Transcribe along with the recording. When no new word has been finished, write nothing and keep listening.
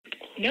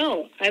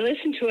No, I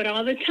listen to it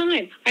all the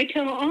time. I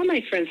tell all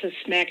my friends to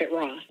smack it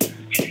raw.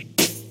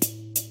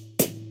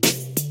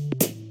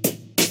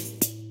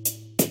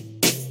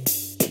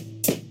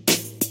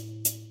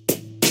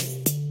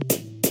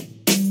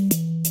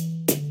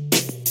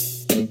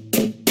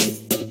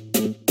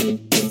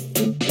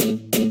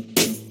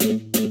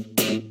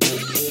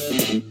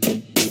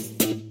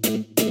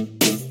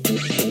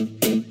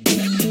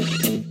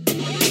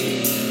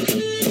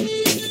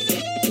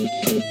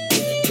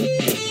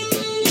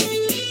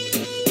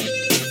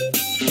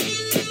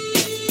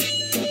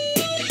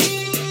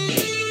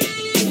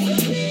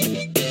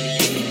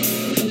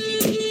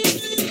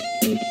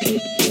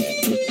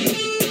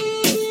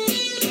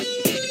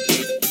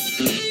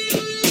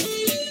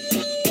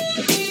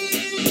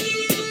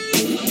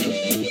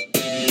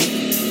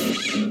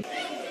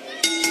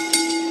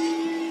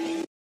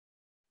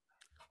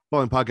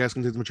 Following podcast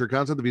contains mature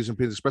content. The views and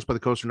opinions expressed by the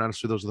host are not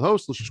necessarily those of the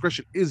host. Listener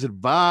discretion is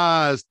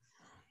advised.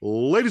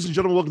 Ladies and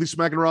gentlemen, welcome to the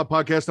Smack and Raw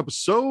podcast,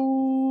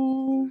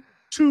 episode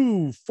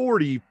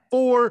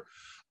 244.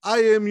 I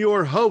am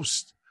your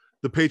host,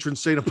 the patron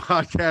saint of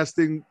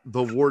podcasting,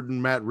 the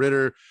warden, Matt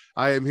Ritter.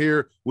 I am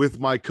here with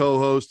my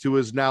co-host, who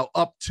is now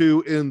up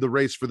to in the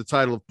race for the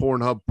title of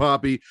Pornhub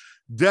Poppy,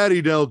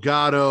 Daddy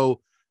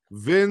Delgado.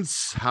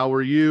 Vince, how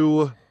are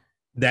you?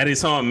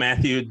 Daddy's home,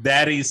 Matthew.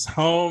 Daddy's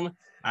home.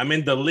 I'm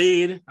in the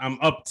lead. I'm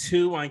up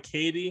 2 on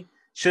Katie.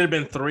 Should have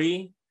been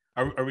 3.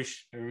 Are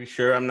we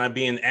sure I'm not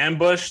being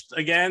ambushed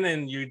again?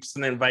 And you're just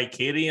gonna invite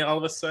Katie all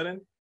of a sudden?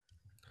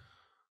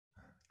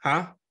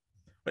 Huh?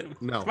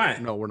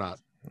 No, we're not.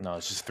 No,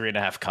 it's just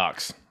 3.5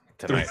 cocks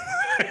tonight.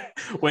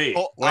 wait.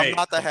 I'm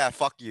not the half.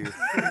 Fuck you.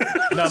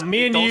 No,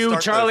 me and you,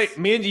 Charlie.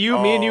 Me and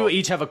you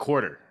each have a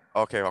quarter.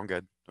 Okay, I'm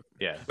good.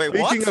 Yeah. Wait,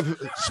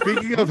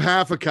 speaking of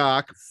half a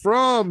cock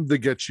from the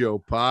Get Yo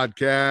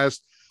podcast,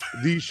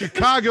 the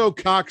Chicago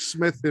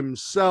cocksmith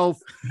himself,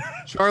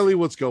 Charlie,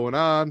 what's going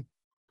on?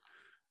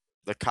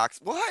 The cocks.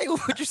 Why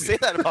would you say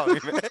that about me,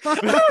 man?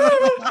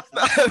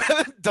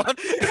 Done.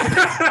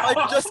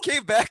 I just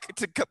came back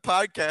to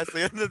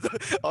podcasting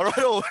right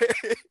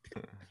away.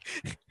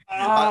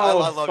 I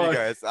love you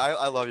guys.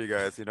 I love you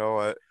guys. You know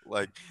what?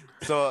 Like,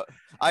 so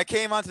I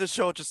came onto the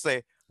show to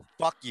say,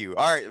 fuck you.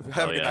 All right.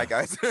 Have a good night,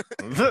 guys.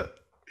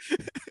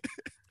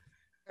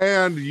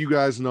 And you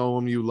guys know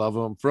him, you love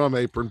him from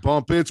Apron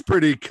Pump. It's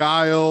Pretty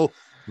Kyle,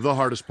 the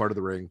hardest part of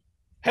the ring.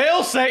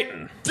 Hail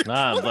Satan!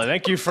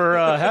 Thank you for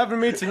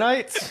having me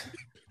tonight.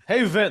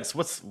 Hey Vince,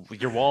 what's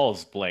your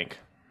walls blank?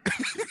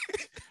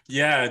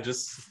 Yeah,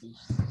 just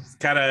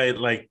kind of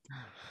like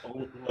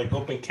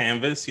open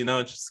canvas, you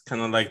know, just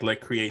kind of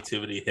like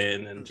creativity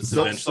hit and just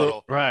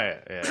eventually.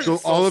 Right. Yeah. So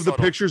all of the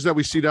pictures that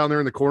we see down there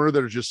in the corner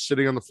that are just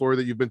sitting on the floor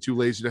that you've been too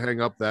lazy to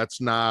hang up,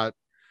 that's not.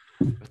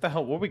 What the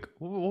hell? What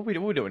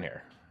are we doing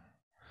here?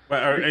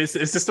 But is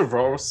this the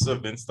roast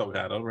of Vince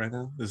Delgado right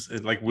now? Is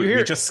it like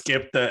we just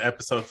skipped the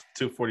episode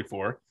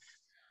 244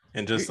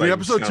 and just like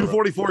episode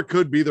 244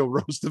 could be the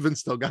roast of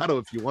Vince Delgado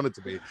if you want it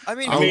to be. I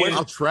mean,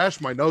 I'll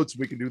trash my notes.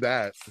 We can do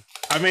that.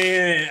 I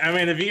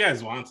mean, if you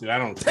guys want to, I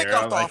don't care. Take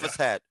off the office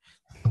hat.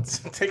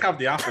 Take off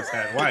the office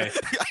hat. Why?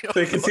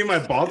 So you can see my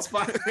bald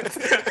spot.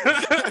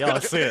 Yeah,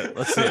 let's see it.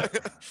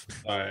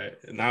 All right.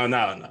 No.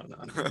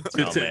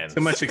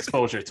 Too much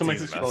exposure. Too much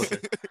exposure.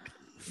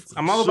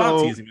 I'm all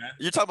about teasing, man.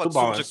 You're talking about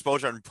too much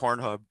exposure on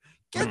Pornhub.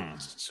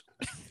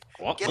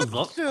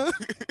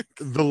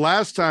 The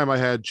last time I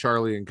had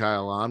Charlie and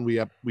Kyle on,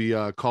 we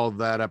called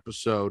that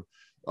episode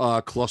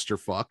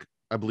Clusterfuck,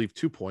 I believe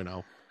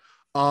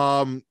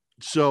 2.0.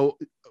 So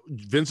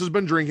Vince has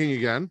been drinking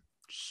again.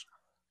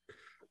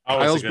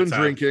 Kyle's been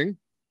drinking.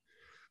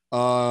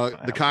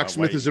 The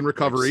cocksmith is in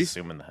recovery.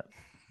 Assuming that.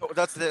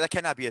 That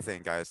cannot be a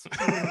thing, guys.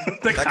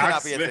 That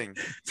cannot be a thing.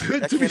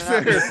 To be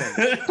fair,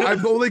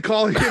 I'm only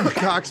calling him the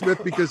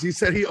cocksmith because he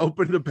said he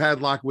opened a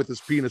padlock with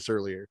his penis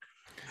earlier.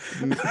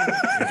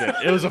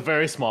 It was a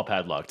very small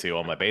padlock too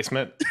on my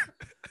basement.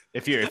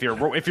 If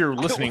you're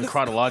listening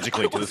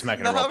chronologically to the Smack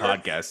and Raw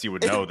podcast, you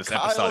would know this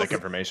episodic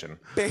information.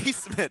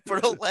 Basement for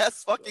the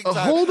last fucking time.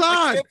 Hold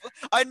on.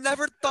 I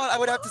never thought I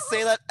would have to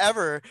say that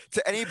ever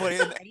to anybody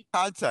in any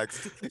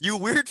context. You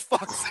weird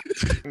fucks.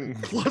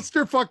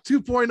 Clusterfuck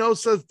 2.0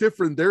 says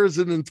different. There is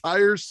an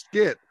entire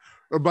skit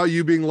about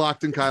you being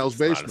locked in Kyle's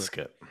basement.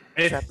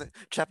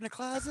 Trapped in a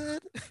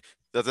closet.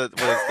 Does it?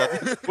 What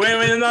is that?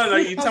 Wait, no.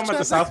 You talking about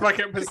the South Park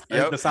episode?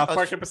 The South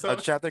Park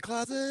episode? Trapped in a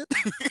closet.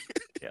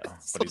 Yeah,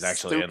 but he's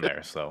actually in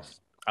there, so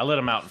I let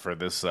him out for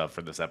this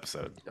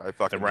episode.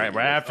 Right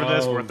after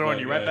this, we're throwing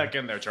you right back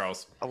in there,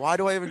 Charles. Why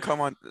do I even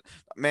come on,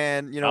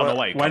 man? You know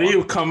what? Why do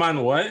you come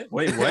on? What?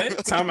 Wait,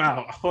 what? Time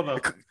out. Hold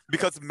on.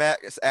 Because Matt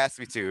asked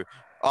me to.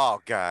 Oh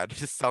God,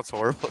 this sounds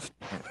horrible.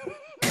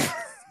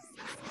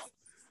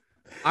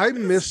 I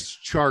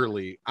missed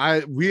Charlie.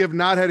 We have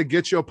not had a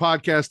Get Yo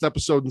podcast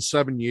episode in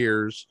 7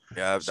 years.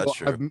 Yeah, that's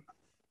true.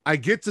 I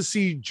get to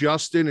see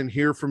Justin and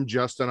hear from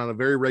Justin on a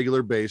very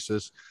regular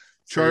basis.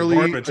 Charlie,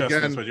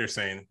 again, is what you're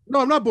saying.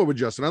 No, I'm not bored with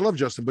Justin. I love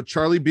Justin, but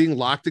Charlie being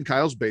locked in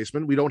Kyle's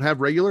basement, we don't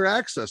have regular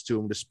access to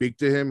him to speak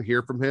to him,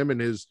 hear from him,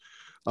 and his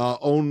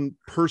own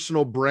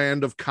personal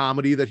brand of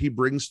comedy that he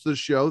brings to the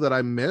show that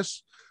I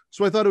miss.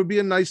 So I thought it would be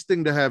a nice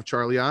thing to have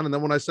Charlie on. And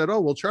then when I said, oh,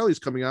 well, Charlie's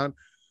coming on,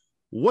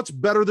 what's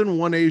better than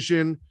one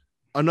Asian,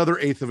 another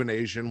eighth of an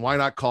Asian? Why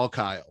not call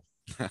Kyle?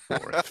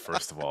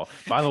 First of all,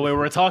 by the way, we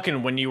were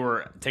talking when you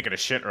were taking a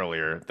shit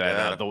earlier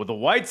that the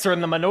whites are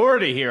in the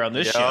minority here on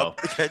this show.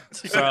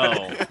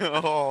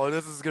 So,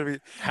 this is gonna be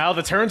how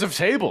the turns have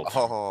tabled.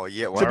 Oh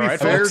yeah. To be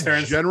fair,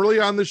 generally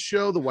on this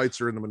show, the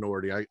whites are in the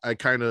minority. I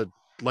kind of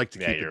like to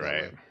keep it you're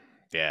that right.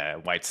 Yeah,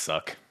 whites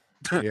suck.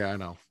 way. Yeah, I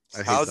know.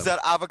 How's that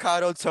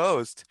avocado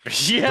toast?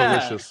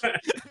 Yeah, delicious.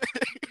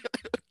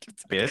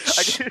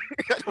 Bitch.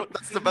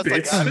 That's the best I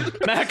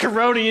got.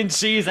 Macaroni and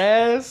cheese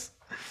ass.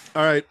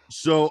 All right,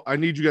 so I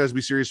need you guys to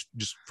be serious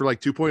just for like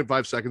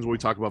 2.5 seconds when we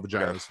talk about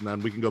vaginas, and then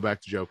we can go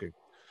back to joking.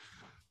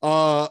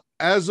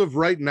 As of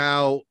right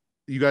now,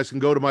 you guys can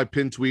go to my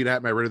pin tweet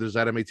at Matt Ritter. There's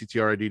at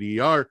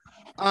MATTRIDDER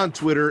on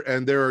Twitter,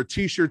 and there are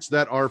t-shirts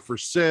that are for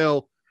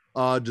sale,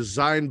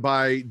 designed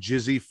by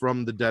Jizzy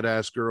from the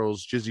Deadass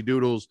Girls. Jizzy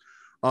Doodles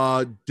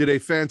did a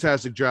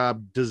fantastic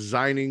job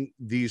designing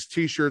these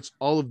t-shirts.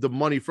 All of the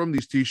money from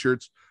these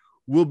t-shirts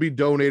will be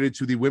donated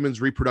to the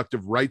Women's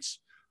Reproductive Rights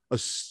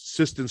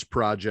Assistance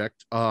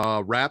Project,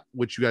 RAP,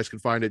 which you guys can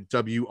find at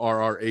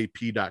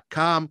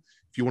WRRAP.com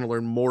if you want to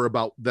learn more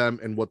about them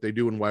and what they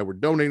do and why we're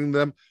donating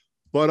them.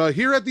 But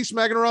here at the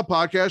Smacking Raw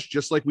podcast,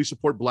 just like we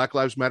support Black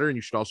Lives Matter, and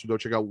you should also go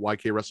check out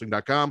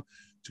YKWrestling.com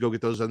to go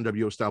get those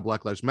NWO style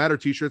Black Lives Matter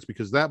t-shirts,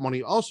 because that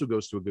money also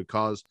goes to a good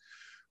cause.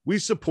 We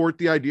support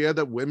the idea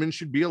that women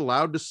should be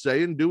allowed to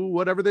say and do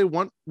whatever they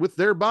want with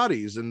their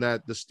bodies, and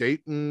that the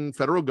state and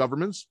federal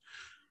governments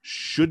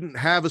shouldn't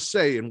have a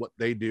say in what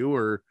they do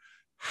or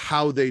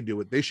how they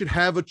do it. They should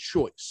have a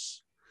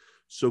choice.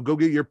 So go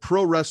get your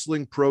pro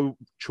wrestling, pro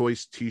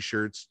choice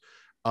t-shirts.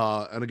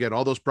 And again,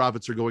 all those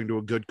profits are going to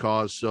a good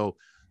cause. So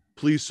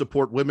please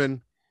support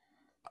women.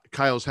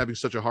 Kyle's having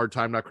such a hard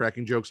time not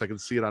cracking jokes. I can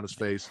see it on his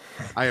face.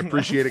 I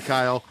appreciate it,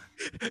 Kyle.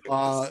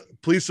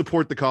 Please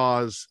support the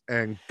cause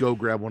and go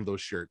grab one of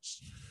those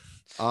shirts.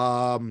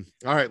 All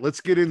right,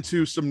 let's get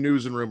into some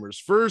news and rumors.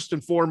 First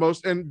and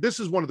foremost, and this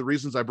is one of the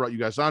reasons I brought you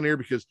guys on here,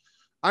 because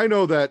I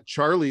know that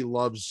Charlie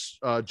loves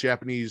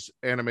Japanese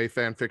anime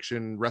fan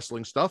fiction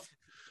wrestling stuff.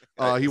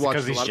 He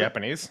watches because he's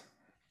Japanese.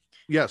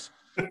 Yes.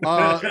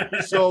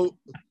 So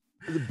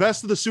the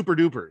Best of the Super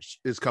Dupers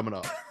is coming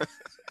up.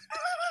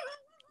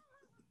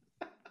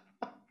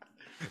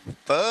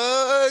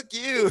 Fuck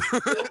you.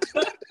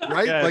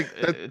 Right? Yeah, like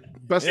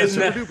that Best of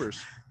the Super Dupers.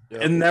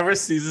 It never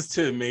ceases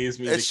to amaze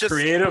me It's the just-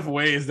 creative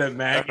ways that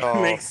Mac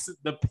Oh. makes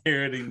the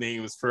parody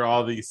names for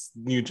all these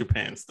New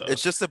Japan stuff.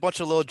 It's just a bunch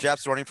of little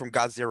Japs running from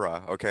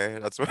Godzilla. Okay,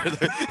 that's what.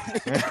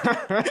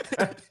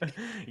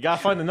 You gotta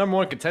find the number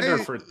one contender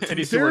Hey, for Titty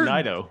there- Sewer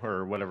Naito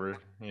or whatever.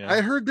 Yeah. I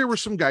heard there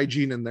was some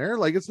gaijin in there.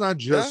 Like, it's not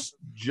just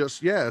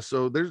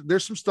so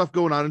there's some stuff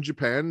going on in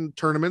Japan.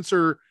 Tournaments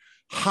are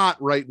hot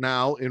right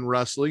now in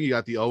wrestling. You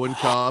got the Owen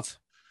Cup,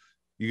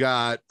 you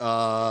got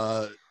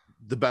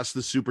the Best of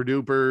the Super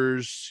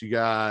Dupers, you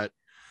got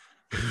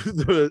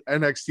the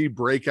NXT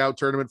breakout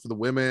tournament for the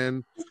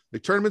women. The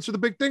tournaments are the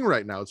big thing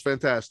right now. It's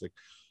fantastic.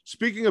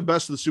 Speaking of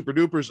Best of the Super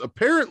Dupers,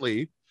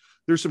 apparently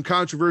there's some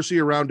controversy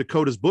around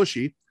Dakota's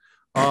Bushi.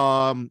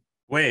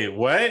 Wait,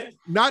 what?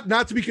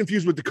 Not to be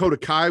confused with Dakota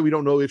Kai. We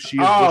don't know if she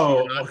is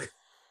Oh, Bushi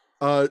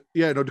or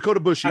not. Dakota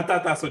Bushi. I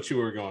thought that's what you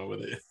were going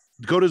with it.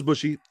 Dakota's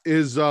Bushi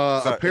is It's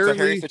a hairy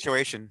apparently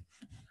situation.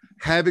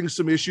 having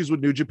some issues with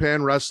New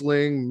Japan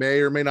Wrestling. May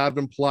or may not have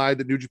implied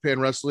that New Japan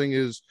Wrestling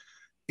is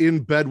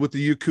in bed with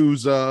the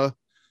Yakuza.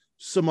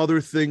 Some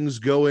other things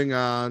going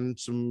on.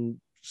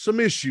 Some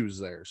issues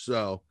there.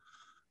 So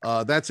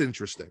that's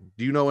interesting.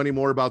 Do you know any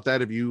more about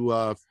that? Have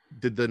you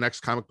did the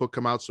next comic book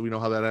come out so we know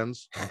how that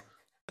ends?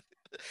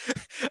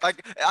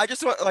 I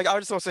just want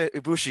to say,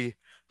 Ibushi,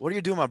 what are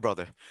you doing, my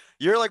brother?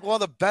 You're like one of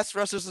the best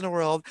wrestlers in the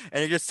world,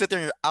 and you just sit there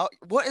and you're out.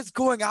 What is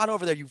going on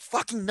over there? You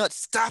fucking nuts!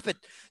 Stop it!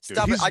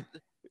 Stop it!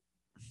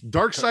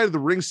 Dark Side of the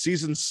Ring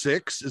season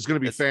 6 is going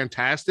to be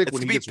fantastic it's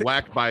when he gonna be gets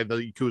whacked by the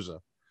Yakuza.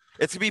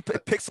 It's gonna be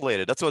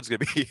pixelated. That's what it's gonna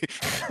be.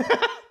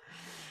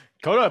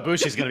 Kota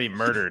Ibushi is gonna be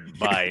murdered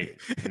by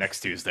next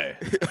Tuesday.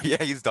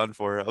 Yeah, he's done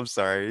for. I'm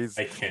sorry.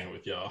 I can't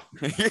with y'all.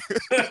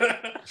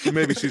 So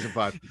maybe season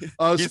 5.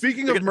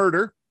 Speaking of gonna-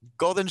 murder,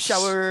 Golden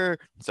shower.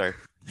 Sorry.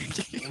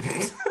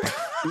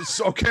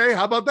 okay,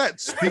 how about that?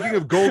 Speaking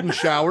of golden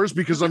showers,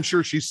 because I'm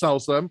sure she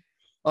sells them,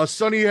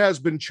 Sunny has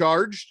been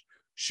charged.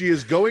 She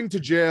is going to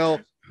jail,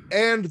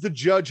 and the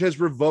judge has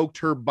revoked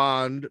her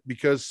bond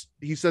because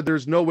he said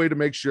there's no way to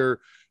make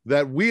sure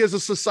that we as a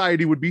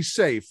society would be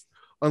safe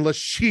unless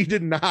she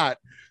did not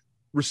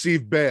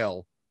receive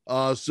bail.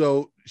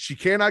 So she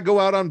cannot go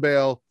out on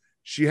bail.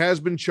 She has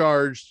been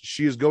charged.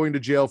 She is going to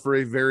jail for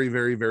a very,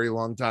 very, very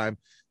long time.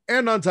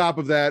 And on top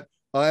of that,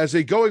 as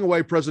a going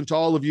away present to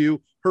all of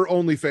you, her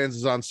OnlyFans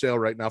is on sale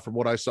right now from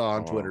what I saw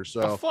on Twitter.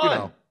 So,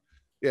 fun.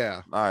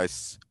 Yeah.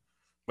 Nice.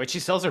 Wait,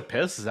 she sells her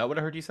piss? Is that what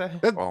I heard you say?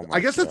 That, Oh my I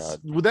guess that's,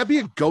 would that be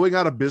a going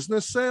out of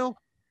business sale?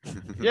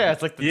 Yeah,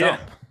 it's like the Yeah.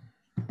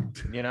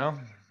 dump. You know?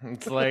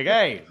 It's like,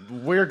 hey,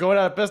 we're going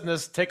out of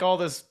business. Take all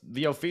this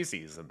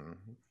feces and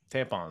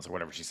tampons or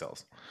whatever she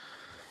sells.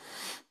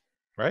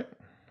 Right?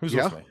 Who's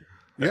listening?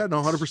 Yeah,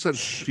 no,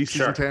 100% feces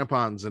and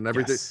tampons and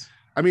everything. Yes.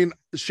 I mean,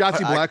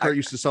 Shotzi Blackheart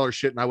used to sell her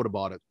shit, and I would have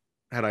bought it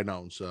had I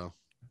known. So,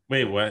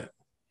 Wait, what?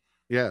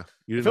 yeah,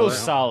 you If didn't it was know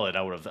that? solid,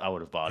 I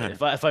would have bought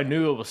it. If I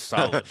knew it was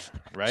solid,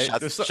 right?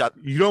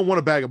 You don't want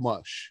a bag of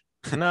mush.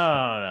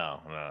 No.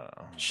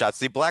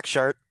 Shotzi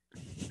Blackheart.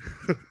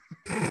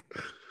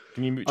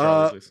 Can you mute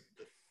Charlie, please?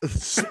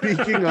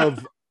 Speaking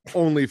of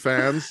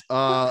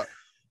OnlyFans,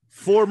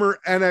 former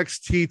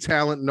NXT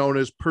talent known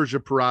as Persia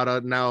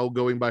Parada, now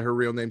going by her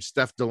real name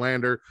Steph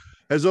Delander,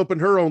 has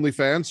opened her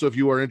OnlyFans. So if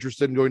you are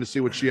interested in going to see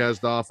what she has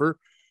to offer,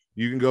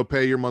 you can go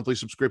pay your monthly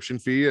subscription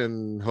fee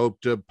and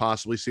hope to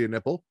possibly see a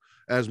nipple,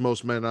 as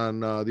most men on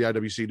the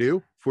IWC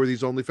do for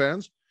these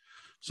OnlyFans.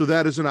 So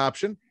that is an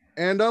option.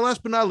 And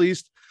last but not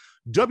least,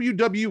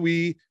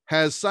 WWE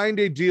has signed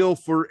a deal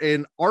for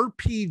an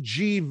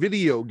RPG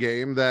video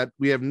game that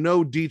we have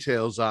no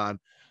details on.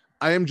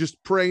 I am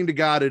just praying to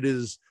God it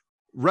is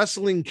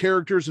wrestling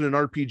characters in an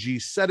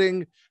RPG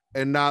setting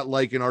and not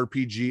like an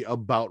RPG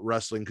about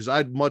wrestling, because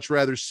I'd much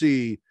rather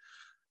see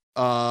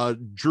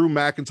Drew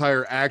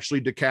McIntyre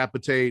actually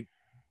decapitate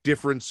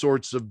different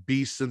sorts of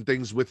beasts and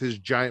things with his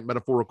giant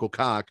metaphorical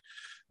cock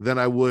than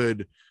I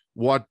would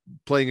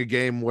playing a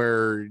game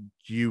where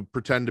you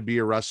pretend to be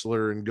a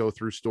wrestler and go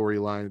through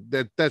storyline.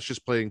 That's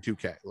just playing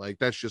 2K. Like,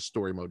 that's just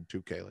story mode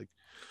 2K. Like,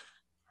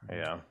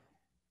 Yeah.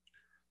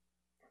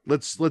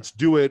 Let's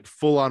do it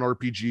full on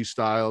RPG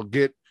style.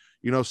 Get,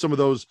 some of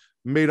those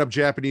made up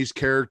Japanese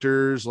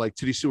characters like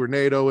Tetsuya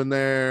Naito in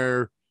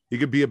there. He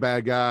could be a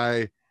bad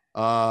guy.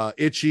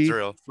 Itchy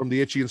from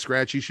the Itchy and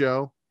Scratchy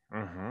show.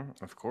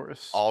 Mm-hmm, of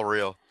course. All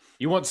real.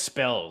 You want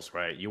spells,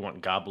 right? You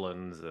want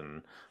goblins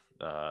and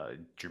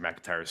Drew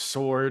McIntyre's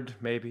sword,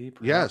 maybe.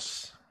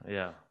 Perhaps.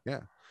 Yes. Yeah.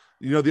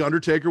 The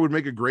Undertaker would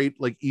make a great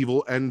like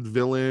evil end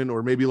villain,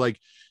 or maybe like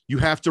you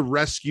have to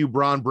rescue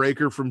Braun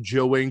Breaker from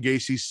Joe Wayne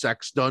Gacy's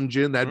sex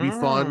dungeon. That'd be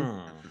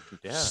fun.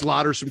 Yeah.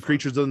 Slaughter some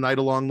creatures of the night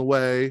along the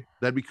way.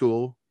 That'd be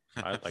cool.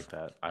 I'd like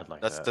that.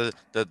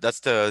 That's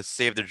the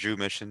save the Jew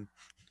mission.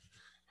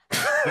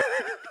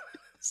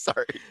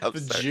 Sorry. I'm The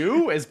sorry.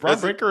 Jew? Is Braun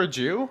Breaker a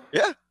Jew?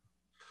 Yeah.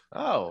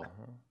 Oh.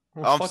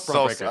 Well, I'm fuck so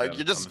Braun Breaker sorry. then.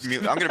 You just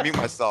mute. I'm gonna mute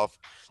myself.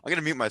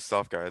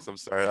 Guys. I'm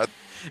sorry.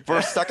 For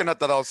a second, I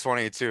thought I was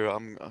 22.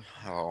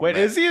 Wait,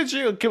 man. is he a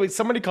Jew? Can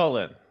somebody call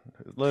in?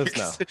 Let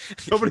us know.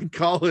 Somebody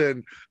call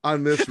in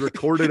on this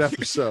recorded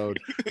episode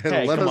and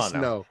Hey, let come us on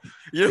now. know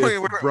You know,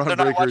 if Braun they're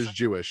not Breaker is watching-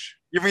 Jewish.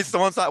 You mean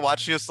someone's not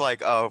watching us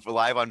like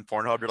live on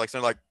Pornhub? You're like,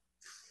 they're like,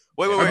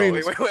 wait.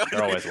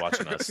 They're always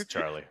watching us,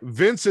 Charlie.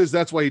 Vince is,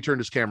 that's why he turned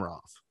his camera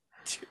off.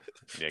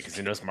 Yeah, because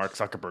he knows Mark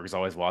Zuckerberg's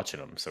always watching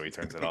him, so he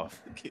turns it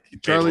off.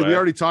 Charlie, we what?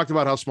 already talked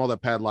about how small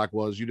that padlock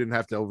was. You didn't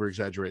have to over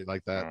exaggerate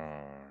like that.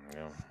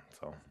 Yeah,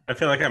 so. I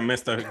feel like I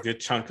missed a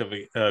good chunk of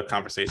a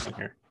conversation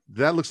here.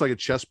 That looks like a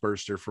chest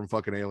burster from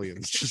fucking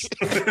Aliens. Just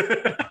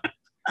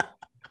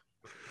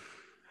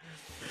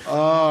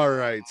all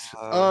right.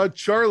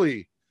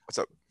 Charlie, What's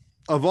up?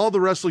 Of all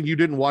the wrestling you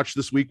didn't watch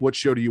this week, what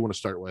show do you want to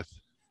start with?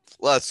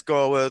 Let's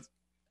go with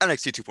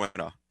NXT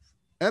 2.0.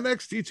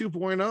 NXT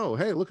 2.0.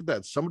 Hey, look at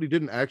that. Somebody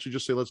didn't actually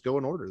just say let's go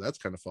in order. That's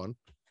kind of fun.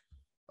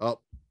 Oh,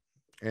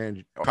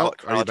 and are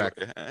you back?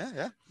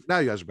 Yeah. Now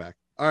you guys are back.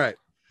 All right.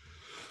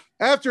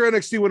 After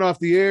NXT went off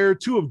the air,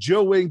 two of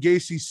Joe Wayne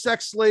Gacy's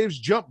sex slaves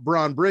jumped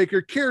Braun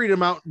Breaker, carried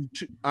him out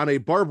on a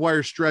barbed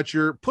wire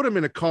stretcher, put him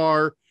in a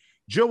car.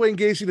 Joe Wayne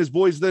Gacy and his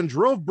boys then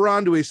drove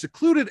Braun to a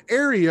secluded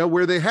area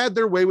where they had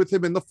their way with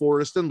him in the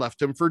forest and left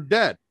him for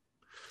dead.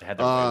 They had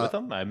their way with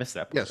him? I missed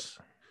that part. Yes.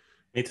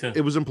 Me too.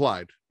 It was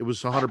implied. It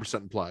was 100%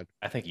 implied.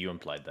 I think you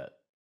implied that.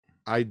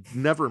 I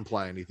never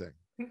imply anything.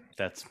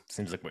 That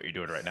seems like what you're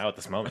doing right now at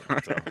this moment.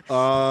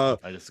 So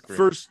I disagree.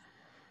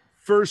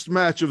 First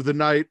match of the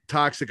night,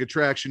 Toxic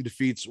Attraction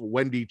defeats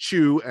Wendy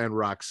Chu and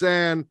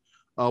Roxanne.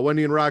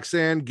 Wendy and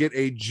Roxanne get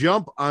a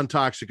jump on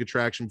Toxic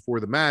Attraction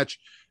before the match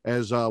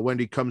as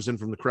Wendy comes in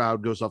from the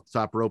crowd, goes off the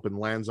top rope and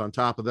lands on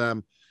top of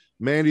them.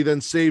 Mandy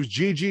then saves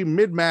Gigi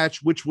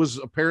mid-match, which was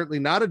apparently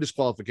not a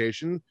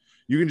disqualification.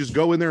 You can just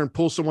go in there and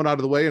pull someone out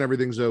of the way and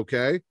everything's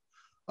okay.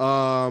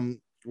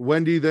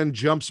 Wendy then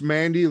jumps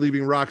Mandy,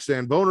 leaving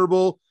Roxanne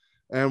vulnerable.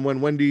 And when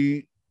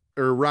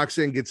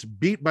Roxanne gets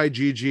beat by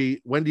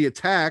Gigi, Wendy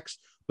attacks,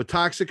 but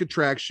Toxic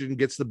Attraction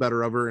gets the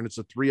better of her, and it's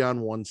a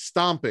 3-on-1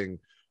 stomping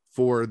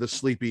for the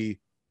sleepy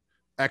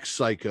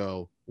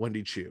ex-psycho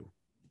Wendy Chu.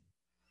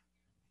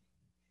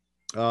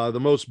 The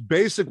most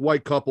basic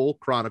white couple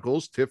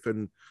chronicles, Tiff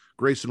and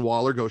Grayson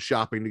Waller go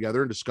shopping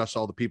together and discuss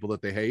all the people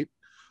that they hate,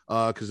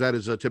 because that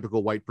is a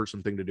typical white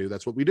person thing to do.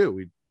 That's what we do.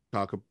 We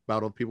talk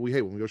about all the people we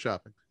hate when we go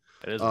shopping.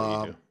 That is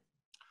what you do.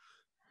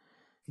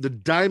 The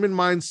Diamond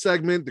Mine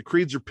segment, the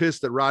Creeds are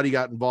pissed that Roddy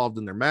got involved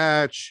in their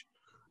match.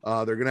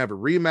 They're going to have a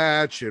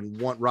rematch and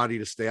want Roddy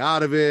to stay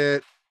out of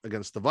it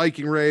against the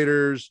Viking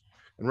Raiders.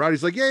 And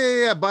Roddy's like,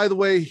 yeah. By the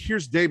way,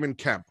 here's Damon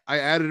Kemp. I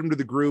added him to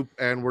the group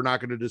and we're not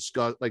going to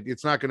discuss, like,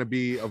 it's not going to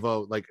be a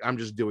vote. Like, I'm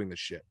just doing this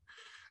shit.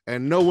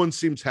 and no one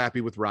seems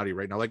happy with Roddy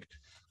right now. Like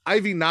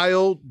Ivy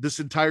Nile, this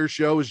entire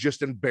show is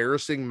just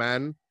embarrassing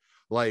men,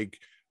 like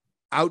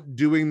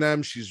outdoing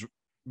them. She's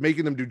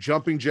making them do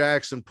jumping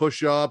jacks and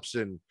push-ups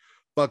and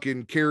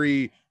fucking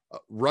carry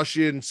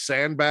Russian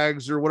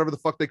sandbags or whatever the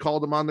fuck they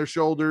called them on their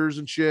shoulders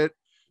and shit.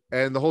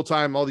 And the whole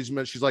time, all these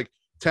men, she's like,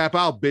 tap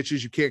out,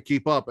 bitches, you can't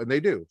keep up. And they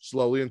do,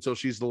 slowly, until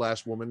she's the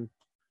last woman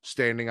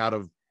standing out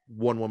of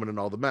one woman and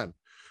all the men.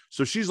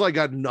 So she's like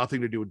got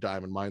nothing to do with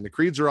Diamond Mine. The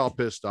Creeds are all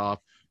pissed off.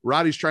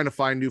 Roddy's trying to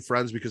find new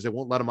friends because they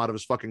won't let him out of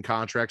his fucking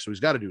contract, so he's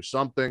got to do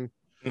something.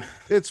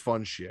 It's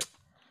fun shit.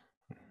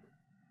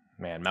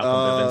 Man, Malcolm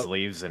Bivens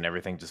leaves and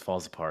everything just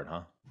falls apart,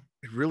 huh?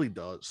 It really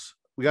does.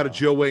 We got a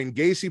Joe Wayne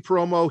Gacy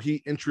promo.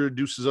 He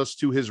introduces us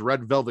to his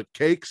red velvet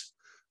cakes,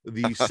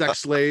 the sex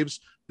slaves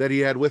that he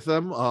had with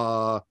him.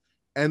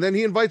 And then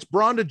he invites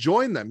Braun to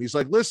join them. He's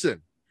like,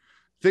 listen,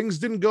 things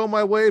didn't go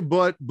my way,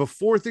 but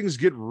before things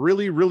get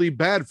really, really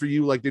bad for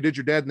you, like they did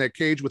your dad in that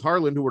cage with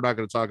Harlan, who we're not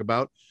going to talk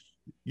about,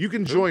 you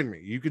can join me.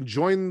 You can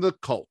join the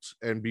cult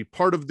and be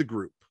part of the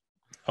group.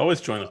 Always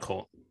join a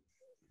cult.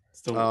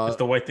 It's the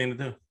right thing to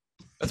do.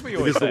 That's what you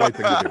always say. It is the right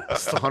thing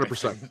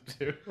to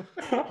do.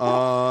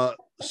 100%.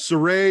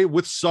 Saray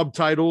with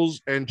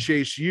subtitles and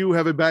Chase U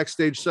have a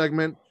backstage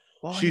segment.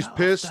 Well, she's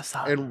pissed.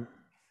 And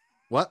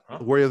what? Huh?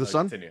 Warrior of the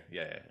Sun? Continue.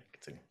 Yeah.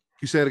 Continue.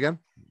 You say it again?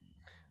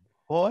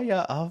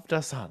 Warrior of the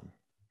Sun.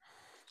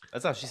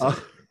 That's how she said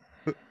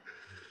it.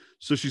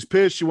 So she's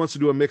pissed. She wants to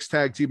do a mixed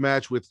tag team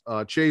match with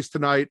Chase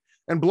tonight.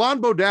 And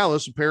Blonde Bo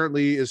Dallas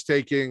apparently is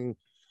taking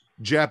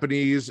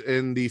Japanese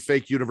in the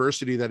fake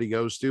university that he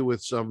goes to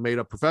with some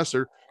made-up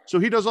professor. So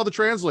he does all the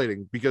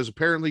translating because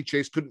apparently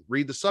Chase couldn't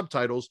read the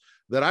subtitles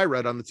that I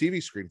read on the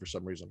TV screen for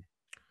some reason.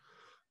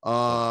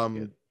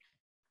 The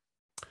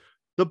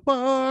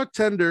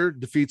bartender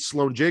defeats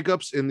Sloane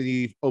Jacobs in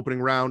the opening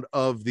round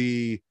of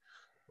the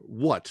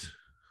what?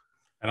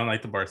 I don't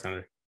like the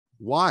bartender.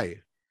 Why?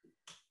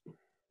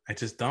 I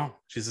just don't.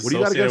 She's what do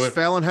you got against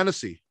Fallon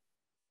Hennessy?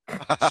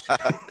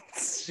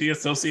 She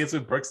associates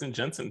with Brooks and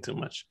Jensen too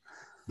much.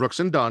 Brooks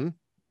and Dunn.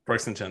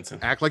 Brooks and Jensen.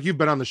 Act like you've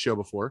been on the show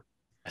before.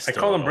 I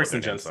call him Brooks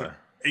and Jensen.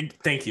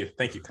 Thank you,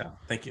 Kyle.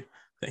 Thank you.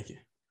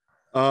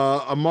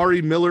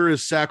 Amari Miller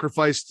is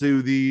sacrificed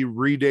to the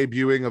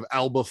re-debuting of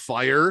Alba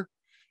Fire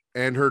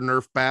and her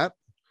Nerf bat.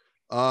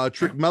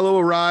 Trick Mello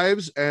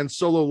arrives and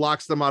Solo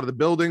locks them out of the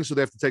building, so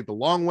they have to take the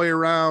long way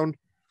around.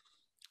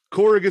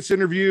 Cora gets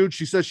interviewed.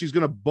 She says she's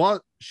gonna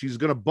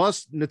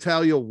bust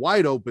Natalia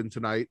wide open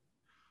tonight.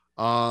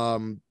 We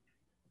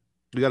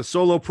got a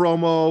Solo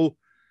promo.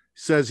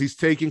 Says he's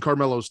taking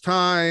Carmelo's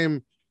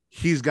time.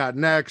 He's got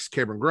next.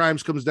 Cameron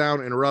Grimes comes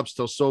down, interrupts,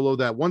 tells Solo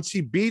that once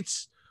he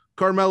beats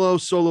Carmelo,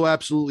 Solo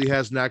absolutely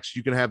has next.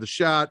 You can have the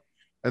shot.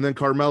 And then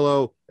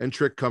Carmelo and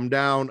Trick come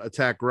down,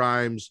 attack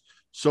Grimes.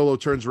 Solo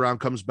turns around,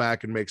 comes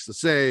back, and makes the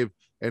save.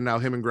 And now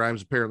him and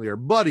Grimes apparently are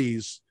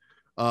buddies,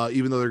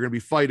 even though they're going to be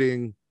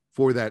fighting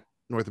for that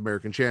North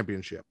American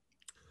Championship.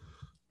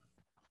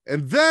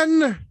 And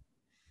then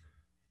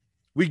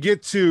we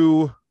get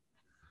to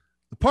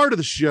the part of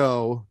the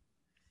show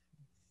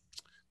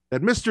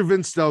that Mr.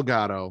 Vince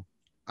Delgado,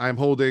 I'm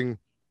holding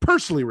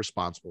personally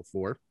responsible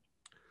for.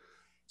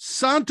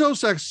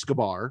 Santos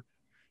Escobar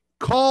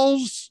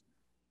calls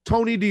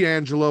Tony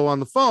D'Angelo on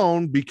the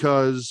phone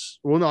because,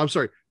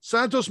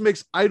 Santos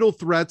makes idle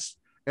threats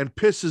and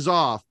pisses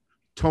off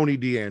Tony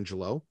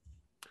D'Angelo.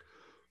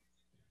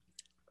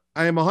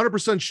 I am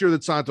 100% sure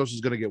that Santos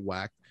is going to get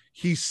whacked.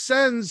 He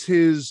sends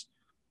his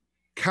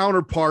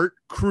counterpart,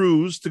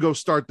 Cruz, to go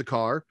start the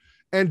car.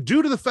 And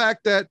due to the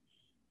fact that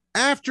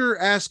after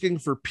asking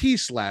for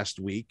peace last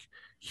week,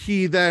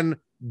 he then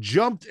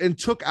jumped and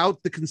took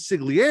out the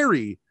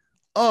consigliere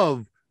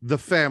of the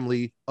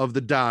family of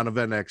the Don of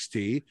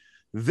NXT.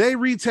 They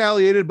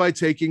retaliated by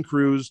taking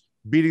Cruz,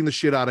 beating the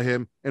shit out of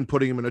him, and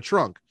putting him in a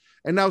trunk.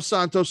 And now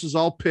Santos is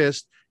all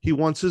pissed. He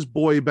wants his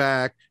boy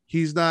back.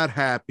 He's not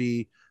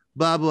happy.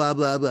 Blah, blah,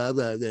 blah, blah,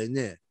 blah, blah,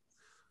 blah.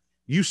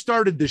 You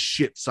started this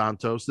shit,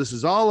 Santos. This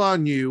is all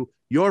on you.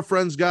 Your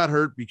friends got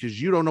hurt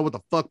because you don't know what the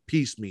fuck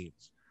peace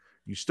means.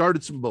 You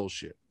started some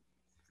bullshit.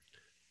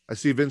 I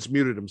see Vince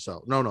muted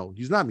himself. No,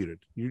 he's not muted.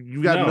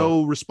 You got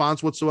no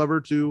response whatsoever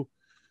to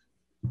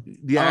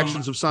the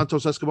actions of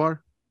Santos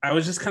Escobar? I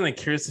was just kind of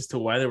curious as to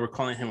why they were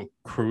calling him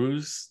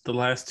Cruz the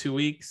last 2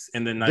 weeks,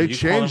 and then now they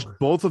changed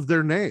both of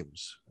their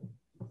names.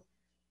 Well,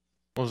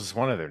 was this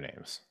one of their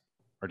names,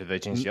 or did they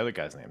change the other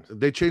guy's names?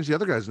 They changed the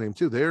other guy's name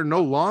too. They are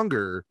no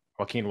longer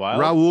Joaquin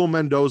Wilde, Raul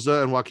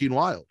Mendoza, and Joaquin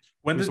Wilde.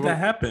 When did that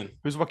happen?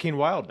 Who's Joaquin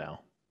Wilde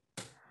now?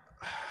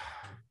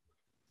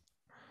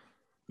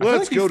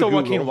 Let's go to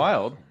Joaquin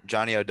Wilde.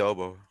 Johnny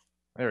Adobo.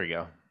 There we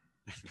go.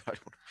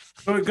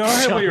 But go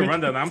ahead with your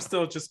rundown. I'm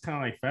still just kind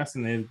of like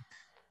fascinated.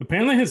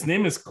 Apparently, his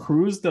name is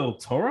Cruz del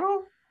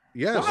Toro.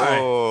 Yes.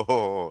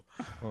 Oh.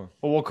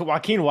 Well,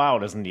 Joaquin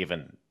Wilde isn't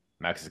even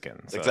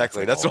Mexican. So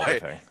exactly. That's why.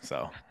 Thing,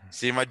 so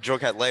see, my joke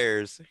had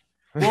layers.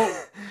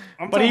 Well,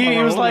 but he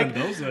was like,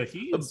 he's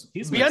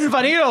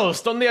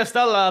 "Bienvenidos, donde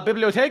está la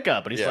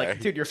biblioteca?" But he's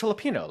like, "Dude, you're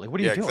Filipino. Like, what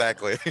are you doing?"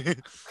 Exactly.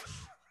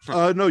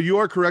 No, you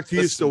are correct. He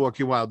is still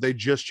Joaquin Wild. They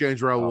just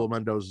changed Raul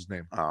Mendoza's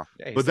name. Oh.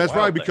 Yeah, But that's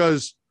probably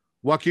because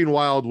Joaquin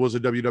Wild was a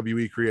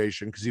WWE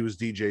creation because he was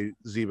DJ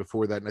Z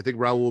before that. And I think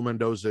Raul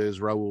Mendoza is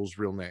Raul's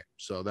real name.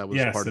 So that was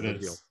part of the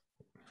deal.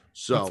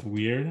 So That's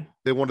weird.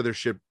 they wanted their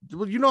shit.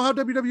 Well, you know how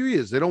WWE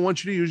is. They don't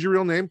want you to use your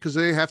real name because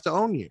they have to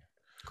own you.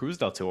 Cruz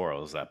del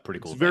Toro is that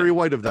pretty cool. It's very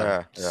white of them.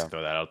 Yeah. Just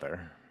throw that out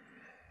there.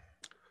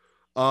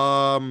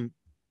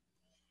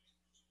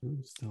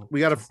 We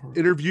got an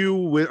interview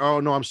with,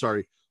 I'm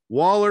sorry.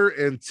 Waller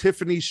and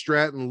Tiffany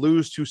Stratton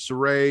lose to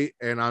Saray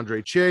and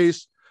Andre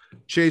Chase.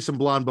 Chase and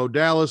Blonde Bo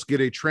Dallas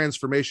get a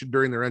transformation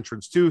during their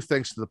entrance too,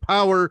 thanks to the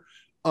power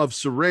of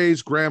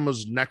Saray's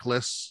grandma's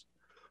necklace.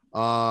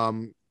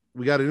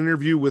 We got an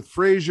interview with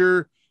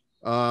Frazier.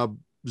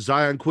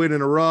 Zion Quinn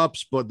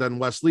interrupts, but then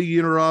Wesley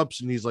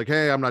interrupts, and he's like,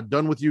 "Hey, I'm not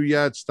done with you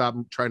yet. Stop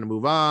trying to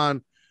move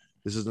on.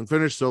 This isn't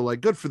finished." So, like,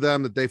 good for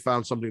them that they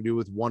found something to do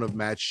with one of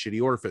Matt's shitty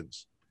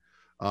orphans.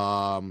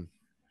 Run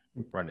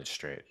it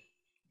straight.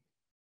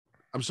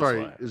 I'm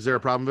sorry. Is there a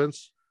problem,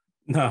 Vince?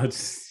 No,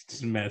 it's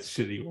just Matt's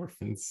shitty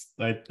orphans.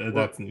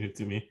 That's new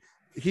to me.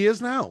 He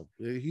is now.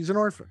 He's an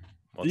orphan.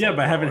 Well, Yeah, but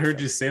I haven't heard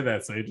you say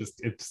that, so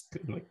it's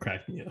like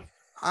cracking me up.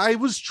 I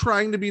was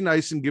trying to be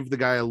nice and give the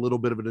guy a little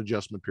bit of an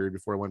adjustment period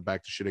before I went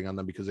back to shitting on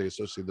them because they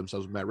associate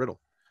themselves with Matt Riddle.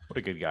 What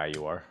a good guy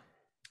you are.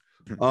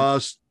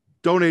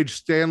 Stone Age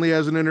Stanley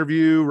has an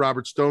interview.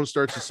 Robert Stone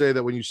starts to say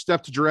that when you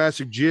step to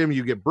Jurassic Gym,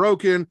 you get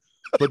broken.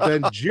 But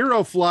then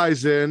Jiro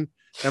flies in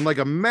and like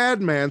a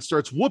madman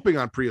starts whooping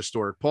on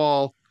Prehistoric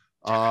Paul.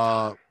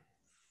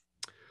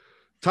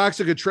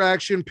 Toxic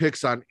Attraction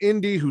picks on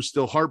Indy, who's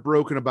still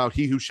heartbroken about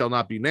He Who Shall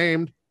Not Be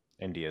Named.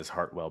 Indy is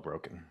heart well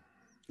broken.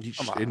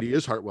 Indy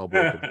is heart well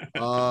broken.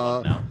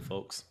 Now,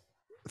 folks.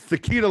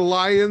 Thekita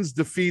Lyons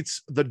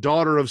defeats the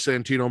daughter of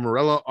Santino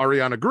Marella,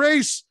 Ariana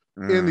Grace,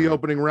 in the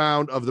opening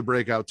round of the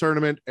breakout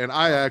tournament. And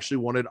I actually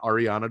wanted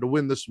Ariana to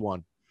win this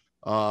one.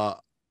 Ariana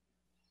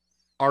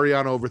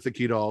over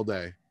Thekita all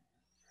day.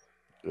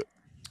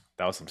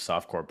 That was some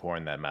softcore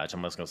porn, that match.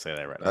 I'm just going to say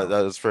that right now.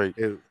 That is very.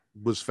 It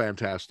was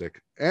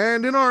fantastic.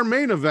 And in our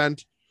main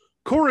event,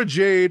 Cora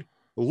Jade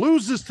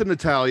loses to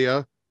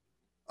Natalya.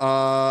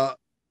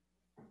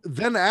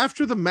 Then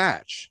after the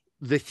match,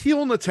 the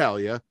heel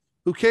Natalya,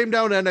 who came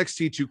down to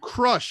NXT to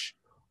crush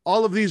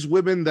all of these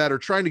women that are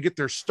trying to get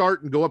their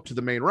start and go up to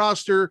the main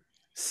roster.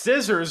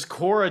 Scissors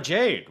Cora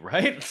Jade,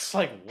 right? It's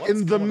like, what's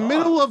in the going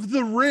middle on? of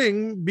the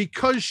ring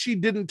because she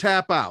didn't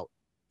tap out.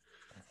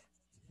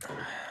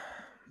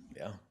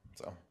 Yeah.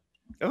 So,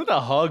 isn't a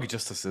hug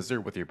just a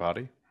scissor with your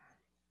body?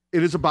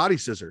 It is a body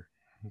scissor.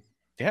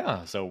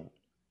 Yeah. So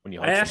when you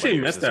hug I somebody, actually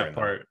you're missed that scissoring them.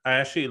 part. I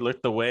actually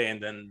looked away,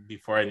 and then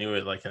before I knew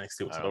it, like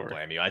NXT was I don't over.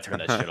 blame you. I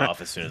turned that shit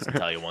off as soon as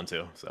Natalya won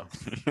to. So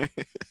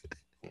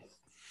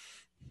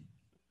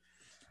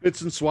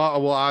Spits and Swallow.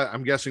 Well,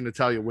 I'm guessing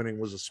Natalya winning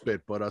was a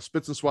spit, but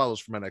Spits and Swallows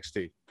from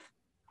NXT.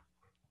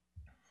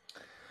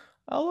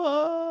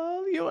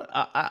 I'll you know,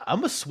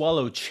 I'm a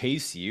swallow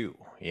chase you,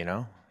 you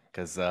know,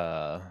 because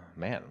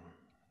man,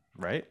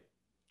 right?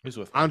 Who's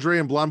with me? Andre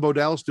and Blonde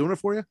Dallas doing it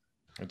for you?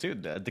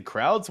 Dude, the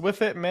crowd's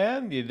with it,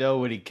 man. You know,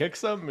 when he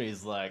kicks them,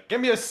 he's like, "Give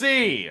me a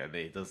C," and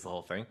he does the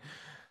whole thing.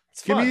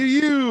 It's Give fun. me a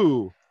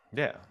U.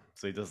 Yeah,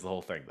 so he does the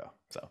whole thing though.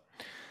 So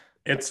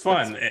It's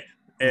fun. And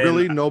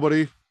Really?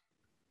 Nobody?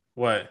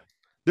 What?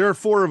 There are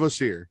four of us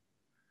here.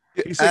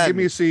 He said, "Give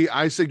me a C."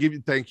 I said, "Give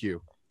you." Thank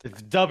you.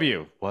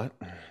 W. What?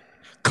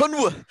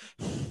 Kunwa.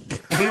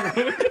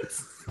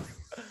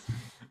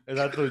 Is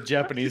that the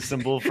Japanese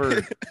symbol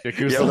for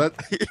Yakuza?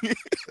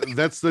 So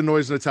that's the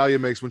noise Natalya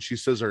makes when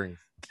she's scissoring.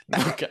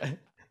 Okay.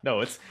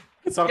 No, it's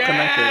It's all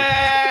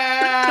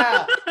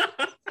yeah!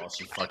 Oh,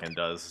 she fucking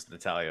does,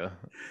 Natalya.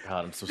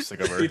 God, I'm so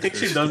sick of her. Do you think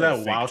she There's does that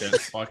fake while tits.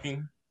 she's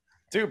fucking?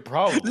 Dude,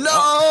 probably.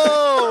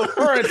 No.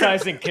 Her and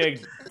Tyson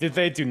Kidd,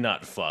 they do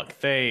not fuck.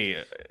 They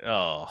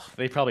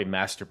probably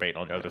masturbate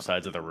on the other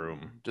sides of the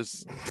room.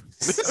 Just.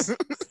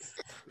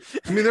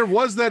 I mean, there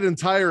was that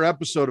entire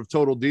episode of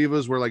Total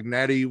Divas where like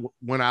Natty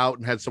went out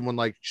and had someone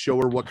like show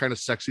her what kind of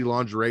sexy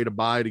lingerie to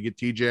buy to get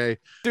TJ.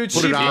 Dude,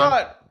 Put it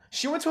on.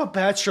 she went to a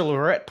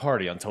bachelorette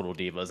party on Total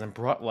Divas and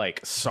brought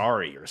like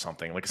Sorry or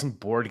something, like some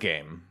board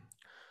game.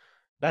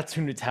 That's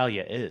who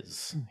Natalya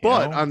is. you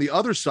But know? on the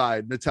other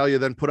side, Natalya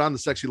then put on the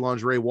sexy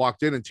lingerie,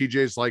 walked in, and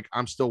TJ's like,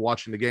 "I'm still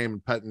watching the game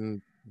and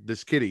petting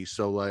this kitty."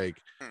 So like,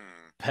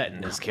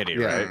 petting his kitty,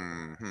 Yeah. right?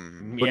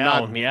 Mhm. but Meow,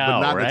 not, meow, but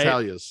not right?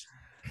 Natalya's.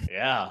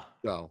 Yeah,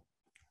 So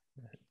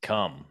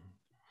come.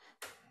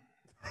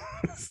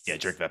 Yeah,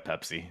 drink that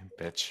Pepsi,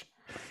 bitch.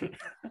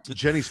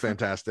 Jenny's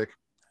fantastic.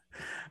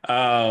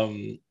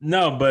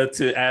 No, but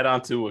to add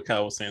on to what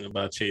Kyle was saying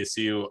about Chase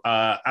U,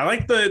 I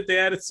like they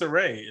added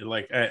Saray.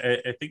 Like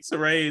I think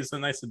Saray is a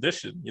nice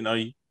addition. You know,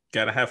 you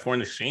gotta have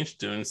foreign exchange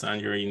students on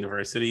your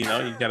university. You know,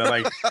 you gotta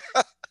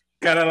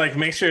like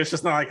make sure it's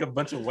just not like a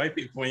bunch of white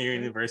people in your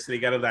university.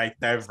 You gotta like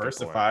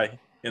diversify.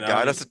 You know,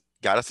 Got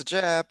us a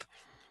jab.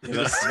 you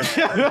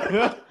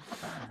know?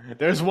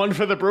 There's one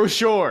for the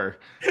brochure.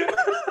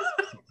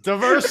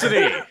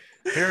 Diversity.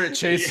 Here it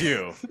chase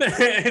you.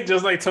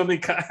 Just like Tony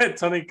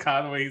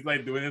Khan, when he's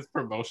like doing his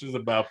promotions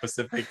about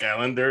Pacific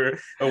Islander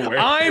aware.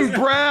 I'm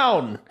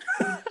brown.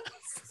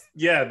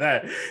 Yeah,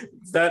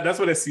 that's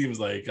what it seems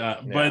like.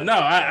 But no,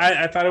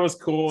 I thought it was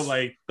cool,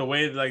 like the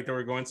way like they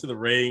were going to the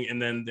ring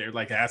and then they're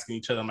like asking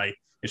each other, I'm like,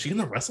 is she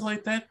gonna wrestle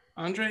like that,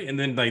 Andre? And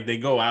then like they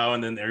go out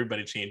and then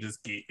everybody changes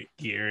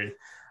gear.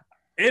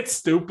 It's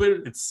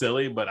stupid, it's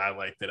silly, but I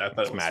liked it. I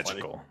thought it was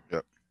magical. Funny.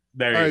 Yep.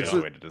 There All you right, go.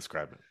 so- Way to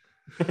describe it.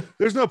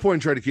 There's no point in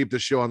trying to keep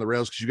this show on the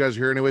rails because you guys are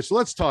here anyway. So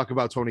let's talk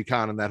about Tony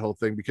Khan and that whole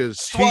thing because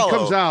Swallow.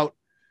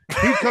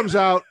 he comes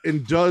out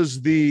and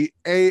does the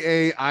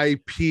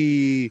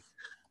AAIP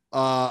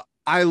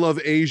I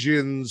Love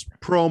Asians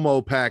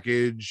promo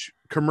package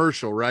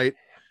commercial, right?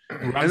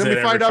 And then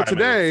we find out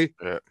today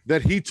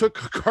that he took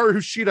Hikaru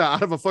Shida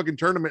out of a fucking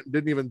tournament and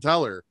didn't even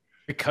tell her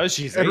Because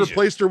she's and Asian.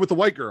 replaced her with a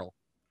white girl.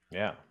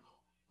 Yeah.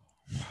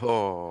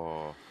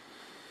 Oh,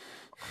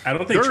 I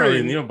don't think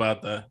Charlie knew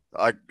about that.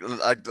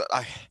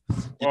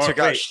 You took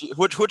out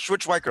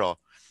which white girl?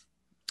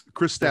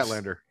 Chris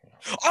Statlander.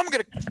 I'm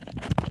gonna.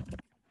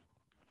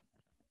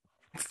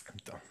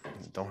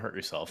 Don't hurt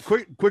yourself.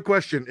 Quick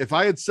question. If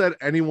I had said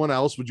anyone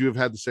else, would you have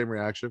had the same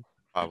reaction?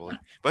 Probably,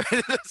 but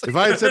If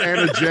I had said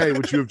Anna Jay,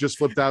 would you have just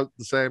flipped out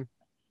the same?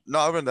 no,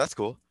 I mean that's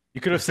cool.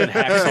 You could have said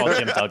Hacksaw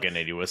Jim Duggan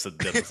and he was did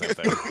the same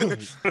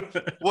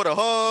thing. What a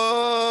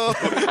ho!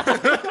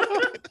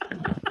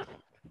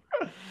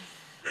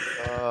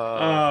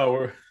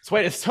 So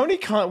wait, is Tony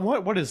Khan?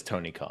 What is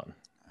Tony Khan?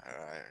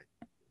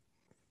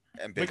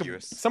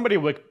 Ambiguous. Somebody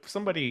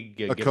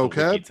give a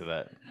cokehead? wiki to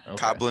that. Okay.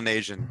 Coblin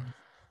Asian.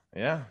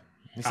 Yeah.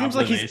 It seems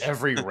like he's Combination.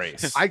 every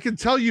race. I can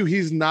tell you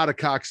he's not a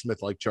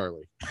cocksmith like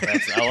Charlie.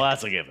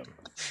 That's a given.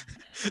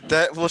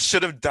 That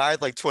should have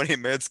died like 20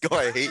 minutes ago.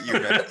 I hate you,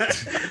 man.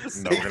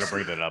 No, we're gonna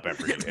bring that up at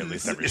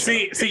least every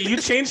show. See, you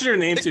changed your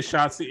name to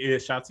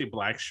Shotzi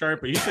Black Sharp,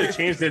 but you should have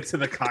changed it to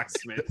the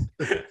Cocksmith.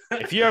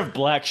 If you have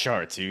black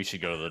shards, you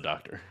should go to the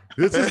doctor.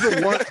 This is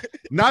the one.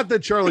 Not that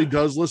Charlie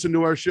does listen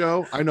to our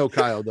show. I know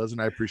Kyle does,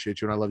 and I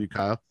appreciate you, and I love you,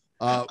 Kyle.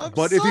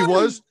 But if he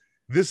was,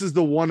 this is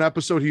the one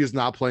episode he is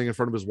not playing in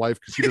front of his wife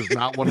because he does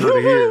not want her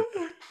to hear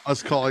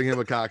us calling him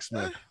a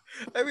cocksmith.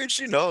 I mean,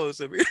 she knows.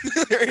 I mean,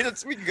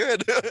 it's been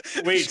good.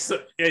 Wait,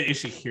 so is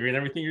she hearing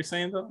everything you're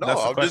saying though? No,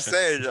 That's the I'm just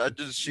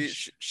question.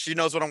 saying. She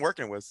knows what I'm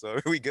working with, so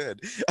we good.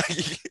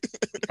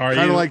 Are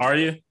Kinda you? like- Are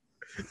you?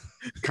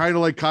 Kind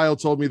of like Kyle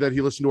told me that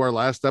he listened to our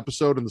last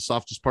episode, and the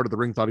softest part of the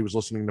ring thought he was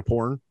listening to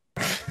porn.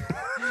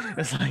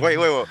 It's like, wait,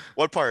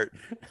 what part?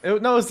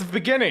 No, it's the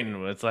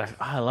beginning. It's like,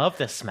 I love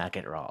this Smack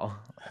It Raw.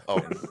 Oh,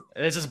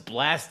 And it's just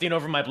blasting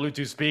over my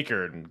Bluetooth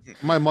speaker. And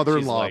My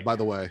mother-in-law, She's like- by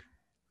the way.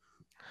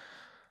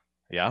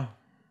 yeah,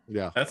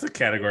 Yeah. That's a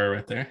category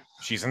right there.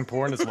 she's in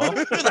porn as well.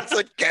 that's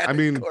a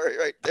category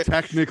right there.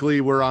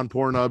 Technically, we're on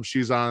Pornhub.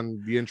 She's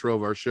on the intro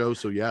of our show,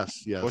 so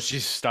yes. Was she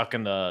stuck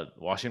in the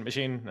washing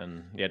machine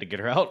and you had to get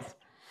her out?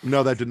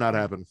 No, that did not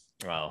happen.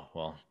 Oh,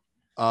 well.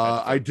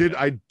 I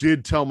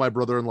did tell my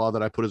brother-in-law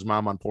that I put his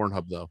mom on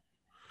Pornhub, though.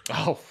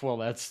 Oh, well,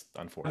 that's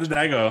How did unfortunate.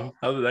 that go?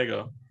 How did that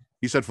go?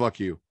 He said, "Fuck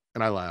you,"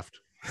 and I laughed.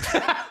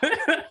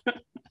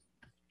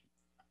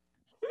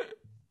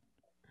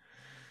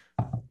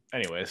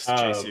 Anyways, Um,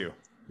 chase you.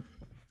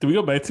 Do we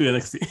go back to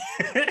NXT?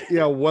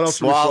 Yeah, what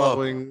else are we Swallow.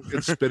 swallowing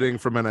and spitting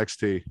from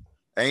NXT?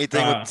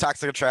 Anything with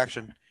Toxic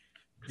Attraction.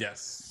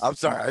 Yes. I'm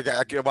sorry.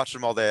 I can watch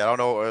them all day. I don't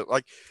know.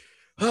 Like,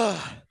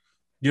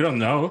 You don't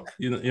know.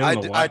 You don't know I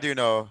why. do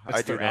know. It's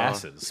I do their know.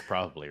 asses,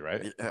 probably,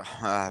 right?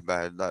 Yeah.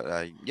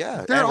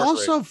 They're and work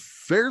also rate.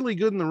 fairly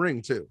good in the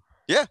ring too.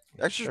 Yeah,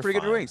 actually They're pretty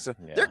good fine. rings. So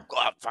Yeah. they're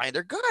fine.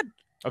 They're good.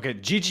 Okay,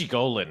 Gigi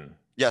Golan.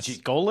 Yes.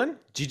 Golan?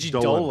 Gigi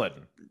Dolan. Dolan.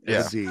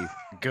 Yeah. Z.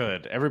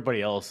 Good.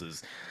 Everybody else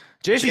is.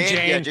 JC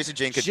Jane. Yeah, JC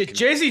Jane could.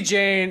 JC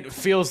Jane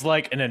feels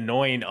like an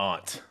annoying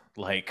aunt.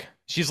 Like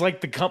she's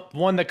like the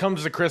one that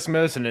comes to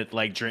Christmas and it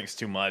like drinks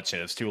too much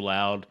and it's too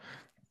loud.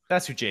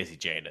 That's who JC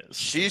Jane is.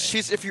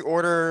 She's if you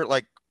order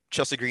like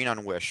Chelsea Green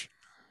on Wish.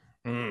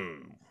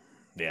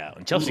 Yeah,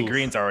 and Chelsea Oof.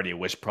 Green's already a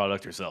Wish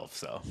product herself,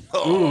 so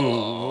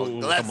Oh, Ooh,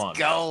 let's come on.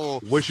 go.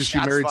 Wishes she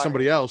Shots married fired.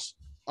 somebody else.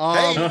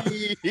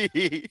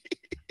 Hey.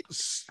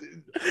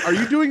 Are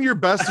you doing your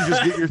best to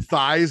just get your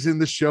thighs in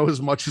the show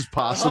as much as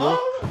possible?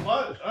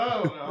 What?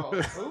 Oh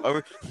no. Are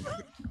we-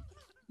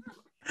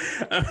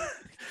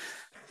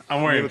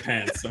 I'm wearing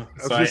pants. So, I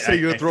was just saying,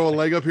 you're gonna throw a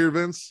leg up here,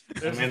 Vince.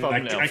 I mean,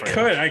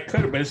 I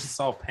could, but it's just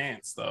all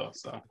pants though.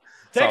 So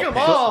Take It's all them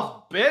pants.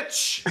 off,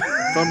 bitch.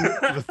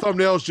 The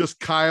thumbnail is just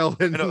Kyle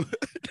and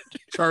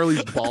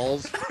Charlie's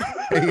balls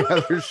hanging out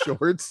of their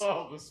shorts.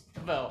 Oh, the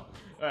smell.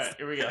 All right,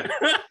 here we go.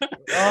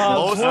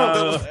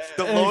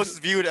 the most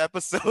viewed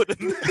episode.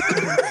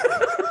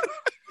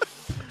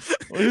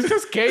 Well, it's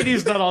because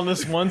Katie's not on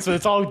this one, so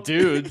it's all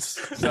dudes.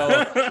 So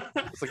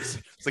It's like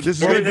This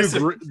is Well, gonna there's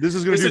do. This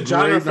is gonna there's do a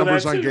genre great for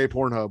numbers that, on too. Gay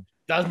Pornhub.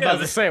 I was about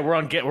to say we're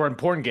on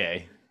porn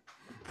gay.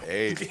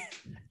 hey,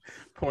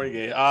 porn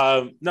gay.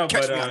 No,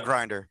 catch but me on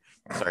Grinder.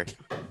 Sorry.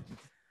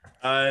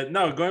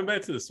 No, going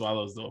back to the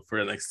Swallows though for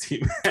NXT.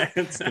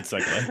 Good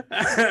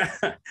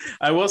segue.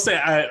 I will say,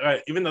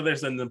 I even though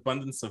there's an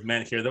abundance of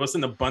men here, there was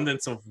an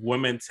abundance of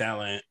women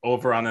talent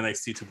over on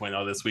NXT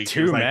 2.0 this week.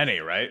 Too many,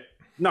 right?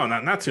 No,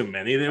 not too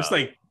many. There's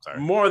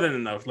more than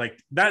enough.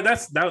 Like that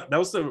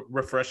was the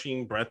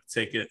refreshing breath.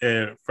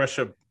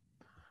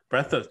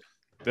 Breath of.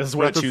 This is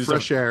what it chooses.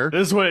 Fresh air.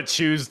 This is what it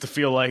chooses to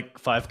feel like.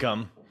 5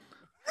 come.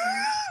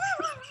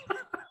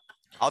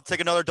 I'll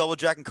take another double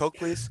Jack and Coke,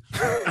 please.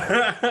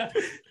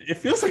 It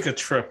feels like a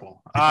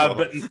triple.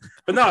 But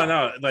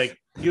no. Like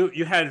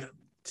you had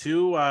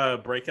 2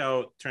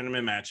 breakout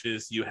tournament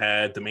matches. You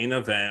had the main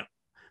event,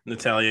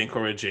 Natalya and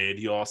Cora Jade.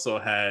 You also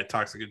had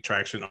Toxic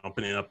Attraction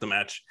opening up the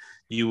match.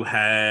 You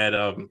had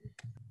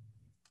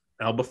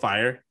Alba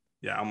Fire.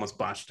 Yeah, I almost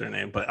botched their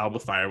name, but Alba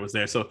Fire was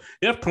there. So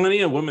you have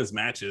plenty of women's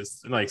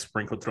matches like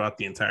sprinkled throughout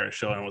the entire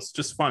show, and it was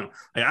just fun.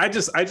 Like I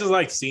just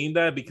like seeing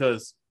that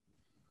because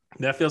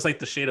that feels like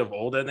the shade of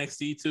old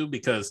NXT too,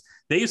 because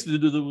they used to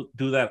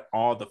do that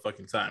all the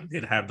fucking time.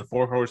 They'd have the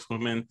 4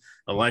 horsewomen,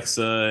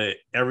 Alexa,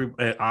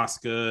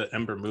 Asuka,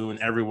 Ember Moon,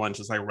 everyone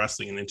just like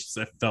wrestling, and it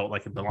felt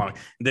like it belonged.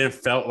 And then it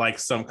felt like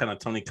some kind of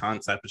Tony Khan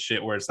type of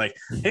shit where it's like,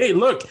 hey,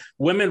 look,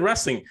 women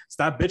wrestling.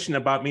 Stop bitching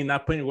about me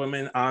not putting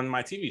women on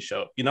my TV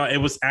show. You know, it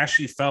was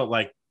actually felt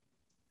like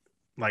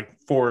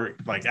for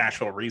like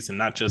actual reason,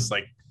 not just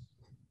like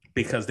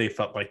because they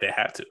felt like they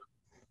had to.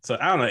 So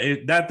I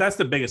don't know. That's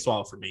the biggest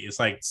swallow for me. It's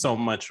like so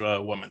much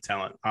woman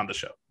talent on the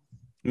show.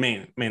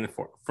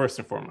 First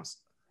and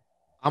foremost.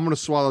 I'm gonna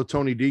swallow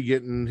Tony D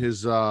getting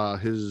his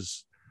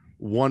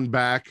one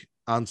back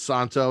on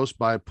Santos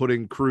by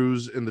putting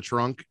Cruz in the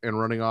trunk and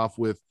running off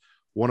with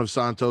one of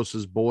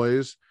Santos's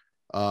boys.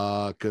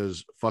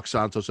 Because fuck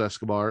Santos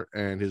Escobar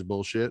and his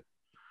bullshit.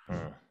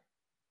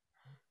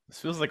 This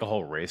feels like a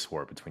whole race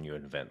war between you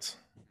and Vince.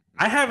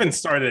 I haven't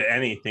started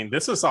anything.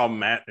 This is all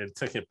Matt that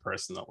took it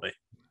personally.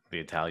 The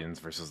Italians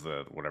versus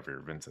the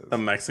whatever Vince is. The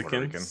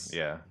Mexicans.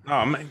 Yeah.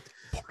 Oh man.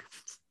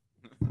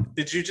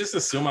 Did you just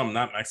assume I'm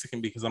not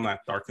Mexican because I'm not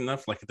dark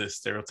enough, like the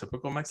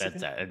stereotypical Mexican?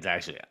 That's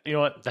actually, you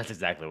know what? That's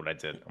exactly what I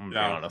did. I'm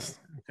gonna be honest.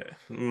 Okay.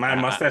 My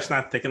mustache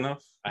not thick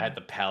enough. I had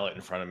the palette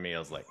in front of me. I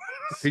was like,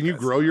 can you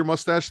grow your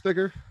mustache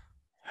thicker?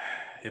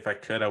 If I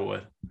could, I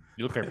would.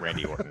 You look like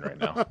Randy Orton right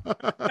now.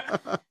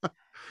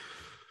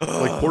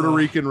 Like Puerto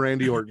Rican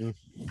Randy Orton.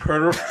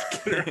 Puerto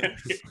Rican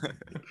Randy.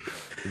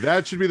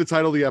 That should be the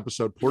title of the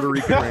episode. Puerto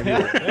Rican Randy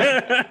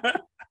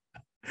Orton.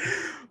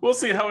 We'll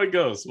see how it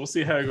goes.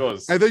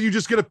 And then you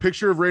just get a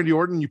picture of Randy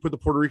Orton and you put the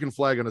Puerto Rican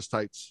flag on his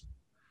tights.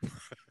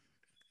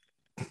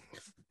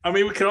 I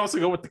mean, we could also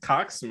go with the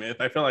Cocksmith.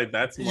 I feel like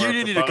that's more.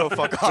 You need to go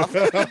fuck off.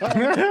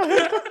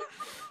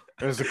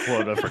 There's a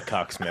quota for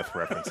Cocksmith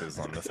references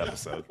on this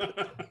episode.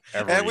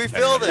 And we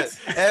filled it.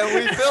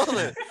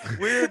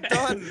 We're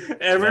done.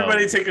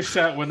 Everybody take a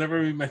shot whenever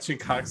we mention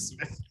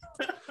Cocksmith.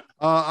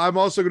 I'm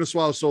also going to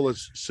swallow Solo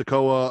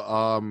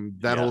Sikoa.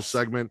 That whole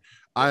segment.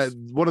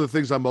 One of the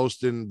things I'm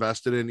most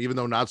invested in, even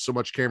though not so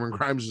much Cameron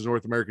Grimes is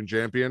North American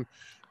champion,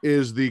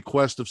 is the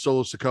quest of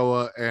Solo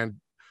Sikoa and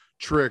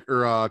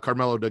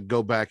Carmelo to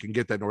go back and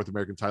get that North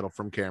American title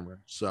from Cameron.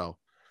 So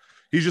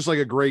he's just like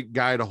a great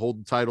guy to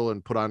hold the title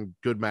and put on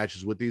good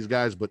matches with these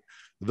guys. But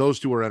those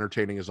two are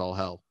entertaining as all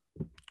hell.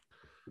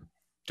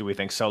 Do we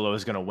think Solo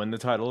is going to win the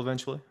title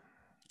eventually?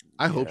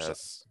 I hope so.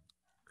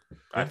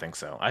 I think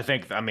so.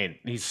 I mean,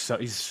 he's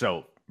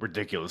so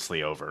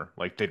ridiculously over.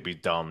 Like, they'd be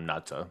dumb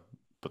not to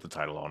put the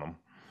title on him.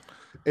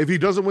 If he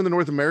doesn't win the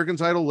North American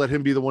title, let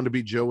him be the one to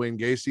beat Joe Wayne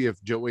Gacy.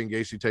 If Joe Wayne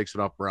Gacy takes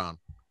it off Braun.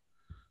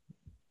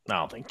 I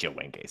don't think Joe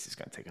Wayne Gacy's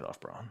going to take it off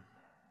Braun.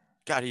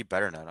 God, he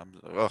better not.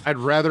 I'd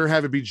rather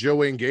have it be Joe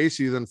Wayne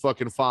Gacy than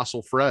fucking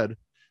Fossil Fred.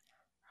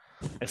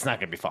 It's not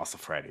going to be Fossil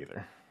Fred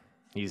either.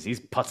 He's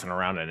putzing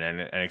around in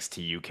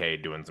NXT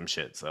UK doing some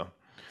shit, so.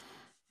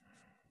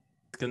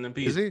 It's going to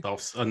be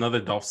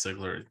another Dolph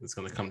Ziggler that's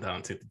going to come down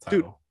and take the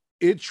title.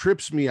 Dude, it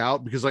trips me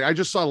out because like I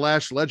just saw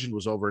Lash Legend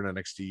was over in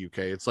NXT UK.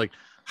 It's like,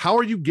 how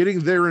are you getting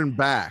there and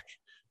back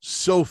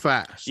so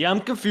fast? Yeah,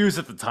 I'm confused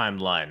at the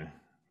timeline.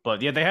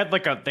 But yeah, they had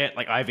like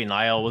Ivy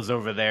Nile was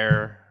over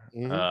there.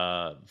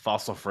 Mm-hmm.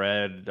 Fossil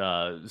Fred,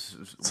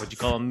 what'd you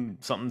call him?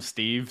 Something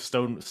Steve?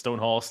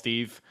 Stonehall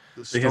Steve.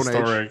 The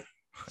historic.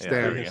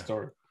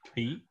 Historic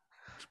Pete.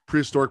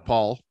 Prehistoric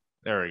Paul.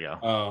 There we go.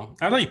 Oh,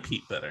 I like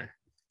Pete better.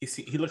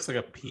 He looks like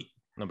a Pete.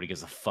 Nobody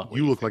gives a fuck.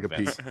 You look like a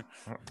Pete.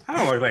 I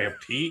don't look like a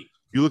Pete.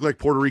 You look like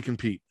Puerto Rican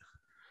Pete.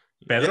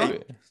 Better?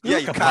 Yeah,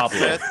 you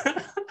Pablo.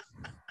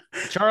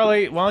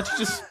 Charlie, why don't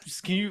you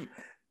just can you?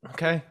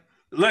 Okay.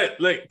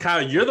 Look,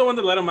 Kyle, you're the one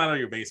that let him out of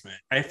your basement.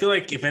 I feel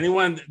like if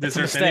anyone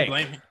deserves any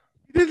blame,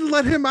 he didn't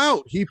let him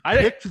out. He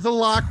picked the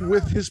lock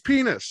with his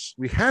penis.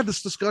 We had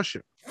this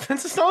discussion.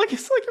 It's not like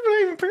you're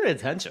not even paying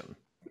attention.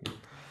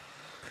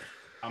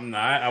 I'm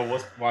not. I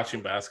was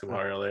watching basketball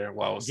earlier.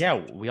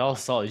 Yeah, we all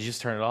saw it. Did you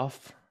just turn it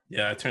off?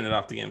 Yeah, I turned it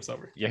off. The game's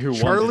over. Yeah, who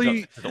Charlie... won?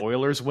 Did the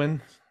Oilers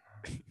win?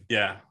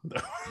 Yeah.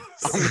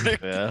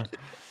 Yeah.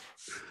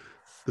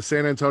 The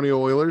San Antonio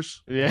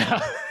Oilers? Yeah.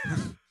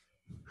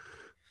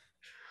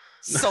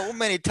 So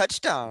many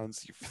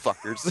touchdowns, you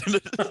fuckers.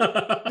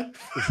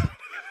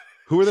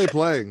 Who were they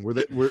playing? Were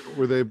they who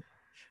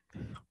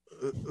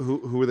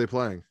were they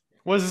playing?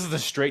 Was this the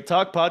Straight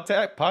Talk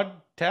podcast?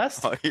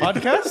 Oh, yeah.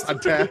 Podcast?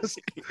 Podcast?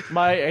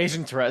 My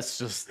Asian Tourette's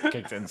just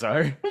kicked in.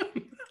 Sorry.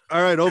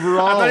 All right,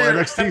 overall, I thought you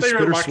were NXT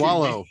Spit or mocking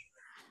Swallow. me.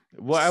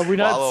 Well, we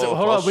not. Swallow,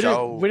 Hold on.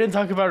 show. We didn't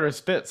talk about our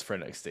spits for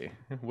NXT.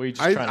 We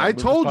just trying to I move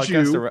the told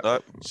podcast you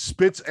around.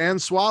 spits and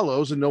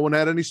swallows, and no one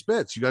had any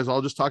spits. You guys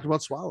all just talked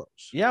about swallows.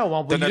 Yeah,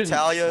 well, The you didn't-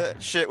 Natalia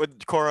shit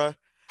with Cora.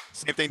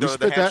 Same thing. We The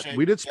spit that. handshake.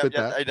 We did spit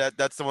that.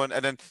 That's the one.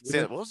 And then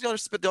Yeah. what was the other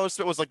spit? The other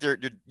spit was like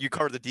you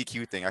covered the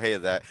DQ thing. I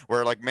hated that.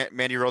 Where like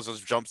Mandy Rose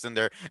just jumps in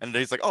there, and then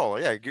he's like, "Oh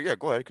yeah,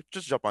 go ahead,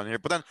 just jump on here."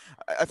 But then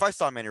if I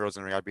saw Mandy Rose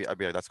in the ring, I'd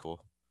be like, "That's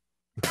cool."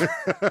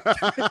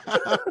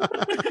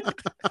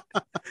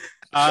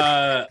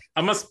 I'm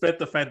gonna spit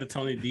the fact that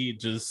Tony D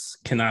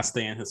just cannot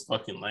stay in his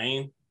fucking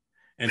lane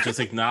and just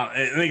acknowledge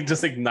Yeah,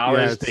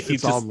 that he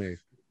it's all just me.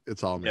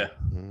 It's all me. Yeah.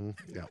 Mhm,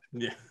 yeah.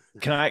 yeah.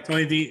 Can I?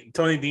 Tony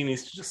D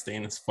needs to just stay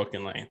in his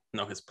fucking lane,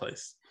 know his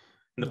place.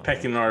 In the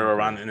pecking order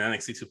around in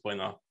NXT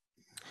 2.0.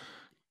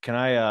 Can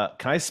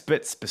I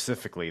spit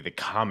specifically the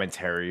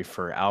commentary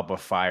for Alba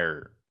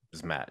Fire's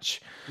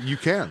match? You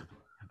can.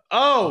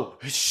 Oh,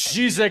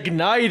 she's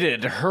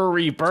ignited her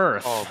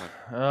rebirth. Oh,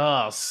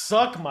 Oh,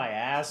 suck my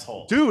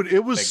asshole. Dude, it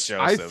was Big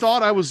I Joseph.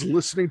 thought I was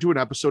listening to an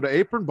episode of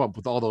Apron Bump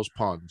with all those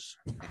puns.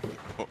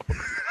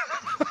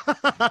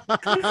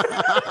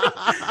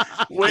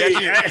 Wait,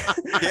 He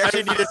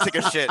actually needed to take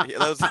a shit. That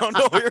was out of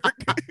nowhere.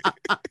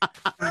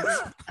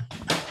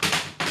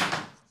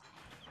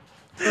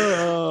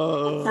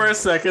 for a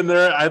second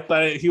there, I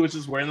thought he was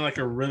just wearing like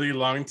a really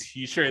long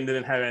t-shirt and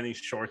didn't have any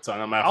shorts on.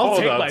 I'm like, I'll hold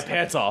take up. my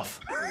pants off.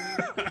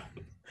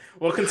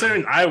 Well,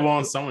 considering I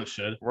won't, someone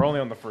should. We're only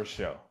on the first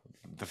show.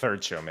 The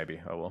third show,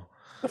 maybe. Oh, well.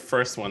 The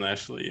first one,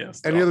 actually,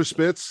 yes. Any other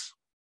spits?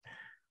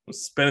 I'm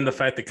spinning the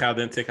fact that Kyle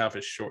didn't take off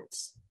his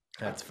shorts.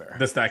 That's fair.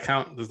 Does that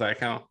count?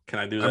 Can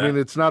I do that? I mean,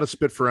 it's not a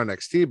spit for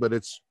NXT, but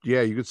it's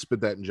you could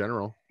spit that in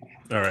general.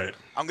 All right.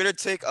 I'm gonna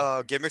take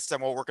gimmicks that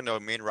won't work in the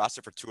main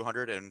roster for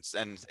 200, and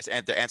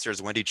the answer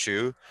is Wendy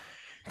Chu.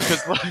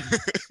 Because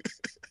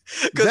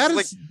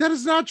That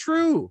is not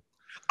true.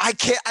 I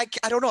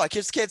don't know. I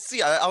just can't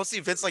see. I don't see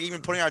Vince like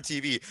even putting her on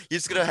TV.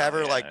 He's just gonna have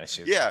her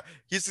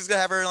he's just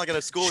gonna have her like in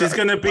a school. She's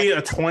going to be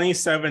a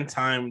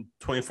 27-time,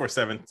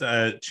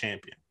 24/7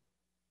 champion.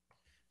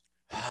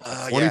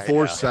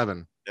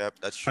 24/7. Yep,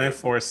 that's true.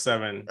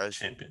 24/7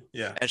 champion.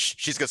 Yeah. And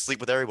she's gonna sleep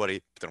with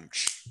everybody.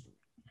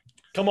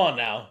 Come on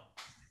now.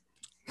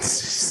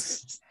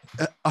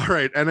 All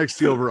right,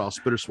 NXT overall,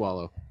 spit or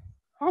swallow.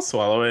 I'll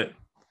swallow it.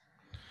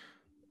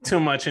 Too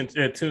much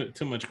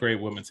great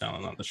women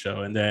talent on the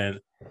show, and then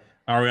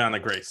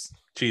Ariana Grace.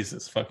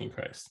 Jesus fucking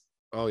Christ.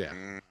 Oh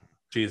yeah.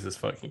 Jesus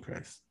fucking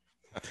Christ.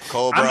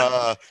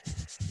 Cobra.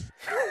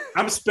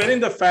 I'm spitting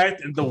the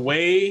fact and the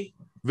way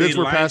Vince, they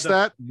we're lined past up-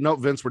 that. No,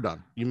 Vince, we're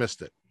done. You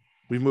missed it.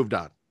 We moved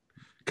on.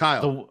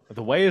 Kyle.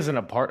 The way isn't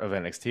a part of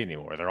NXT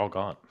anymore. They're all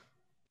gone.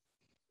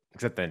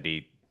 Except the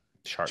Indeed.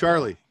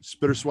 Charlie,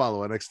 spit or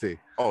swallow NXT.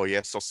 Oh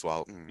yeah, so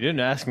swallow. You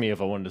didn't ask me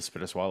if I wanted to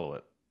spit or swallow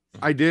it.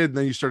 I did, and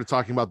then you started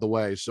talking about the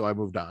way, so I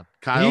moved on.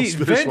 Kyle,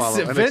 spit or swallow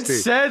NXT.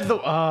 Vince said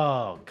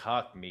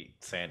cock meat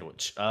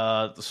sandwich.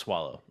 The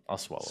swallow. I'll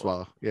swallow.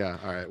 Swallow. Yeah.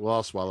 All right. Well,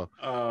 I'll swallow.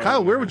 Oh,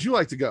 Kyle, where man. would you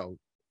like to go?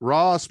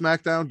 Raw,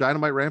 SmackDown,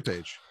 Dynamite,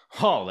 Rampage.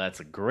 Oh, that's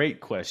a great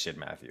question,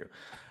 Matthew.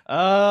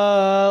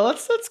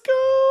 Let's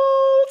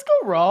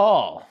go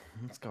Raw.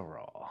 Let's go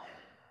Raw.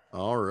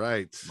 All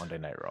right. Monday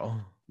Night Raw.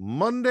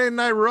 Monday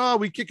Night Raw.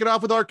 We kick it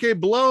off with RK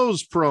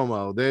Blows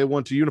promo. They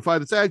want to unify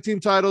the tag team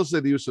titles. Say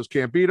the Usos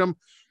can't beat them.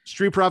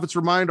 Street Profits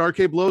remind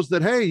RK Blows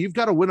that, hey, you've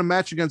got to win a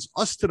match against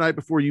us tonight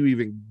before you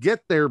even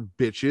get there,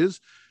 bitches.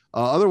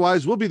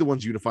 Otherwise, we'll be the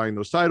ones unifying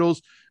those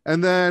titles.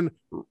 And then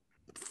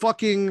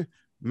fucking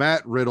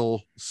Matt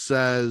Riddle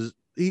says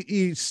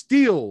he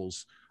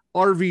steals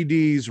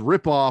RVD's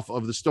ripoff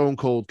of the Stone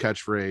Cold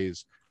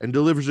catchphrase and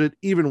delivers it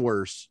even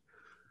worse.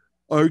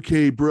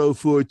 RK Bro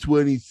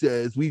 420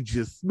 says we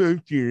just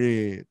smoked your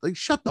ass. Like,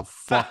 shut the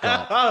fuck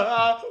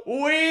up.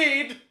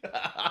 Weed.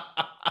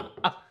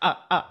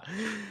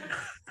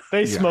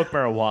 They smoke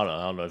marijuana.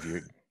 I don't know if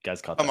you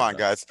guys caught that. Come on,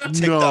 guys.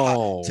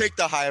 No. Take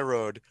the high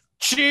road.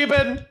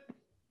 Cheapen.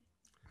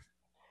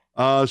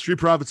 Street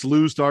Profits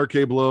lose to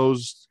RK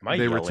Blows. Am I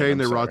They yelling? retain I'm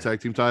their Raw sorry.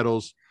 tag team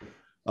titles.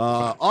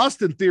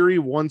 Austin Theory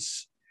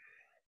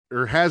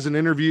has an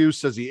interview,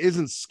 says he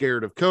isn't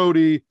scared of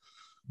Cody.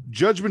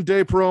 Judgment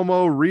Day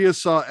promo, Rhea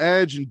saw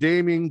Edge and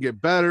Damien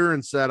get better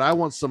and said, I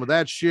want some of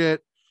that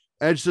shit.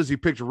 Edge says he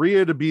picked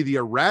Rhea to be the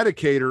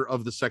eradicator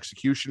of the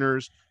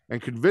Sexecutioners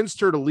and convinced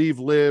her to leave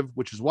Liv,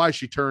 which is why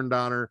she turned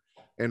on her.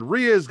 And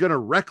Rhea is going to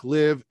wreck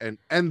Liv and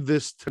end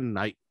this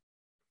tonight.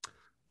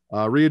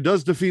 Rhea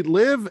does defeat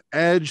Liv.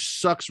 Edge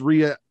sucks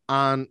Rhea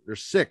on, or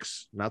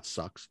six, not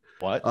sucks.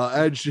 What?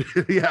 Edge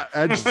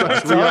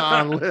sucks Rhea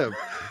on Liv.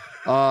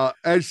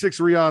 Edge six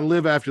Rhea on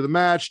Liv after the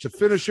match to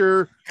finish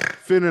her.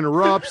 Finn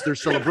interrupts. Their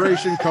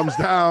celebration comes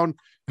down.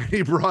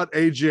 He brought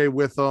AJ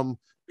with him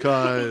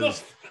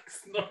because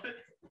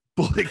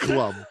Bullet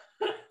Club.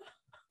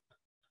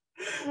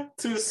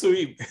 Too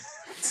sweet.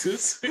 Too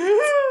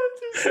sweet.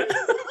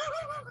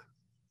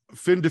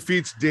 Finn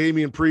defeats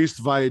Damian Priest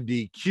via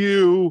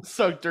DQ.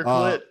 Sucked her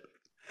clit.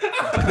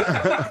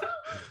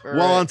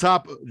 While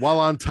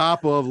on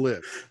top of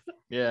Liv.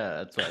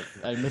 Yeah, that's right.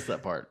 I missed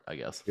that part, I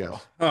guess. Yeah.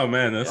 Oh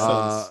man, that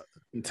sounds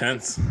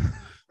intense.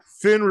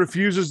 Finn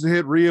refuses to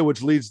hit Rhea,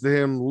 which leads to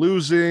him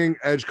losing.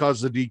 Edge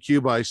causes a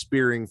DQ by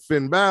spearing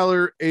Finn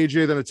Balor.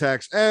 AJ then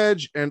attacks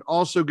Edge and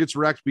also gets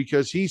wrecked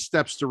because he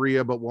steps to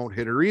Rhea but won't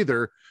hit her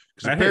either.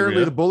 Because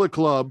apparently the Bullet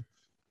Club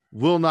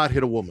will not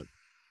hit a woman.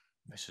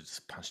 I should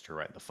just punched her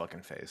right in the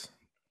fucking face.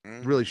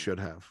 Really should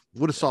have.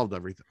 Would have solved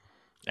everything.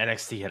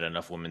 NXT had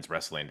enough women's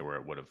wrestling to where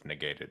it would have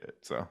negated it.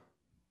 So,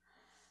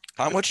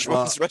 how much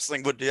women's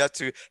wrestling would you have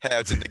to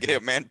negate a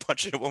man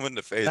punching a woman in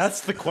the face?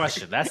 that's the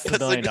question. That's the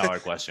 $1 million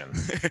question.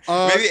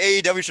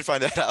 Maybe AEW should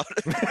find that out.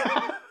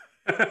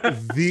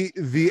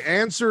 The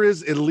answer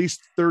is at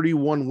least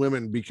 31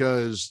 women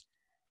because,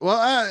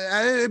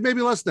 well,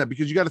 maybe less than that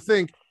because you got to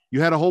think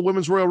you had a whole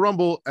women's Royal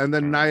Rumble and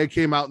then Nia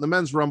came out in the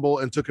men's Rumble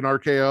and took an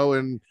RKO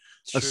and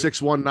a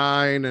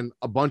 619 and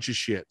a bunch of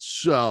shit.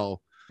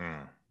 So,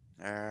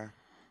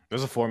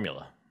 there's a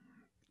formula.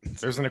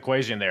 There's an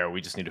equation there.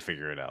 We just need to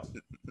figure it out.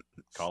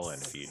 Call in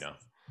if you know.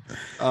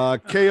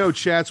 KO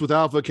chats with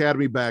Alpha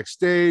Academy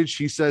backstage.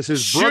 He says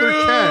his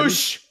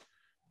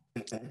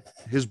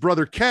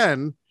brother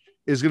Ken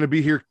is going to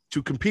be here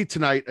to compete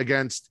tonight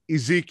against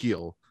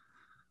Ezekiel.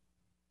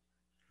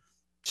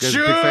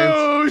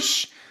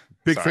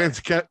 Big fans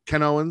of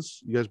Ken Owens.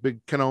 You guys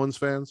big Ken Owens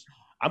fans?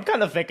 I'm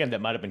kind of thinking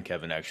that might have been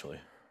Kevin actually.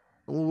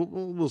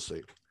 We'll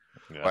see.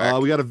 Yeah.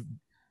 We got a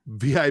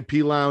VIP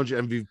lounge.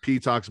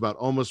 MVP talks about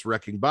almost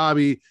wrecking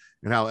Bobby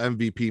and how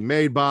MVP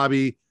made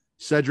Bobby.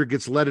 Cedric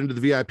gets led into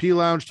the VIP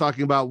lounge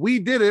talking about we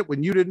did it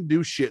when you didn't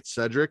do shit,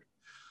 Cedric.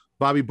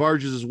 Bobby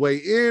barges his way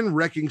in,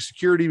 wrecking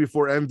security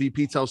before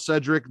MVP tells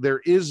Cedric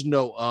there is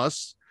no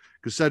us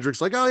because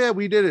Cedric's like, oh yeah,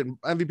 we did it.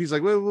 And MVP's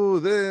like, whoa,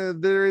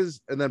 there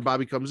is. And then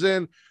Bobby comes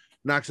in,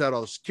 knocks out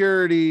all the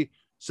security.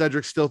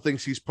 Cedric still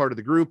thinks he's part of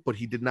the group, but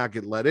he did not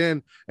get let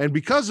in. And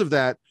because of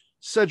that,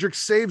 Cedric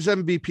saves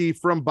MVP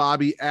from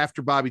Bobby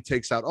after Bobby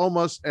takes out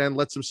Omos and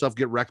lets himself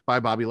get wrecked by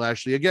Bobby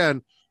Lashley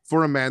again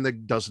for a man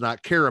that does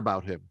not care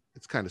about him.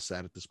 It's kind of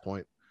sad at this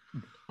point.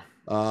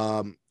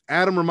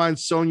 Adam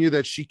reminds Sonya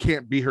that she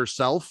can't be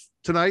herself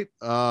tonight.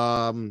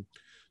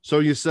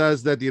 Sonya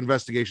says that the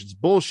investigation's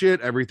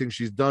bullshit. Everything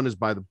she's done is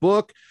by the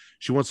book.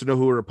 She wants to know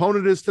who her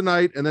opponent is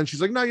tonight. And then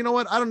she's like, no, you know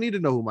what? I don't need to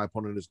know who my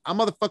opponent is. I'm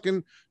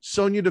motherfucking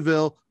Sonya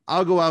Deville.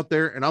 I'll go out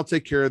there and I'll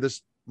take care of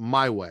this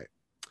my way.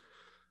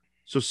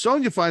 So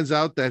Sonya finds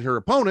out that her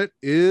opponent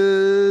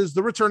is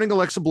the returning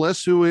Alexa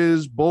Bliss, who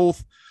is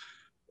both.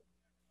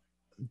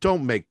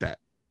 Don't make that.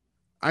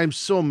 I'm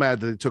so mad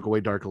that they took away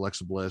Dark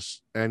Alexa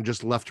Bliss and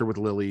just left her with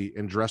Lily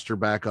and dressed her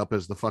back up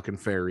as the fucking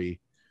fairy.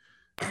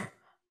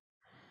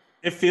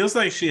 It feels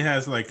like she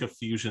has like a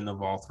fusion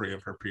of all three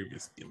of her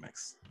previous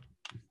gimmicks.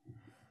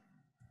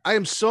 I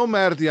am so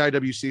mad at the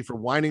IWC for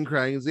whining,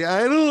 crying, and saying,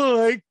 I don't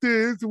like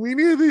this. We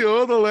need the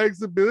old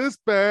Alexa Bliss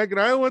back, and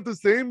I want the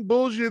same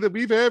bullshit that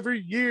we've had for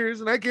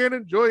years, and I can't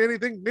enjoy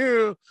anything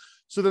new.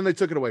 So then they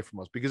took it away from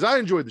us because I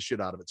enjoyed the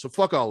shit out of it. So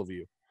fuck all of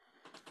you.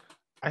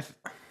 I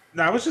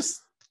was just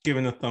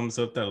giving a thumbs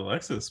up that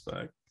Alexa's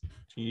back.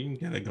 You can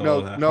get a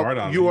go hard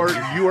on you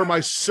are my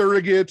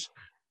surrogate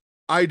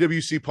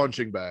IWC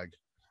punching bag.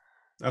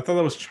 I thought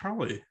that was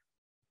Charlie.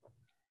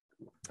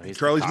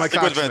 Charlie's my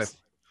cocksmith.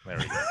 There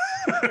we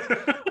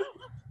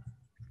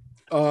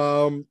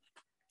go.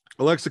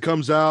 Alexa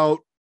comes out,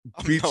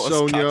 beats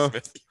Sonya.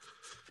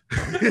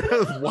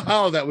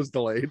 Wow, that was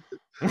delayed.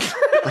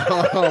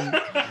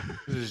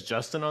 Is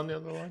Justin on the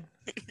other line?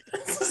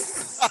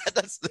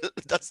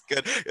 That's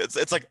good.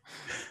 It's like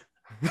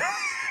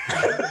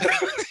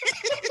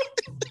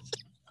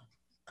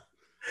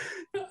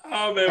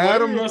oh man,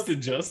 Adam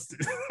roasted Justin.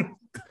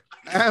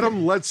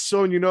 Adam lets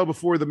Sonya know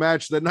before the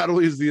match that not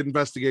only is the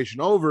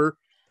investigation over,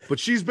 but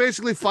she's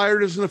basically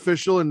fired as an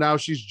official and now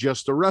she's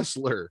just a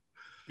wrestler.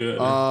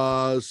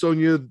 Good.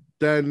 Sonya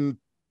then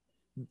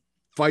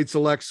fights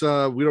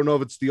Alexa. We don't know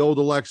if it's the old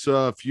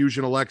Alexa,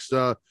 Fusion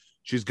Alexa.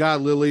 She's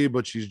got Lily,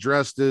 but she's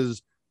dressed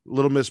as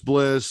Little Miss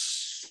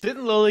Bliss.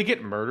 Didn't Lily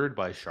get murdered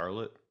by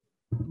Charlotte?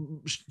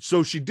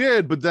 So she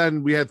did, but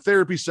then we had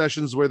therapy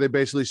sessions where they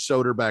basically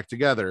sewed her back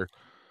together.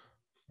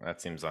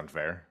 That seems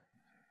unfair.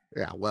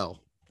 Yeah,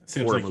 well.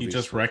 Seems like he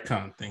just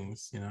retconned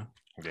things, you know.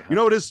 Yeah. You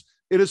know, it is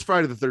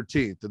Friday the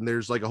 13th, and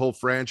there's like a whole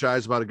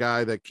franchise about a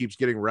guy that keeps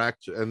getting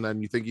wrecked, and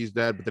then you think he's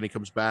dead, but then he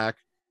comes back.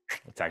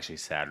 It's actually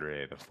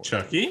Saturday the 14th.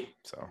 Chucky?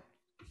 So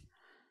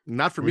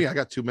not for me. I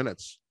got 2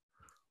 minutes.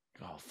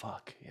 Oh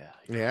fuck. Yeah.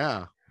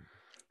 Yeah.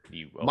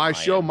 My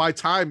show, my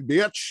time,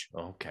 bitch.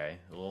 Okay.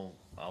 Well,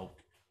 I'll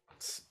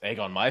egg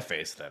on my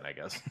face then, I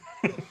guess.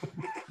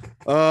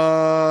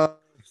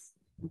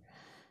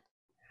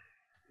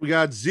 We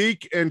got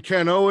Zeke and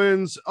Ken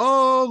Owens.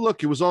 Oh,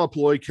 look, it was all a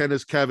ploy. Ken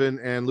is Kevin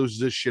and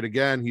loses his shit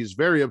again. He's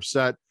very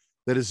upset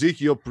that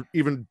Ezekiel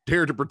even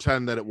dared to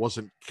pretend that it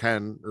wasn't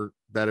Ken or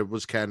that it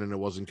was Ken and it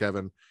wasn't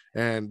Kevin,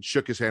 and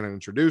shook his hand and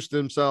introduced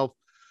himself.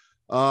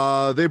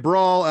 They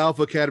brawl.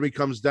 Alpha Academy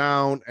comes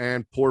down,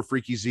 and poor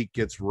Freaky Zeke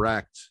gets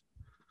wrecked.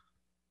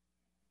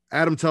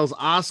 Adam tells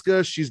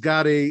Asuka she's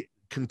got a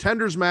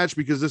contenders match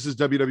because this is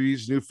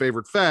WWE's new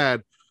favorite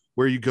fad,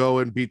 where you go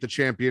and beat the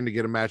champion to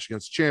get a match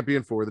against the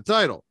champion for the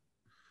title.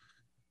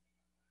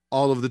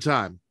 All of the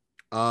time.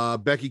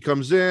 Becky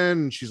comes in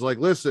and she's like,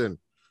 listen,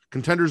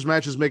 contenders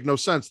matches make no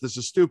sense. This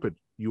is stupid.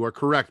 You are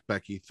correct,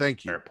 Becky.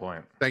 Thank you. Fair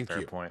point. Thank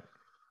Fair you. point.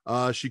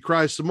 She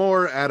cries some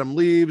more. Adam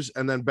leaves,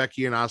 and then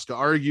Becky and Asuka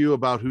argue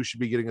about who should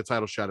be getting a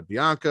title shot at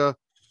Bianca.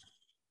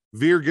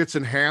 Veer gets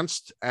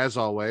enhanced, as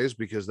always,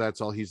 because that's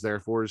all he's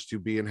there for, is to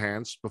be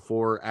enhanced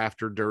before,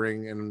 after,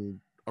 during, and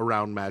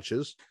around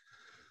matches.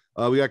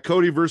 We got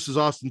Cody versus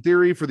Austin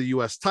Theory for the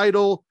U.S.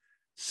 title.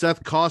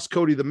 Seth costs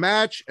Cody the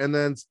match, and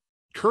then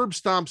curb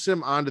stomps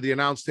him onto the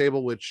announce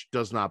table, which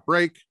does not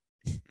break.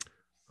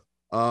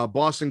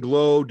 Boston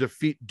Glow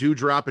defeat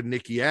Doudrop and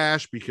Nikki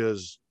Ash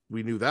because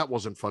we knew that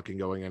wasn't fucking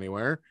going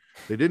anywhere.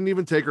 They didn't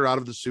even take her out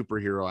of the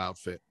superhero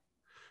outfit.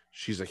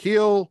 She's a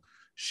heel.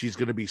 She's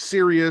going to be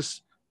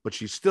serious, but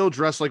she's still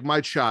dressed like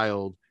my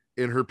child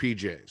in her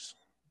PJs.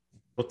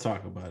 We'll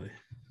talk about it.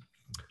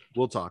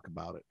 We'll talk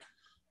about it.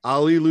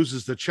 Ali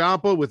loses to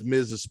Ciampa with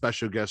Miz as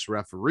special guest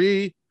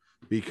referee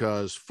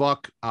because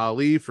fuck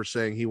Ali for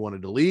saying he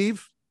wanted to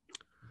leave.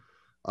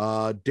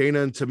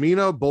 Dana and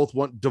Tamina both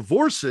want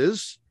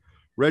divorces.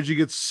 Reggie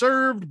gets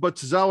served, but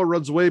Tozawa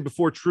runs away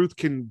before Truth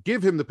can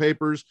give him the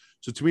papers.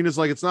 So Tamina's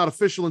like, it's not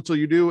official until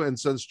you do, and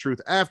sends Truth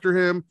after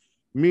him.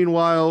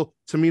 Meanwhile,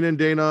 Tamina and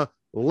Dana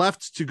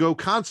left to go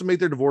consummate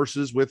their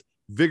divorces with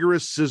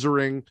vigorous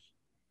scissoring.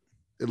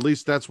 At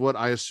least that's what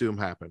I assume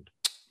happened.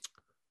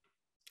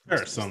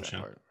 Fair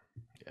assumption.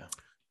 Yeah.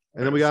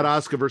 And then we got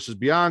Asuka versus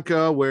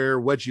Bianca, where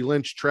Wedgie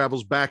Lynch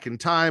travels back in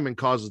time and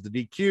causes the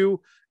DQ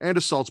and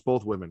assaults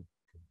both women.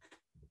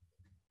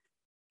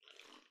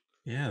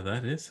 Yeah,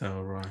 that is how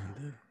Ryan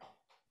did.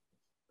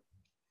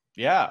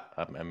 Yeah.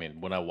 I mean,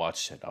 when I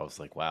watched it, I was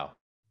like, wow.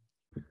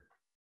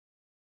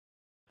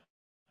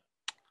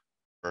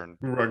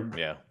 Burn.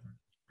 Yeah.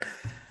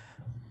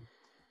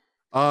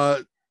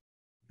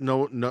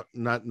 No,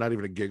 not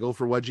even a giggle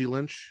for Wedgie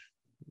Lynch.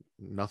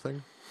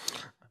 Nothing.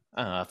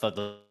 I thought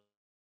so.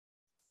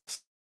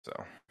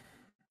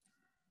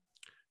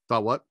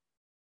 Thought what?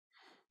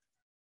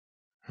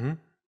 Hmm?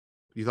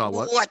 You thought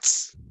what?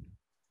 What?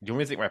 You want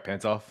me to take my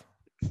pants off?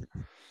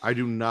 I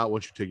do not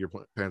want you to take your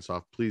pants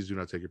off. Please do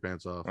not take your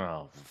pants off.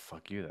 Oh,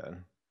 fuck you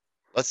then.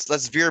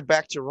 Let's veer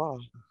back to Raw.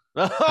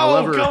 Oh,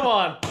 However- come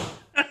on.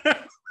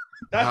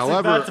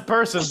 That's a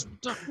person.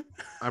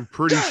 I'm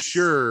pretty Yes!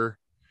 sure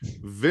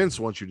Vince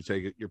wants you to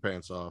take your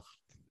pants off.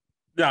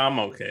 No, I'm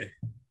okay.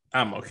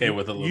 I'm okay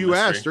with a little You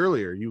mystery. asked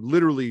earlier. You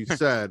literally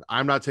said,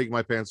 I'm not taking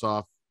my pants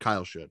off.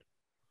 Kyle should.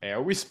 Hey,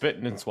 are we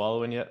spitting and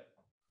swallowing yet?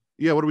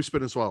 Yeah, what are we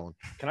spitting and swallowing?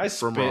 Can I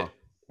From spit? Raw.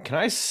 Can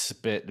I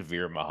spit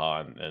Veer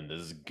Mahan and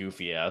this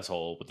goofy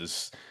asshole with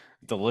this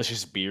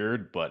delicious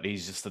beard, but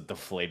he's just a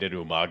deflated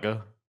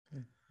Umaga?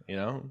 You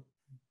know,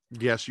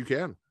 Yes, you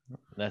can.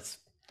 that's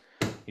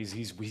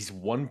he's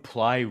one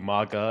ply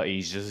Umaga.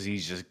 He's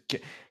just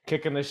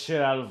kicking the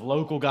shit out of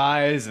local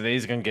guys, and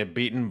he's gonna get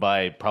beaten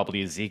by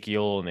probably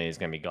Ezekiel, and then he's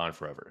gonna be gone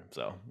forever.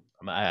 So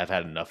I've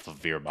had enough of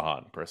Veer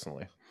Mahan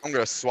personally. I'm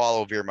gonna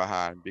swallow Veer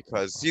Mahan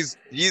because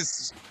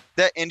he's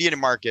that Indian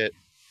market.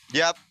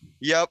 Yep.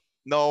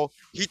 No,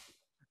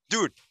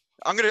 dude.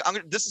 I'm gonna.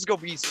 This is gonna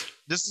be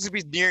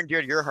near and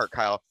dear to your heart,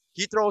 Kyle.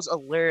 He throws a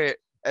lariat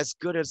as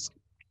good as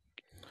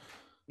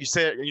you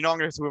say. You know, I'm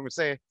gonna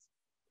say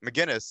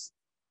McGinnis.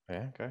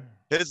 Yeah, okay.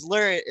 His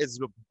lariat is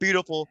a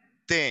beautiful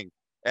thing,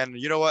 and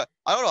you know what?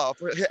 I don't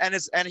know.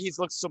 And he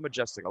looks so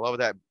majestic. I love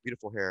that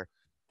beautiful hair.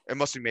 It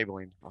must be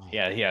Maybelline. Oh.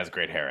 Yeah, he has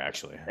great hair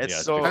actually. It's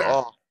yeah, so. good hair.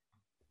 Oh,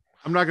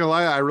 I'm not gonna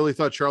lie. I really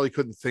thought Charlie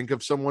couldn't think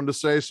of someone to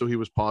say, so he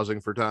was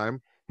pausing for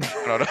time.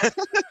 I don't know.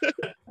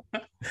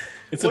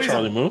 It's Well, a he's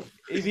Charlie move.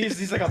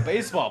 He's like a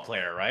baseball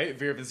player, right?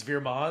 Veer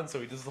Mahan,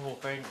 so he does the whole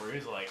thing where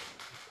he's like,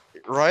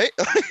 Right?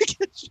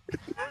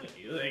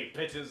 he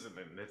pitches and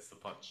then hits the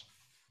punch.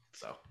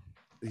 So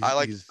I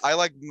like He's-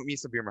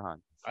 Misa Veer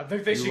Mahan. I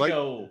think they You should like-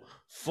 go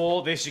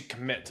full. They should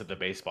commit to the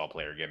baseball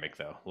player gimmick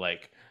though,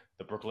 like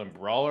the Brooklyn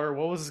Brawler.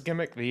 What was his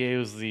gimmick? He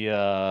was something.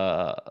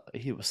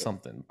 He was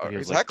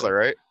He's a like heckler,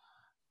 right?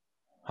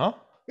 Huh?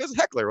 He was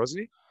a heckler,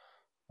 wasn't he?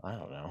 I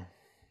don't know.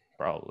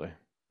 Probably.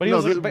 But he no,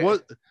 was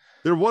like,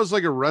 there was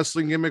like a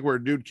wrestling gimmick where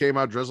a dude came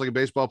out dressed like a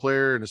baseball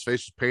player and his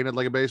face was painted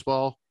like a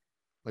baseball.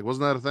 Like,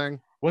 wasn't that a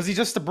thing? was he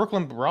just the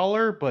Brooklyn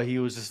Brawler, but he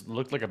was just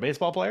looked like a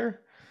baseball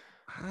player?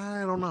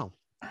 I don't know.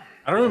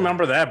 I don't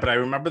remember that, but I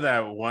remember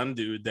that one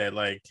dude that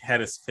like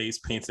had his face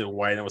painted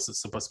white and was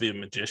supposed to be a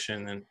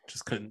magician and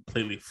just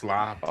completely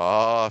flop.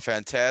 Oh,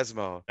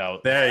 Phantasmo. No,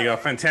 There you go,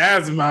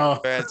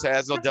 Phantasmo.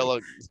 Phantasmo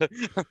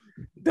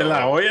De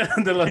La Hoya,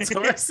 De La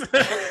Torres,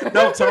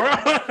 Del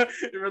Toro,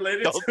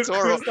 related Del to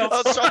Toro. Cruz Del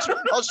I Toro.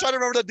 was trying to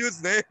remember that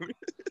dude's name.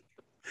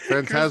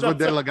 Phantasma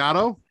Del de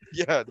Legado.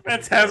 Yeah.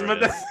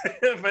 Phantasma.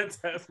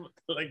 Phantasma.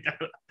 Like,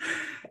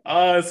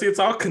 see, it's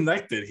all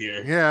connected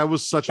here. Yeah, it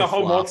was such a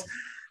flop.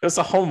 It's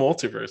a whole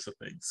multiverse of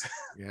things.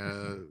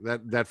 Yeah,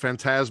 that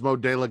Phantasmo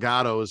de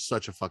Legato is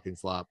such a fucking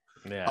flop.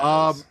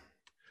 Yeah.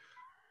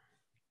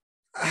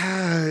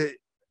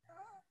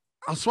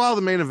 I'll swallow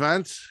the main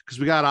event because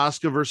we got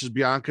Asuka versus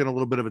Bianca in a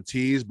little bit of a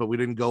tease, but we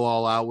didn't go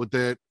all out with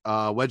it.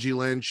 Wedgie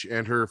Lynch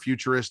and her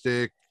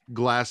futuristic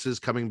glasses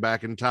coming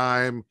back in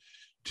time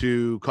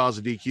to cause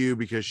a DQ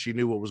because she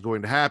knew what was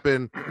going to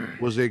happen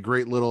was a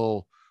great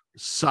little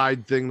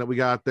side thing that we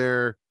got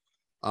there.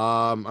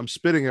 I'm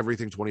spitting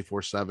everything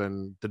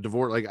 24/7. The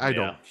divorce, like I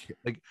don't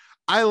like.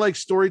 I like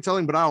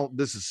storytelling, but I don't.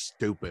 This is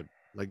stupid.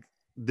 Like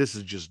this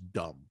is just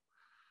dumb.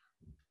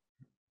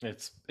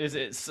 It's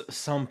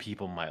some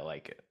people might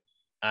like it.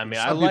 I mean,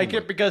 I like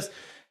it because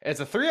it's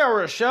a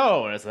 3-hour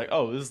show, and it's like,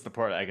 oh, this is the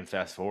part I can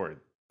fast forward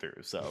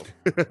through. So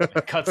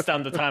it cuts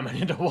down the time I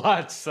need to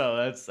watch. So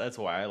that's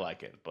why I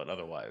like it. But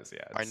otherwise,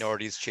 yeah.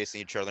 Minorities chasing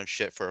each other and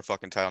shit for a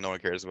fucking title no one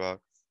cares about.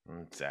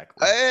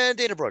 Exactly. And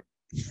Dana Brooke.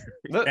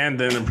 And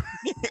then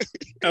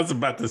I was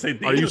about to say,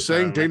 are you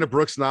saying Dana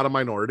Brooke's not a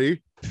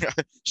minority?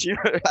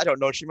 I don't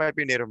know. She might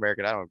be Native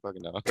American. I don't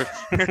fucking know.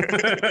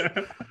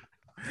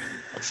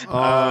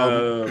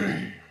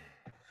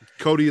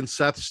 Cody and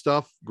Seth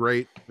stuff,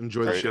 great.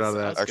 Enjoy the Great. shit out of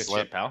that.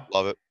 Excellent. Shit, pal.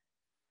 Love it.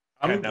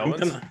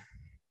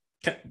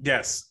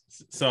 Yes.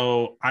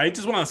 So I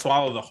just want to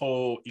swallow the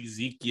whole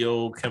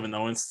Ezekiel Kevin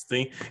Owens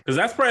thing because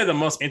that's probably the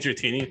most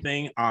entertaining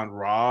thing on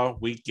Raw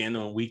week in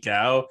and week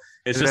out.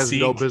 It's it just has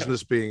no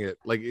business being it.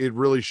 Like it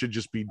really should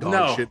just be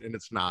dog shit, and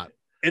it's not.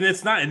 And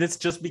it's not. And it's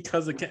just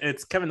because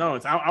it's Kevin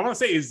Owens. I want to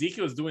say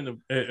Ezekiel is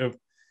doing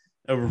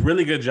a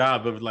really good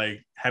job of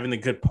like having a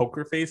good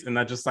poker face and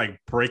not just like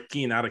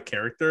breaking out of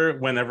character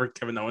whenever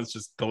Kevin Owens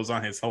just goes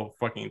on his whole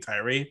fucking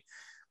tirade.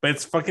 But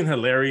it's fucking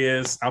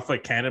hilarious. Alpha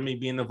Academy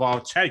being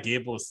involved. Chad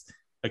Gable is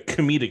a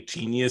comedic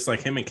genius.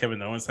 Like him and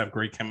Kevin Owens have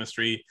great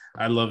chemistry.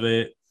 I love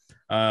it.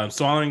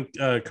 Swallowing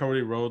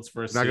Cody Rhodes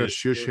versus. Not gonna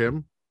shush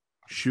him.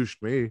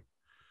 Shushed me.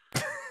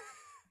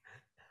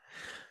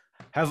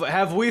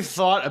 Have we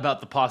thought about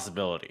the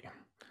possibility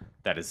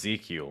that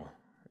Ezekiel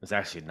is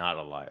actually not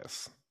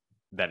Elias?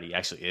 That he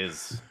actually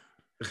is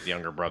the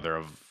younger brother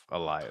of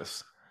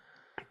Elias?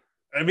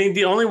 I mean,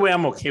 the only way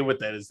I'm okay with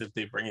that is if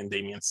they bring in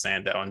Damian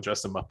Sandow and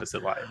dress him up as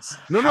Elias.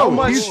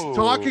 No, he's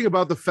talking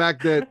about the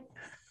fact that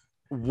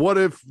what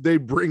if they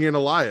bring in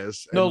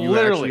Elias and you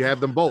actually have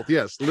them both?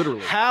 Yes,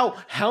 literally.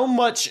 How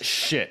much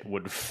shit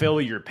would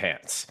fill your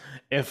pants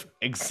if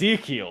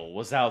Ezekiel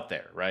was out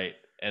there, right?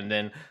 And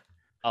then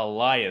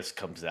Elias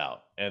comes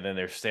out and then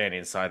they're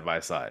standing side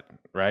by side,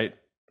 right?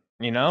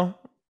 You know?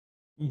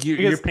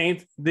 Your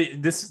paint.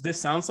 This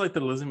sounds like the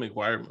Lizzie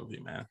McGuire movie,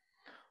 man.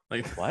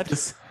 Like what?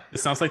 This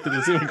sounds like the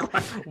Lizzie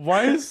McGuire.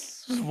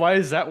 Why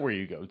is that where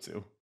you go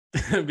to?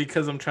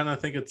 Because I'm trying to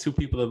think of two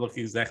people that look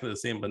exactly the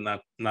same, but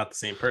not the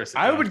same person.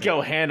 I would go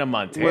Hannah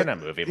Montana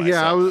movie myself.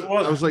 Yeah,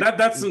 I was like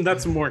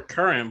that's more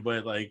current,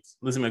 but like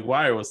Lizzie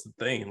McGuire was the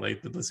thing.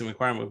 Like the Lizzie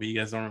McGuire movie. You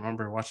guys don't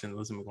remember watching the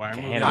Lizzie McGuire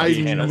movie?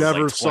 I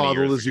never saw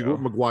the Lizzie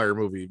McGuire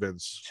movie,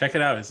 Vince. Check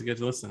it out. It's a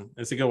good listen.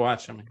 It's a good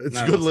watch. I mean, it's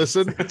a good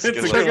listen. Check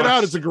it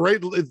out. It's a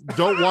great.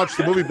 Don't watch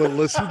the movie, but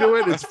listen to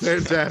it. It's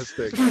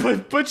fantastic.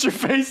 Put your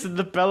face in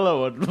the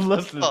pillow and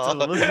listen to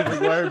the Lizzie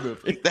McGuire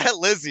movie. That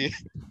Lizzie.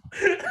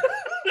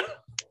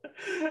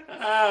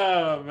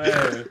 Oh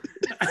man.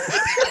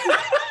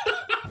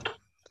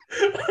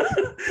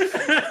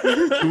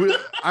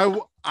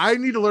 I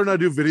need to learn how to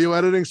do video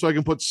editing so I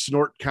can put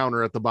snort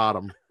counter at the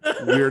bottom.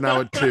 We are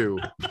now at 2.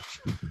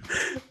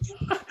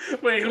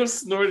 Wait, who's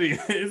snorting?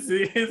 Is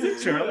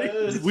it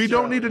Charlie? We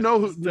don't need to know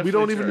who, we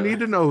don't even need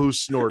to know who's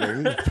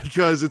snorting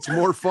because it's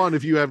more fun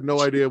if you have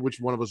no idea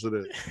which one of us it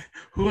is.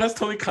 Who has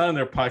Tony Khan in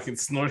their pocket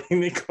snorting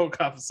the coke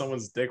off of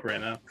someone's dick right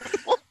now?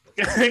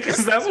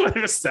 Because that's what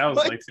it sounds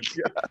like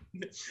to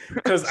me.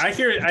 Because I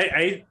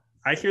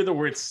hear the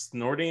word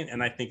snorting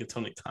and I think of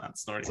Tony Khan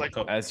snorting like,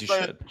 coke. As you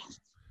should.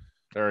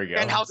 There we go.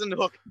 And how's in the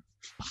hook?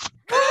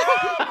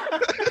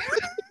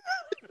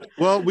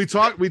 Well, we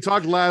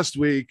talked last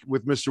week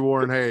with Mr.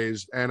 Warren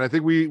Hayes, and I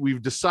think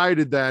we've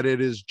decided that it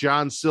is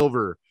John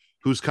Silver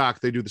whose cock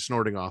they do the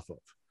snorting off of.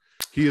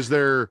 He is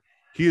the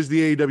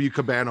AEW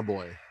Cabana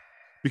boy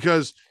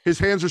because his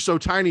hands are so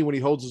tiny when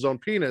he holds his own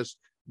penis,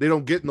 they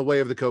don't get in the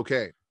way of the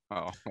cocaine.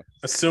 Oh,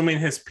 assuming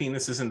his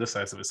penis isn't the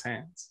size of his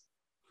hands.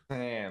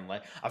 Man,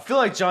 like I feel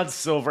like John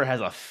Silver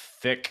has a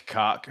thick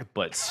cock,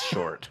 but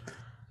short.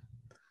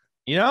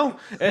 You know,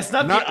 it's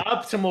not the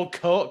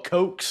optimal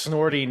coke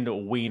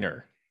snorting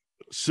wiener.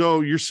 So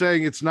you're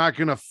saying it's not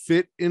going to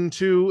fit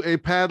into a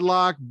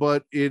padlock,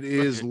 but it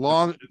is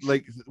long,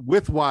 like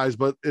width-wise,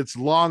 but it's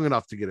long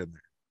enough to get in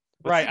there.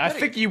 Right. I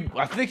think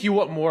you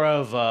want more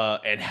of an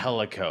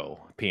Angelico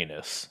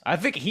penis. I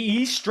think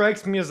he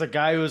strikes me as a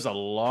guy who's a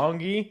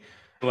longy,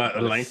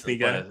 a lengthy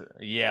guy.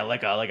 Yeah,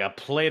 like a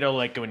Play-Doh,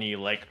 like when you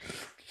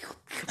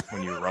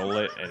roll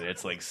it and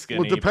it's like skinny.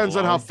 Well, it depends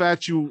on how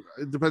fat you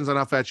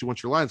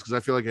want your lines, because I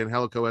feel like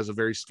Angelico has a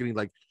very skinny,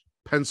 like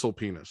pencil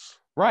penis.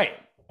 Right,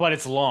 but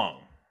it's long.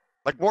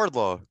 Like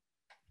Wardlow.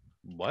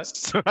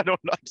 What? I don't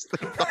know.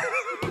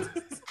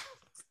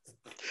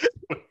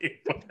 Wait,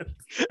 what?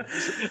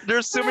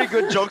 There's so many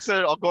good jokes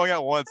that are all going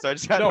at once. I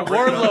just had No, to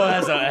bring it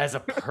up. Wardlow has a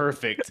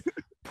perfect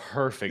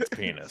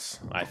penis,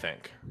 I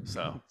think.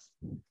 So,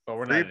 but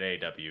we're not at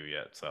AEW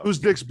yet. So Whose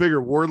dick's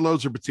bigger,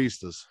 Wardlow's or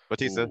Batista's?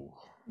 Batista. Ooh.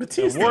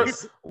 Batista.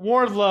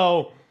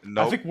 Wardlow.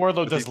 Nope. I think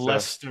Wardlow does Batista.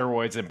 less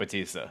steroids than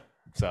Batista.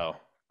 So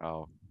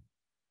Oh.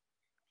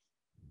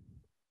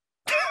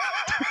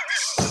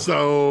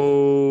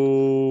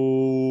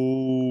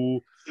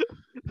 So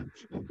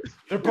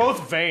they're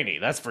both veiny.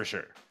 That's for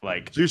sure.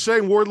 Like you're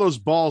saying Wardlow's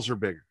balls are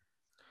bigger?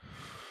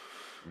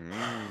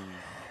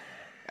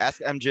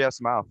 Ask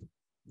MJF's mouth.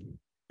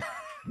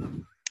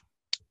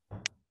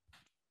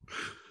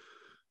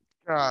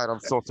 God, I'm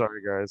so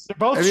sorry, guys. they're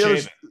both Any other,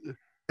 shaven.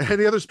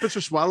 any other spits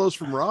or swallows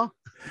from Raw?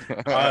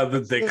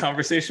 The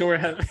conversation we're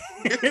having.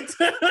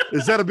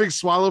 Is that a big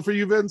swallow for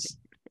you, Vince?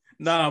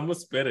 No, I'm gonna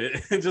spit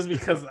it just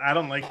because I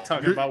don't like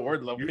talking about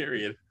Wardlow.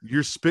 Period.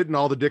 You're spitting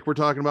all the dick we're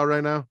talking about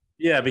right now?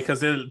 Yeah,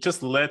 because it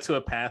just led to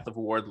a path of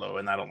Wardlow,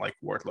 and I don't like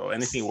Wardlow.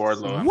 Anything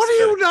Wardlow. I'm What do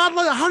you spitting. not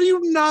like? How do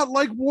you not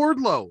like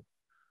Wardlow?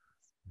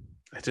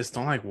 I just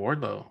don't like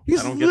Wardlow.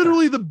 He's I don't get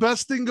literally the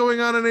best thing going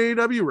on in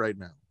AEW right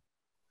now.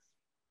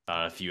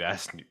 If you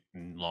ask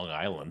Long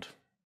Island,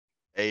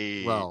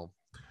 Hey. Well,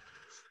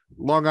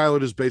 Long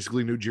Island is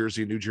basically New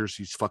Jersey. New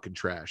Jersey's fucking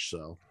trash.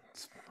 So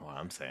that's what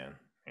I'm saying.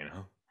 You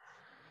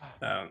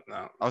know,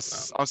 No.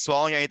 I'm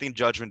swallowing anything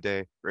Judgment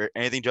Day.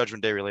 Anything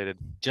Judgment Day related.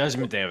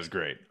 Judgment Day was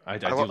great. I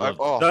do lo- love.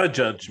 oh, The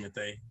Judgment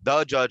Day.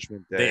 the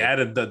Judgment Day. They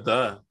added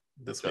the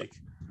this week.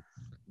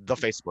 the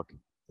Facebook.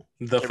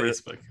 The Get rid of-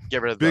 Facebook.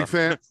 Get rid of big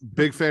the.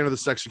 big fan of the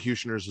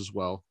Sexecutioners as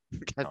well.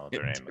 Oh,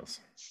 their name is.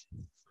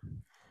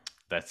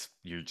 That's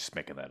you're just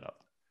making that up.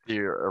 The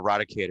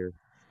Eradicator.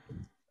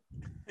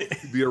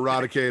 The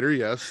Eradicator,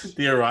 yes.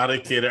 The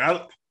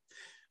Eradicator.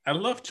 I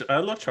love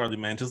Charlie,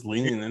 man. Just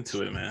leaning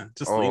into it, man.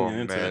 Just leaning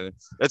into it.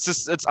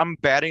 It's I'm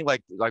batting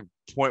like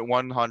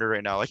 .100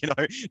 right now. Like, you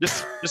know,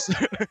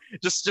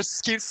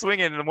 just keep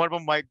swinging, and one of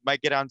them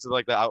might get onto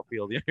like the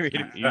outfield. You know what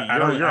I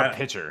mean? You're a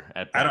pitcher.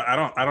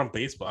 I don't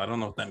baseball. I don't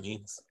know what that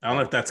means. I don't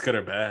know if that's good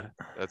or bad.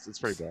 It's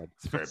pretty bad.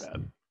 It's very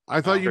bad. I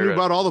thought you knew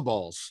about all the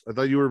balls. I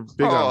thought you were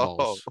big on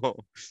balls.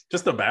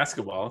 Just the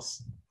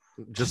basketballs.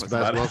 Just the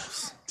That's about it.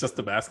 basketballs, Just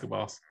the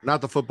basketballs. not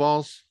the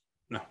footballs,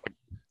 No.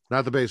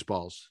 not the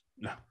baseballs,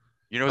 No.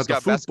 You know not who's the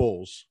got best?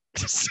 footballs.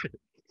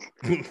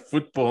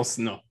 Footballs.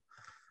 No.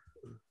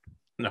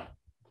 No.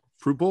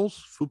 Fruit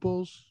bowls,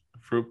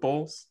 Fruit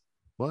bowls.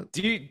 What?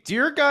 Do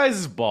your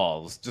guys'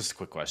 balls? Just a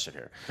quick question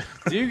here.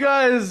 Do you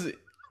guys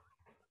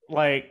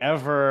like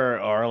ever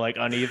are like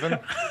uneven?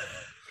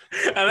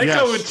 I like Yes.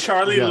 how when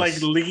Charlie Yes.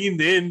 like leaned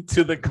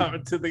into the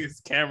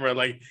camera,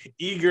 like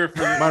eager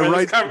for My where right-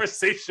 this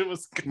conversation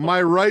was going.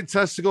 My right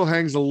testicle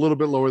hangs a little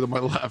bit lower than my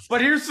left.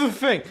 But here's the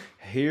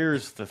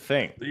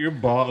thing. Your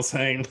balls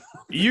hang.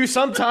 You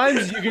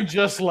sometimes you can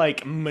just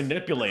like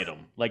manipulate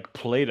them like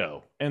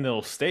Play-Doh, and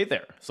they'll stay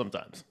there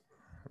sometimes,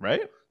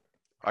 right?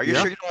 Are you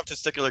Yeah. sure you don't have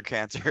testicular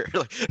cancer?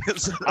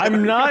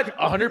 I'm not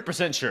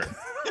 100% sure.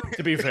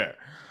 To be fair,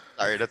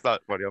 Sorry, that's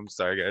not funny. I'm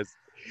sorry, guys.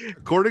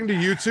 According to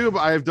YouTube,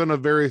 I have done a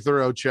very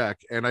thorough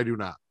check, and I do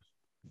not.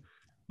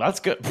 that's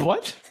good.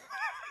 What?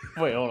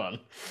 Wait, hold on.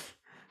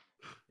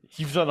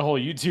 You've done a whole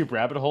YouTube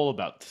rabbit hole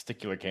about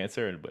testicular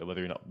cancer and whether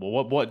you're not.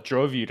 Well, what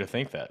drove you to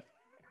think that?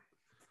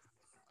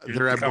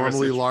 They're The abnormally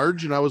conversation.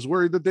 large, and I was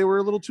worried that they were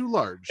a little too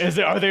large.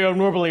 Are they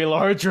abnormally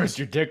large or is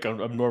your dick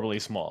abnormally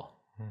small?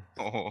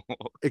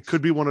 It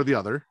could be one or the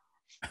other.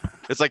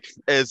 It's like,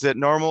 is it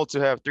normal to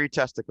have 3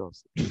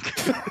 testicles?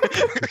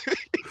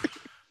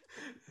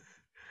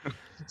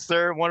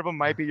 Sir, one of them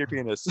might be your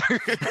penis.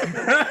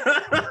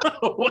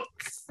 What?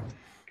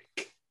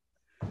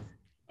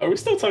 Are we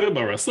still talking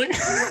about wrestling?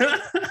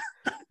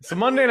 So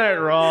Monday Night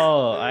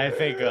Raw, I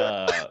think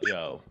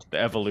the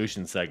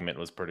Evolution segment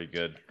was pretty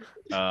good.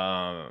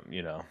 Eric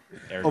Bischoff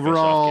came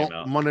Overall,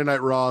 out. Monday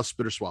Night Raw,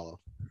 spit or swallow.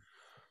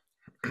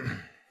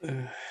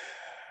 You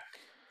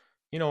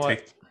know what?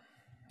 Take-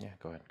 Yeah,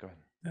 go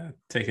ahead.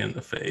 Take it in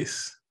the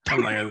face.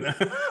 I'm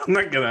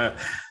not gonna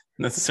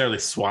necessarily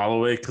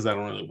swallow it because I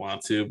don't really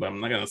want to, but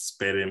I'm not gonna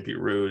spit it and be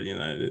rude. You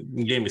know,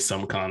 you gave me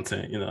some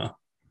content. You know,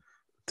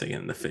 take it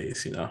in the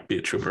face. You know, be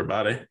a trooper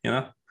about it. You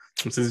know,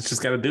 sometimes you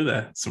just got to do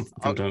that. From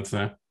time to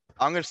time.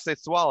 I'm gonna say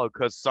swallow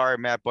because sorry,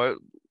 Matt, but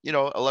you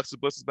know, Alexa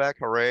Bliss is back.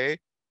 Hooray!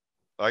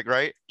 Like,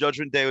 right?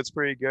 Judgment Day was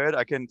pretty good.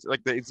 I can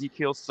like the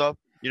Ezekiel stuff.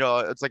 You know,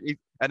 it's like,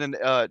 and then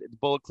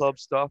Bullet Club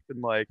stuff,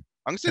 and like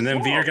I'm gonna say And then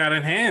swallow. Veer got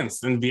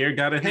enhanced.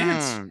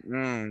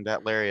 That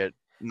lariat,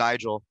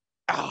 Nigel.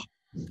 Ah,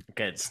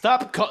 Okay,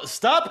 stop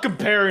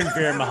comparing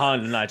Veer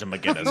Mahan to Nigel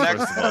McGuinness. next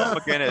First of all,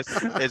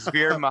 McGinnis is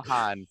Veer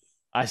Mahan.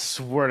 I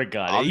swear to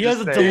God, I'm he has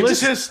just a saying.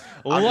 delicious,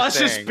 I'm just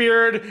luscious saying.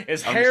 beard.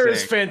 His I'm hair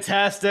just is saying.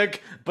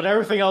 fantastic, but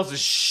everything else is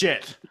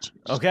shit.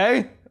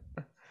 Okay,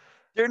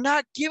 They're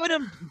not giving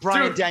him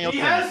Brian Dude, Danielson.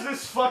 He has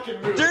this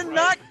fucking move. They're right?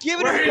 not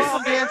giving Where him he's Paul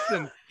like-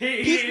 Hansen.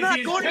 He's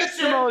Not going to pitching,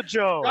 Samoa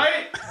Joe.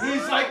 right?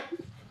 He's like,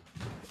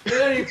 and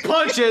then he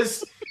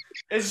punches,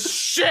 is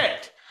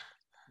shit.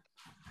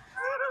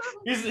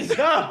 He's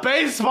not a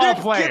baseball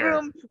player. Give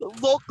him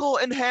local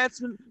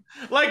enhancement.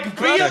 Like,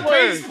 be a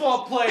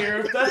baseball player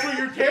if that's what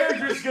your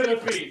character's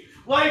gonna be.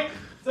 Like,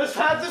 let's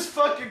have this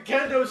fucking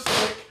kendo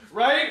stick,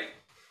 right?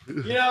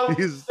 You know,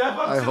 step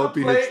up I to hope the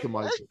he plate. hits the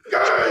mic.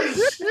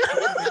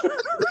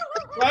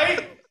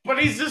 Right?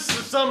 But he's just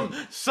some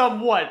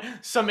okay,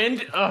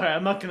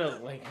 I'm not gonna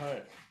like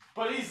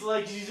but he's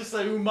just a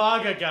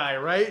Umaga guy,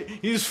 right?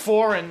 He's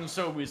foreign,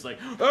 so he's like,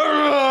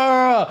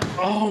 "Argh!"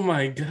 Oh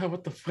my god,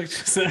 what the fuck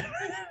just that?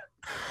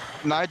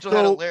 Nigel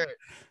had a layer.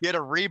 He had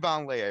a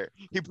rebound layer.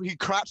 He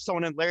crouched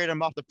someone and layered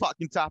him off the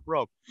fucking top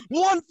rope.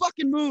 One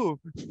fucking move.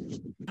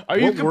 Are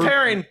you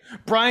comparing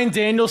Bryan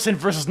Danielson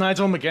versus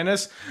Nigel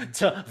McGuinness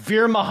to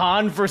Veer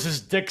Mahan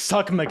versus Dick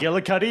Suck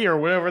McGillicuddy or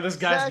whatever this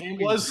guy's name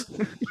was?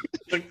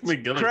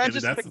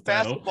 Francis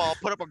McBasketball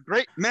put up a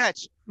great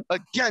match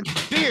against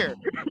Veer.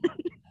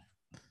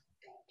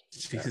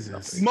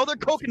 Jesus. Mother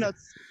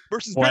Coconuts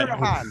versus Veer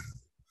Mahan.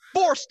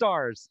 4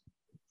 stars.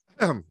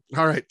 All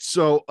right.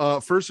 So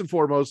first and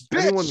foremost,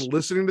 anyone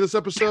listening to this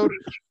episode,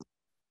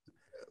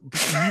 you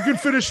can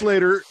finish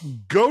later.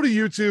 Go to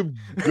YouTube,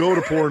 go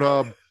to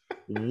Pornhub,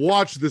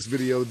 watch this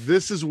video.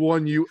 This is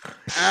one you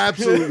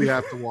absolutely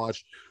have to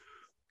watch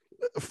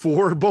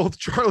for both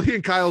Charlie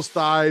and Kyle's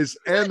thighs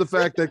and the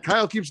fact that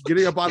Kyle keeps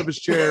getting up out of his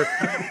chair,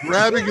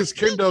 grabbing his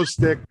kendo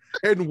stick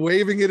and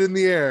waving it in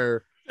the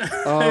air.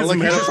 Like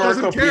he just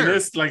doesn't care.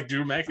 Penis, like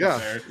Drew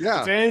McIntyre. Yeah.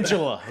 It's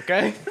Angela,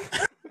 okay?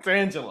 It's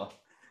Angela.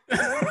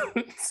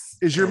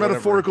 Is your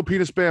metaphorical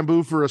penis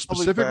bamboo for a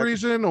specific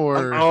reason,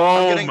 or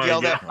I'm getting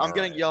yelled at? I'm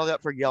getting yelled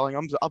at for yelling.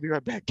 I'll be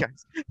right back,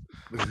 guys.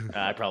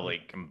 I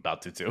probably am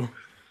about to too.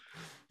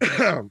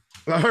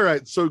 All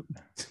right, so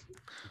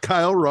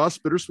Kyle, raw,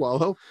 spit or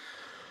swallow?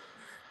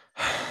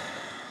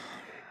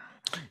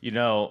 You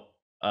know,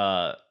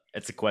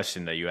 it's a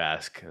question that you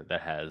ask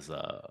that has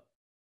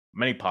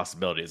many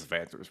possibilities of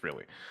answers,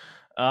 really.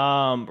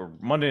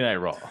 Monday Night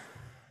Raw.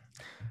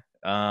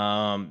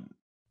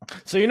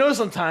 So you know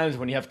sometimes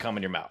when you have cum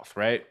in your mouth,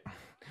 right?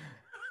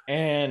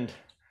 And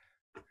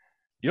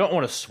you don't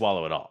want to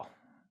swallow it all.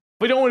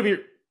 But you don't want to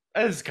be...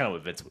 That's kind of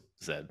what Vince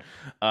said.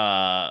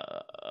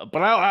 But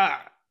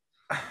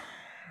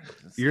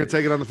you're going to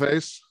take it on the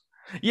face?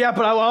 Yeah,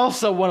 but I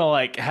also want to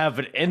like have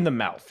it in the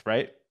mouth,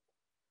 right?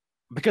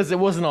 Because it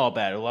wasn't all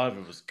bad. A lot of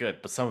it was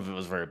good, but some of it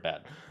was very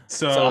bad.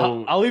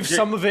 So I'll leave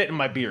some of it in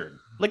my beard.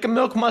 Like a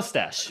milk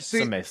mustache,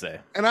 some may say.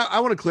 And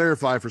I want to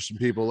clarify for some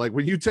people, like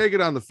when you take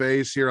it on the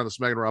face here on the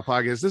Smack and Raw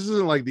podcast, this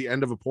isn't like the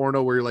end of a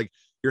porno where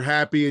you're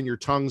happy and your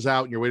tongue's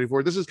out and you're waiting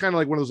for it. This is kind of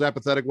like one of those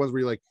apathetic ones where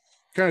you like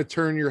kind of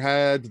turn your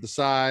head to the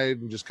side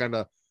and just kind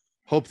of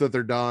hope that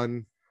they're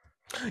done.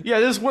 Yeah,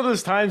 this is one of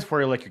those times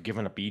where you're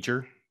giving a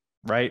beacher,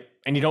 right?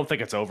 And you don't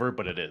think it's over,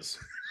 but it is.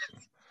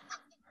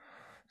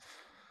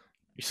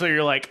 So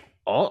you're like,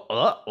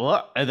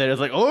 and then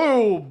it's like,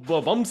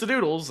 bums and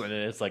doodles, and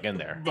it's like in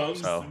there.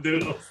 Doodles.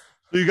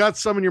 So you got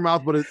some in your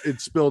mouth, but it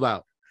spilled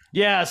out.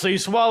 Yeah, so you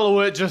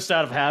swallow it just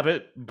out of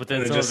habit, but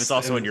then some of it's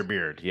also in your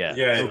beard. Yeah.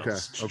 Yeah. Okay.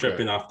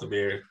 Stripping off the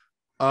beard.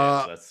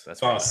 That's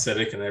all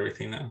acidic and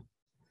everything now.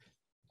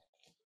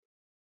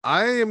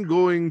 I am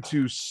going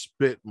to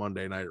spit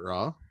Monday Night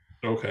Raw.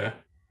 Okay.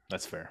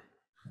 That's fair.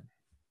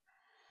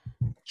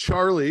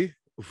 Charlie,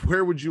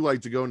 where would you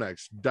like to go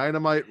next?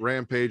 Dynamite,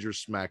 Rampage, or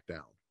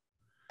SmackDown?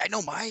 I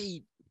know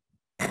my.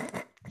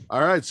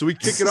 All right, so we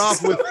kick it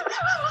off with.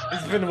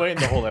 He's been waiting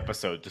the whole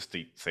episode just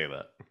to say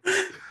that.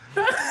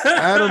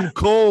 Adam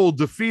Cole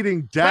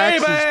defeating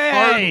Dax's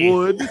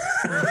Hardwood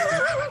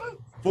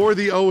for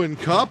the Owen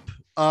Cup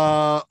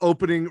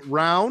opening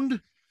round.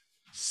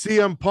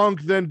 CM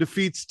Punk then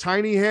defeats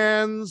Tiny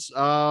Hands.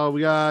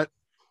 We got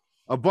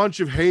a bunch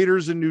of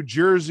haters in New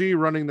Jersey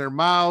running their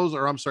mouths,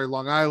 or I'm sorry,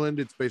 Long Island.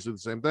 It's basically the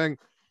same thing.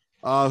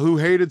 Who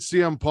hated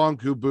CM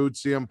Punk, who booed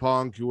CM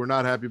Punk, who were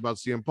not happy about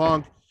CM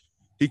Punk.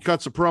 He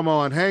cuts a promo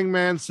on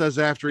Hangman, says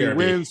after he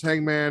wins,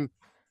 Hangman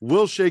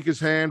will shake his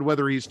hand,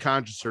 whether he's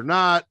conscious or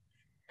not.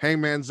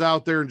 Hangman's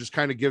out there and just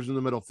kind of gives him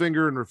the middle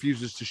finger and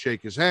refuses to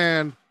shake his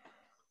hand.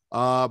 We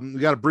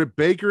got a Britt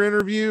Baker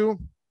interview.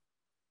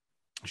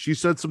 She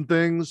said some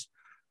things.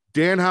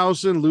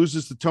 Danhausen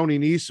loses to Tony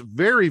Nese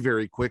very,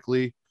 very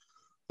quickly.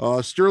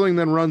 Sterling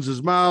then runs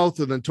his mouth,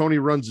 and then Tony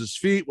runs his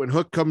feet. When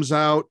Hook comes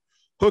out,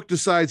 Hook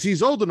decides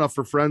he's old enough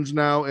for friends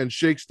now and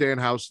shakes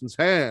Danhausen's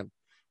hand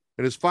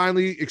and has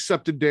finally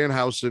accepted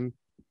Danhausen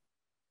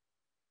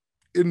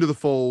into the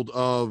fold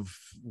of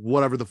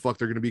whatever the fuck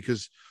they're going to be,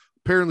 because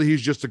apparently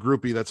he's just a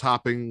groupie that's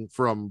hopping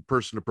from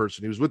person to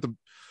person. He was with the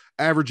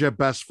Average at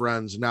Best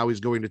Friends, and now he's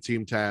going to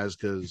Team Taz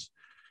because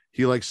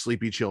he likes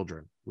sleepy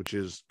children, which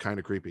is kind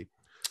of creepy.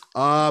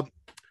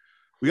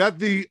 We got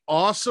the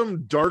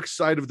awesome Dark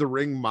Side of the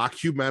Ring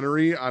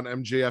mockumentary on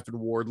MJF and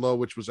Wardlow,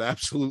 which was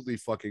absolutely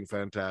fucking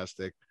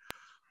fantastic.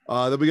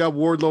 Then we got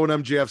Wardlow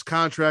and MJF's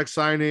contract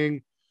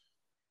signing.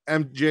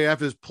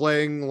 MJF is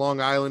playing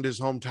Long Island, his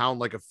hometown,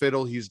 like a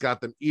fiddle. He's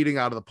got them eating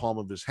out of the palm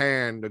of his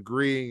hand,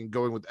 agreeing and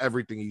going with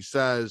everything he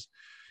says.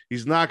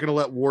 He's not going to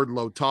let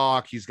Wardlow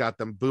talk. He's got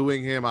them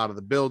booing him out of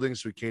the building,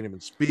 so he can't even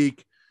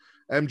speak.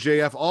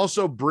 MJF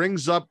also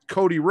brings up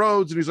Cody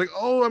Rhodes, and he's like,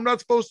 oh, I'm not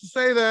supposed to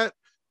say that.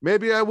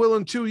 Maybe I will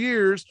in 2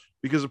 years,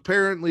 because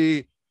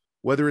apparently,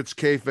 whether it's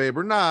kayfabe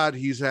or not,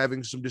 he's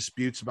having some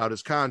disputes about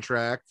his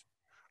contract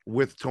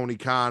with Tony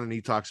Khan, and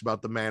he talks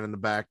about the man in the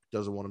back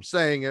doesn't want him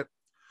saying it.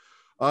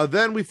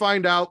 Then we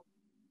find out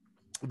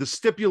the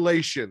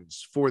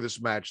stipulations for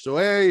this match. So,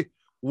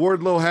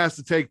 Wardlow has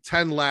to take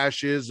 10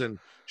 lashes, and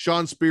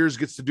Shawn Spears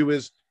gets to do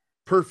his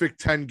perfect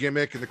 10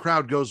 gimmick, and the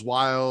crowd goes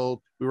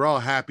wild. We were all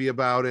happy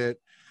about it.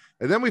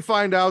 And then we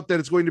find out that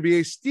it's going to be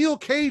a steel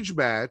cage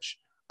match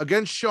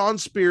against Shawn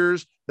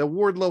Spears that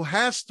Wardlow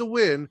has to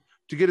win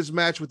to get his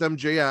match with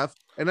MJF.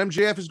 And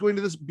MJF is going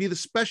to be the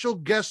special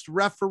guest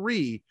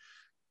referee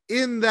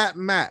in that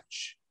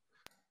match.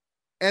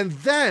 And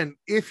then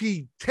if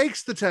he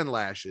takes the 10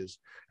 lashes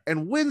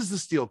and wins the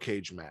steel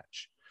cage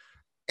match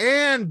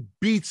and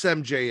beats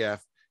MJF,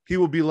 he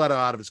will be let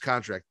out of his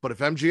contract. But if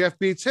MJF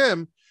beats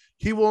him,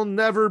 he will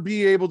never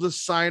be able to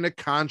sign a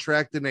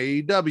contract in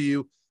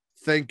AEW.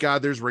 Thank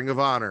God there's Ring of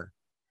Honor.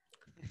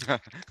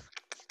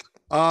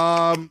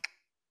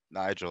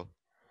 Nigel.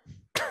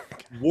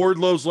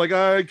 Wardlow's like,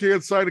 I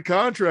can't sign a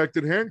contract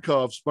in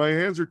handcuffs. My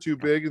hands are too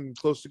big and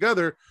close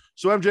together.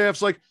 So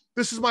MJF's like,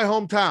 this is my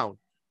hometown.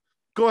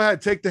 Go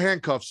ahead, take the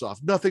handcuffs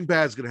off. Nothing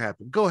bad's going to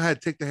happen. Go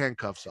ahead, take the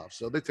handcuffs off.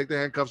 So they take the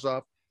handcuffs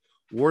off.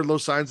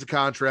 Wardlow signs the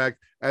contract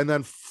and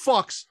then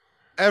fucks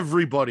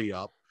everybody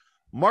up.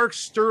 Mark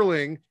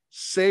Sterling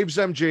saves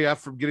MJF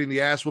from getting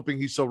the ass whooping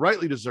he so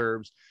rightly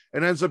deserves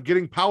and ends up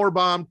getting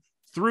powerbombed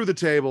through the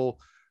table.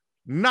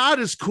 Not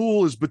as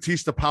cool as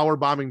Batista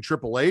powerbombing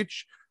Triple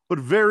H, but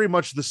very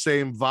much the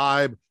same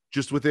vibe,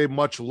 just with a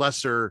much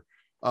lesser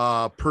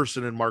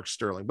person in Mark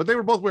Sterling. But they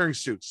were both wearing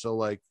suits, so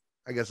like,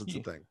 I guess it's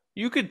a thing.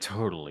 You could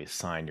totally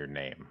sign your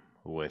name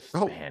with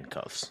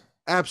handcuffs.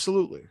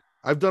 Absolutely.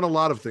 I've done a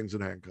lot of things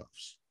in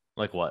handcuffs.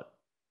 Like what?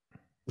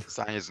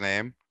 Sign his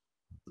name.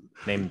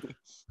 Name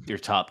your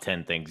top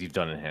 10 things you've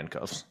done in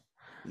handcuffs.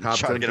 Top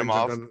Try 10 to get him things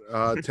off.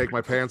 I've done, take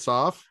my pants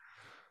off,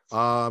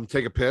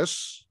 take a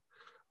piss,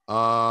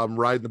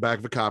 ride in the back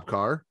of a cop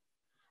car,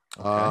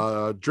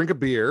 drink a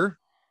beer,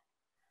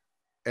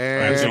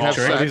 and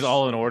Are these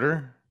all in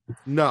order?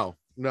 No.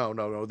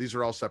 These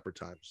are all separate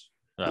times.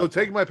 Oh. No,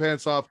 taking my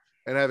pants off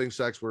and having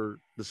sex were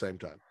the same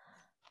time.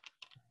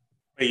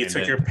 Wait, you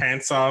took your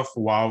pants off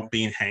while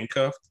being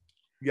handcuffed?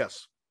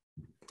 Yes.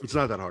 It's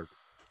not that hard.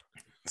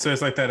 So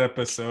it's like that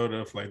episode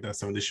of like that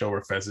 70 show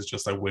where Fez is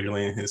just like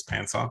wiggling his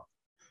pants off.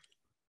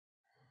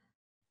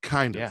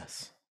 Kind of.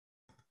 Yes.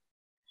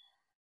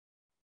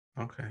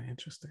 Okay,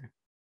 interesting.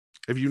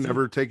 Have you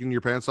never taken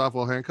your pants off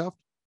while handcuffed?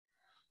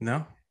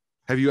 No,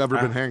 Have you ever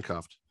been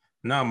handcuffed?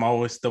 no, I'm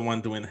always the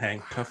one doing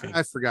handcuffing.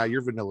 I forgot.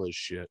 You're vanilla as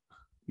shit.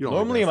 You don't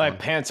Normally, like my that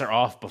fun. pants are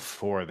off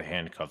before the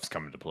handcuffs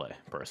come into play,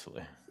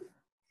 personally.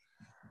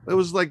 It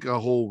was like a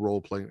whole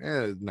role playing.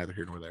 Neither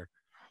here nor there.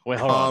 Wait,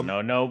 hold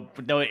on. No,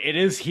 it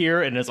is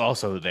here and it's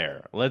also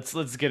there. Let's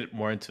get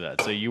more into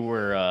that. So you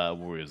were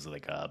was it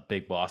like a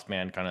Big Boss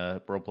Man kind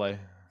of role play?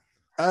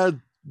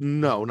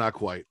 No, not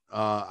quite.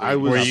 I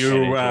Were was. you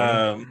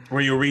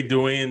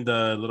redoing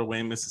the Little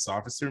Wayne Mrs.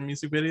 Officer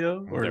music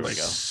video? Or There we like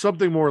go.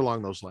 Something more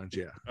along those lines.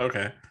 Yeah.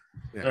 Okay.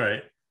 Yeah. All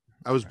right.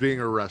 I was being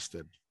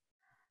arrested.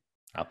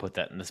 I'll put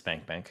that in the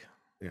spank bank.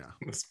 Yeah.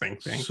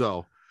 Spank bang.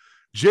 So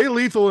Jay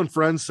Lethal and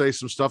friends say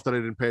some stuff that I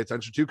didn't pay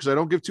attention to because I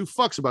don't give two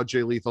fucks about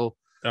Jay Lethal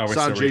Oh, we're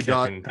still Sanjay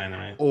Dutt recapping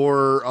Dynamite.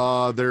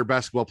 or their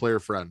basketball player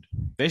friend.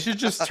 They should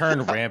just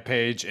turn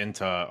Rampage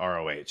into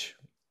ROH.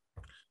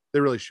 They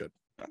really should.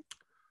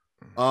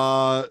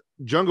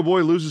 Jungle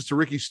Boy loses to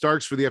Ricky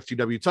Starks for the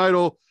FTW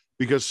title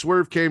because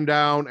Swerve came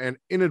down and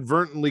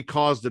inadvertently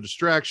caused a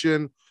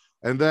distraction.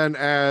 And then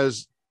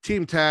as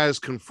Team Taz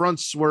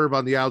confronts Swerve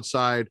on the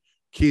outside,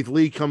 Keith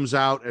Lee comes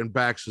out and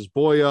backs his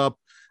boy up.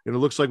 And it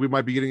looks like we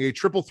might be getting a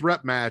triple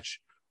threat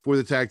match for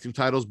the tag team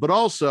titles, but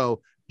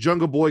also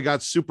Jungle Boy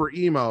got super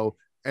emo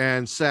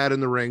and sat in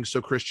the ring.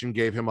 So Christian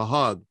gave him a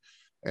hug.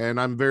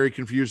 And I'm very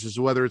confused as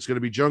to whether it's going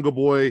to be Jungle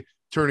Boy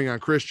turning on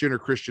Christian or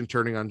Christian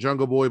turning on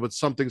Jungle Boy, but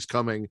something's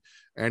coming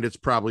and it's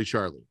probably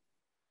Charlie.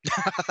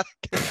 I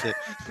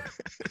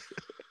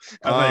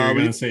thought you were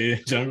going to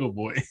say Jungle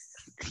Boy.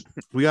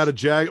 We got a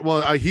Jag.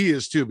 Well, he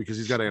is too, because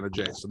he's got Anna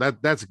Jay. So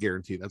that's a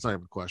guarantee. That's not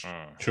even a question.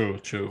 True.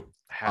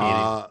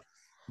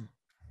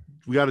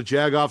 We got a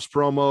Jagoffs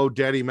promo.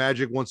 Daddy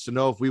Magic wants to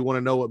know if we want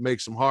to know what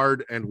makes him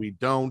hard, and we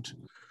don't.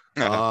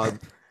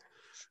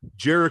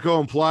 Jericho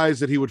implies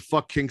that he would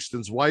fuck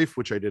Kingston's wife,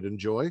 which I did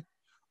enjoy.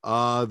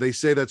 They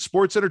say that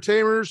sports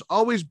entertainers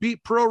always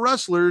beat pro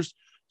wrestlers.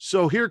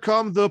 So here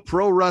come the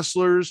pro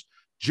wrestlers: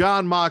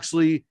 John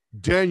Moxley,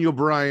 Daniel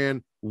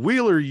Bryan,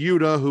 Wheeler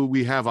Yuta, who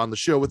we have on the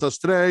show with us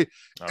today,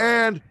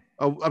 and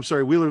I'm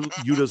sorry, Wheeler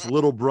Yuta's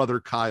little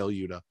brother, Kyle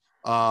Yuta.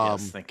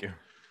 Yes, thank you.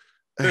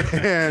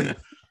 And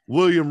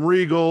William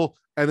Regal.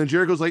 And then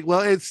Jericho's like, well,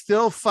 it's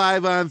still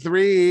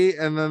 5-on-3.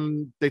 And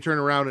then they turn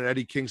around and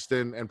Eddie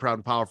Kingston and Proud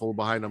and Powerful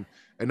behind them.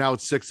 And now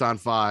it's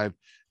 6-on-5.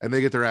 and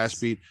they get their ass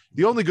beat.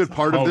 The only good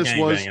part of this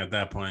was at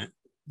that point,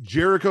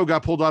 Jericho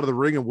got pulled out of the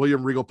ring and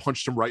William Regal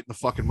punched him right in the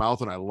fucking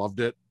mouth, and I loved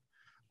it.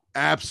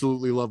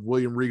 Absolutely loved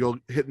William Regal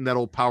hitting that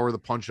old power of the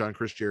punch on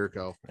Chris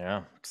Jericho.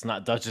 Yeah, it's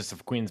not Duchess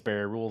of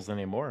Queensberry rules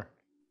anymore.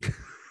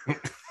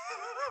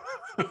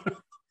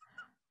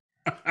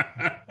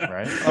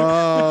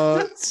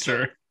 Right?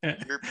 Sure.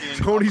 European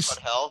Tony's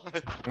hell.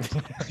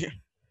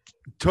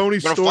 Tony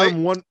Gonna Storm fight?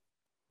 won.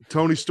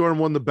 Tony Storm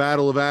won the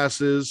Battle of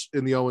Asses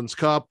in the Owens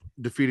Cup,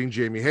 defeating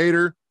Jamie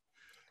Hayter.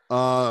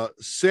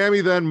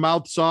 Sammy then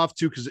mouths off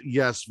to because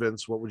yes,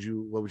 Vince, what would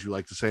you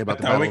like to say about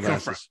the Battle of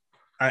Asses?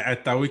 I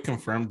thought we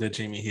confirmed that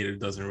Jamie Hayter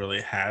doesn't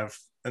really have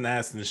an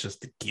ass, and it's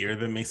just the gear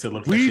that makes it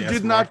look. We like she has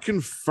did not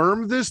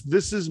confirm this.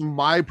 This is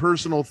my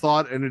personal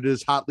thought, and it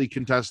is hotly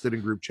contested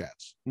in group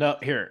chats. No,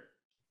 here.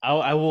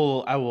 I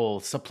will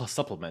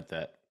supplement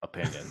that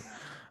opinion.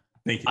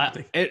 Thank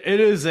you. It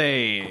is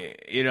a,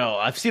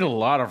 I've seen a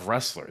lot of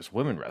wrestlers,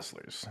 women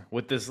wrestlers,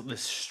 with this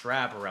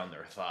strap around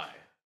their thigh.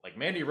 Like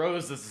Mandy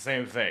Rose does the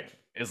same thing.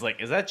 Is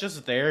that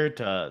just there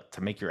to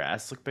make your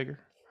ass look bigger?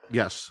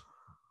 Yes.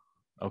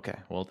 Okay,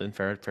 well then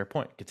fair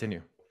point.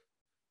 Continue.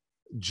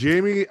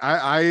 Jamie,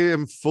 I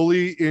am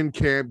fully in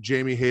camp.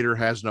 Jamie Hayter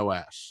has no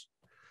ass,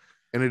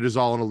 and it is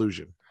all an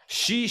illusion.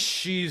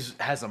 She's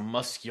has a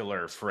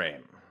muscular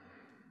frame.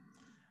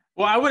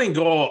 Well, I wouldn't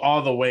go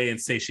all the way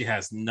and say she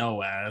has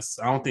no ass.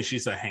 I don't think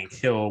she's a Hank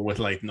Hill with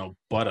like no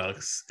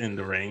buttocks in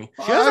the ring.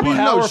 She has a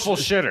powerful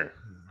shitter.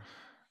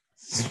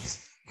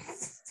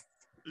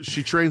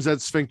 She trains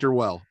that sphincter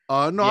well.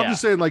 I'm Yeah.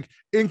 just saying, like,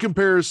 in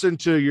comparison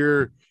to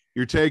your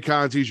Tay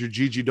Contis, your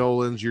Gigi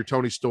Dolans, your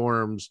Tony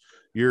Storms,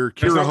 your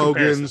There's Kira no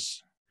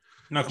Hogan's,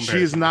 No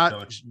she is comparison,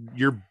 not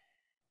your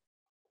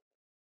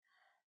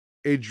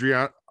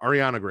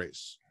Ariana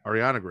Grace. I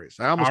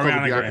almost called her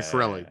Ariana Bianca Grace.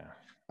 Corelli.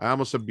 I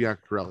almost said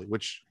Bianca Corelli,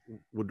 which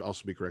would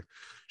also be correct.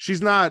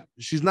 She's not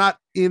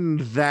in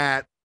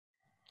that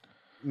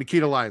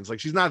Nikita Lyons. Like,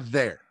 she's not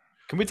there.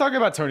 Can we talk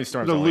about Tony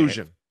Storm's It's an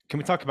illusion? Can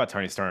we talk about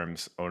Tony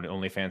Storm's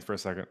OnlyFans for a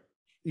second?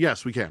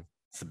 Yes, we can.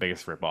 It's the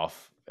biggest ripoff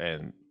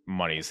in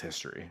money's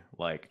history.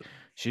 Like,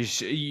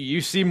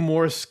 you see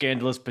more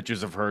scandalous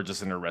pictures of her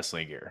just in her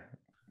wrestling gear.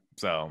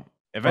 So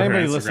if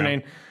anybody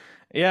listening,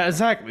 yeah,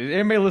 exactly.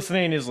 Anybody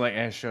listening is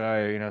like, should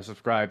I,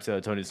 subscribe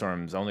to Tony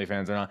Storm's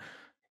OnlyFans or not?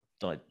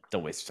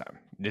 Don't waste your time.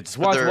 Just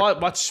watch.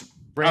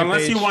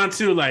 Unless you want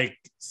to like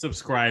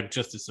subscribe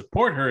just to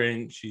support her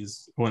and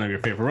she's one of your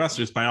favorite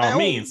wrestlers, by all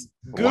means.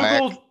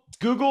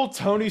 Google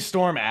Tony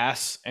Storm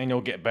ass and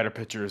you'll get better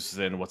pictures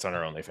than what's on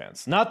her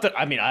OnlyFans. Not that,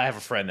 I have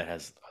a friend that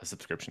has a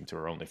subscription to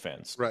her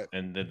OnlyFans. Right.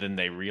 And then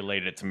they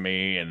relayed it to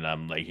me and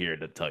I'm like here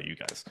to tell you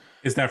guys.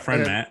 Is that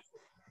friend Matt?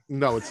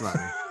 No, it's not.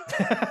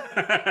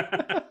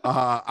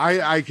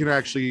 I can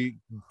actually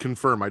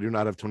confirm I do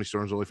not have Tony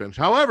Storm's OnlyFans.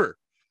 However,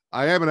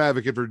 I am an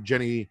advocate for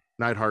Jenny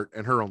Neidhart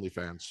and her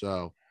OnlyFans.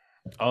 So,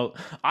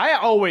 I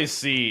always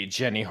see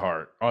Jenny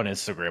Hart on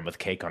Instagram with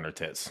cake on her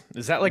tits.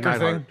 Is that like her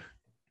thing?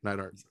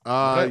 Neidhart.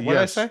 What did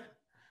I say?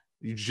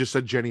 You just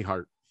said Jenny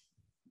Hart.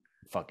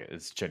 Fuck it,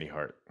 it's Jenny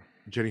Hart.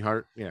 Jenny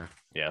Hart. Yeah.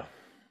 Yeah.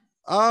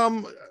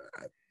 I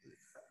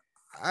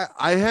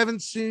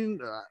haven't seen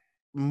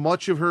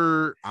much of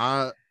her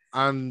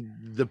on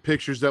the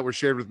pictures that were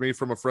shared with me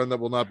from a friend that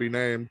will not be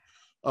named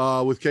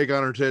with cake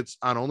on her tits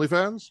on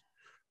OnlyFans.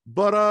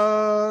 But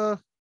I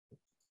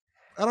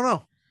don't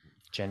know.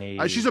 Jenny,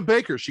 she's a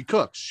baker. She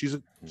cooks.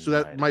 So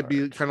that might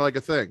be kind of like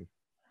a thing.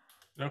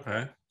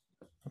 Okay.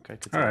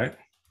 Continue. All right.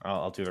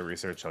 I'll do the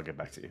research. I'll get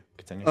back to you.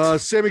 Continue.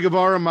 Sammy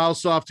Guevara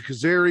mouths off to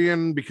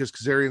Kazarian because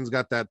Kazarian's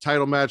got that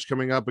title match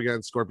coming up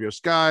against Scorpio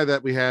Sky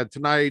that we had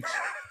tonight.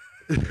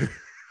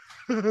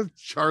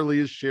 Charlie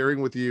is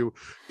sharing with you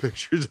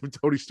pictures of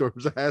Tony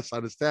Storm's ass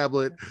on his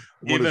tablet.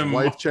 When his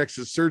wife checks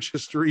his search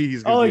history,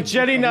 he's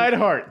Jenny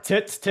Neidhart.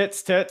 Tits.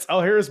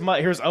 Oh, here's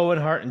Owen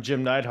Hart and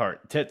Jim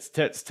Neidhart. Tits.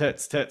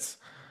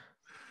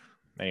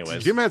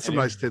 Anyways, Jim had some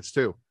nice tits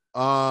too.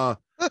 And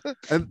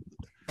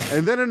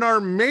then in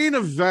our main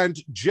event,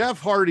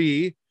 Jeff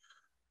Hardy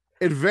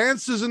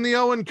advances in the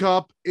Owen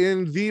Cup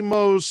in the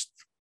most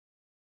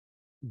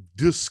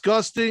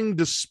disgusting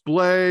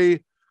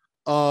display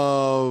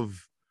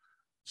of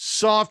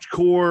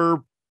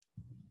softcore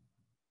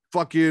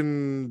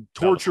fucking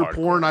torture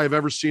porn I've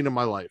ever seen in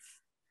my life.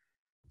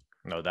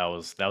 No, that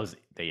was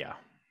yeah.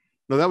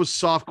 No, that was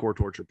softcore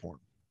torture porn.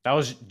 That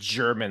was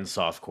German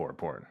softcore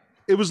porn.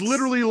 It was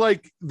literally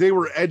like they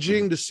were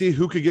edging to see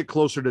who could get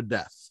closer to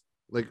death.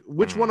 Like,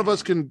 which one of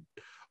us can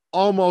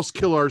almost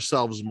kill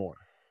ourselves more?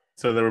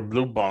 So they were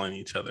blue balling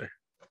each other.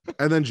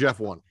 And then Jeff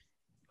won.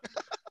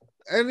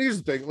 And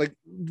here's the thing, like,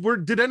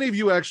 did any of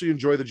you actually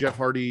enjoy the Jeff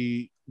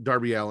Hardy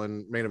Darby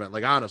Allin main event?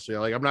 Like, honestly,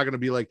 like, I'm not going to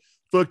be like,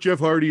 fuck Jeff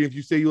Hardy. If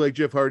you say you like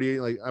Jeff Hardy,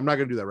 like, I'm not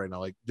going to do that right now.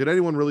 Like, did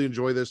anyone really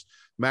enjoy this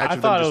match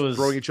of them just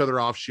throwing each other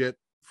off shit?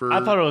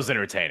 I thought it was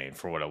entertaining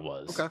for what it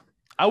was. Okay.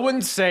 I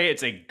wouldn't say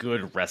it's a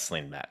good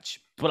wrestling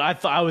match, but I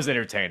thought I was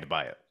entertained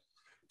by it.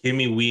 Give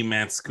me Wee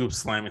Man Scoop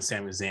Slam and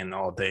Sami Zayn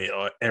all day,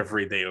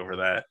 every day over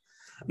that.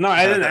 No,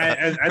 I didn't.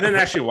 I didn't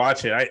actually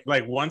watch it. I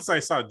like once I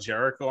saw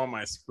Jericho on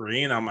my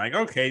screen, I'm like,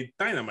 okay,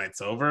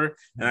 Dynamite's over,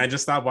 and I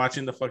just stopped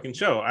watching the fucking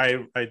show.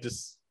 I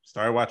just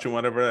started watching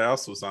whatever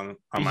else was on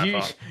my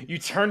phone. You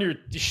turn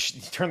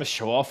the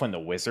show off when the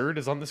Wizard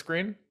is on the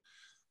screen.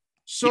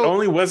 So the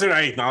only wizard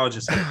I acknowledge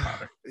is Harry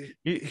Potter.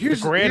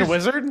 Here's the Grand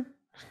Wizard.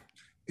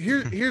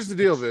 Here's the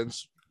deal,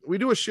 Vince. We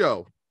do a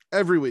show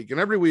every week, and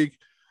every week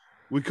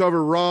we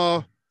cover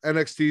Raw,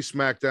 NXT,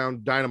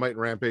 SmackDown, Dynamite, and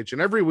Rampage,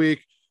 and every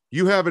week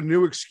you have a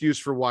new excuse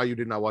for why you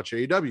did not watch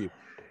AEW,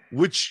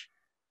 which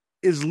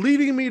is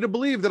leading me to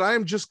believe that I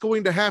am just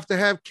going to have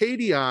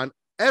Katie on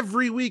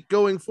every week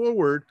going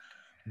forward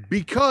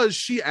because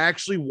she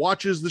actually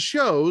watches the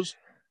shows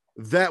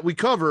that we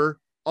cover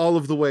all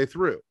of the way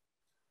through.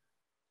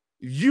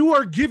 You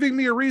are giving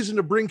me a reason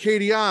to bring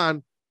Katie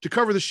on to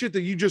cover the shit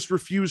that you just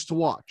refuse to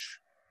watch.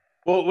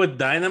 Well, with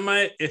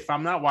Dynamite, if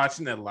I'm not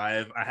watching it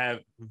live, I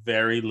have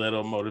very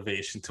little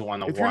motivation to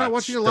want to watch. If you're not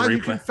watching it live, you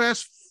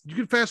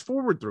can fast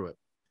forward through it.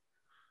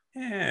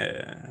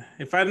 Yeah.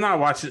 If I'm not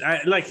watching,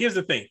 here's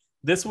the thing.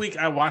 This week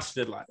I watched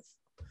it live,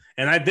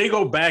 and I did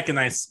go back and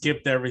I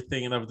skipped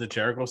everything of the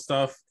Jericho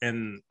stuff,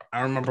 and I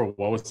don't remember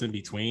what was in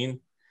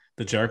between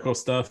the Jericho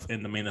stuff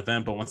and the main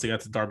event. But once they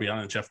got to Darby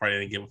Allin and Jeff Hardy, I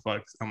didn't give a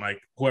fuck. I'm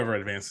like, whoever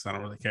advances, I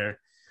don't really care,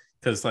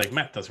 because like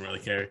Matt doesn't really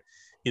care.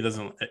 He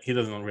doesn't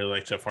really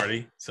like Jeff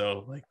Hardy,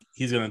 so like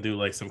he's gonna do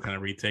like some kind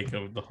of retake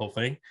of the whole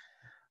thing.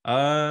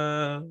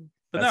 But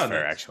that's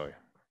fair, actually.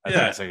 It's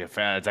actually a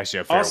fair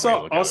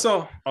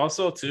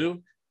also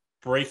too,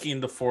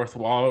 breaking the fourth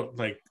wall,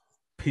 like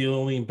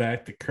peeling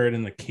back the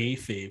curtain, the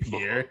kayfabe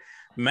here.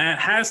 Matt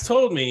has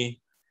told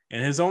me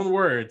in his own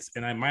words,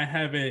 and I might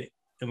have it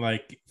in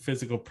like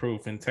physical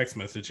proof in text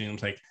messaging.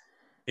 It's like,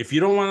 if you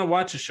don't want to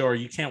watch a show or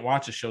you can't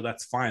watch a show,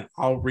 that's fine.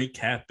 I'll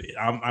recap it.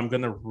 I'm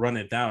gonna run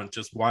it down.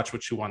 Just watch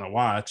what you want to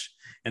watch,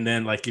 and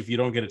then like if you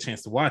don't get a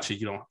chance to watch it,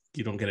 you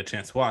don't get a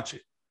chance to watch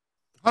it.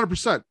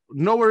 100%.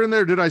 Nowhere in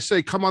there did I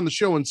say come on the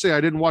show and say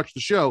I didn't watch the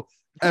show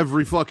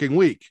every fucking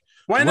week.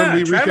 Why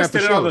not? Travis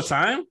did it all the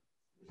time.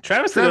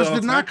 Travis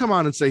did not come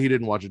on and say he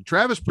didn't watch it.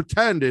 Travis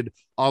pretended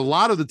a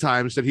lot of the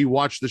times that he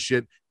watched the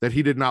shit that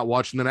he did not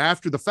watch, and then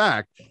after the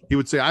fact, he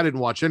would say I didn't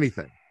watch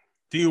anything.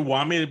 Do you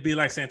want me to be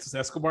like Santos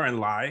Escobar and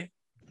lie?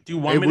 Do you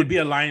want me to be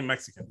a lying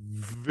Mexican?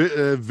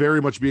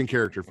 Very much be in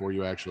character for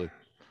you, actually.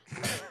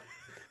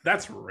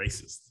 That's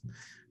racist.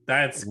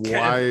 That's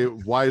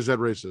why is that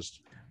racist?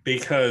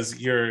 Because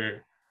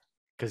you're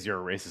a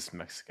racist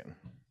Mexican.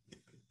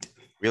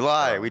 We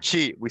lie, we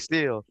cheat, we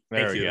steal.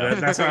 Thank you.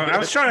 That's how I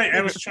was trying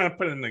to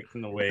put it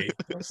in the way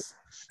it was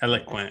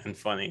eloquent and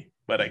funny,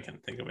 but I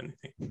can't think of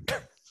anything.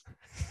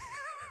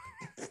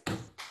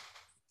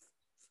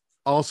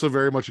 Also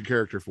very much a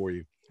character for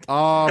you.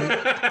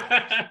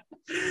 And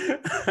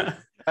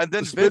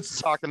then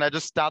Vince talking, I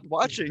just stopped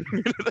watching.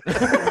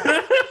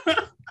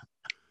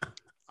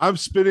 I'm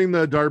spinning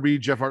the Darby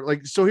Jeff Hardy.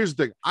 Like, so here's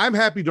the thing. I'm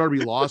happy Darby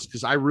lost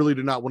because I really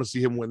did not want to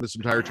see him win this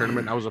entire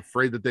tournament. I was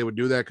afraid that they would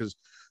do that because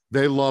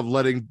they love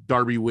letting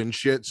Darby win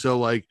shit. So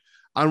like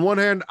on one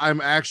hand,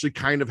 I'm actually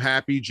kind of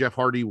happy Jeff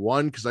Hardy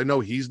won because I know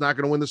he's not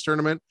going to win this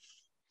tournament.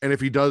 And if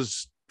he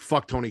does,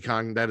 fuck Tony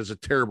Khan, that is a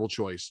terrible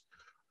choice.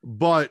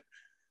 But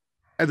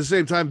at the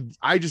same time,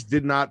 I just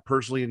did not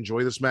personally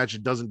enjoy this match.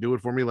 It doesn't do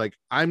it for me. Like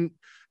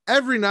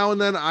every now and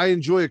then I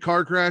enjoy a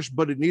car crash,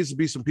 but it needs to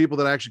be some people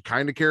that I actually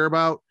kind of care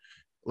about.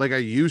 Like I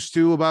used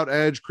to about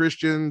Edge,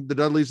 Christian, the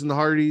Dudleys, and the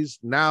Hardys.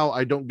 Now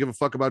I don't give a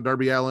fuck about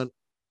Darby Allin.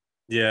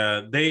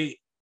 Yeah,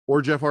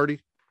 or Jeff Hardy.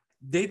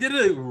 They did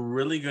a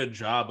really good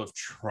job of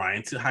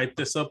trying to hype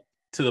this up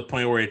to the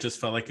point where it just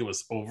felt like it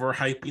was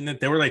overhyping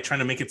it. They were like trying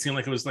to make it seem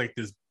like it was like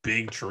this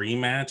big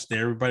dream match that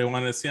everybody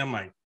wanted to see. I'm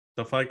like,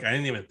 the fuck? I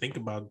didn't even think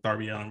about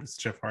Darby Allin versus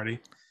Jeff Hardy.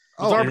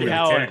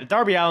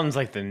 Darby Allin's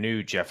like the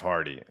new Jeff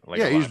Hardy. Like,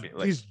 yeah,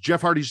 he's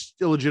Jeff Hardy's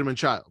illegitimate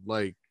child.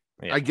 Like,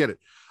 yeah. I get it.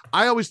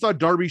 I always thought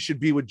Darby should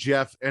be with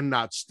Jeff and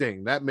not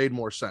Sting. That made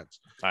more sense.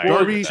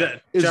 Darby is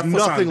Jeff nothing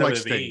was on like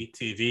Sting.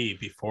 TV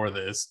before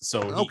this,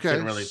 so he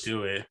couldn't really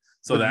do it.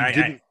 So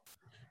that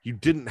you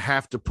didn't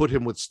have to put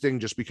him with Sting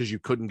just because you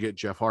couldn't get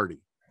Jeff Hardy.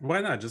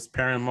 Why not just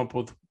pair him up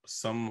with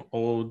some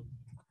old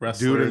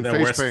wrestler dude in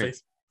that face paint?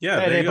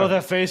 Yeah, they both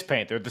have face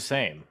paint. They're the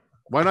same.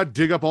 Why not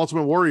dig up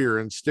Ultimate Warrior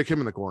and stick him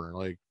in the corner?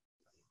 Like,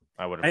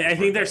 I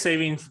think they're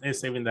saving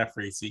that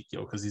for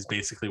Ezekiel because he's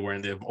basically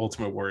wearing the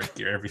Ultimate Warrior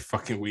gear every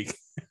fucking week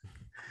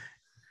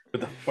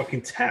with the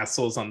fucking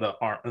tassels on the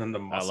arm and the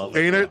muscles.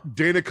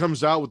 Dana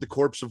comes out with the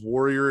corpse of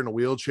Warrior in a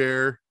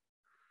wheelchair.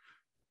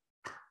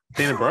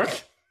 Dana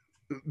Brooke?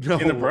 No,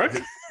 Dana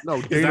Brooke? No,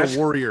 Dana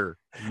Warrior.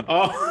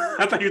 Oh,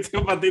 I thought you were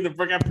talking about Dana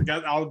Brooke. I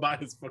forgot all about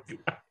his fucking.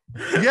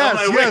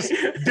 Yes.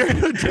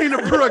 Dana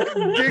Brooke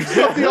digs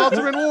up the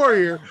Ultimate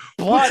Warrior,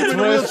 puts him in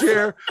a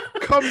wheelchair,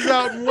 comes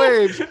out and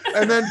waves,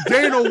 and then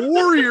Dana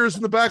Warrior's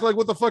in the back like,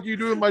 what the fuck are you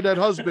doing with my dead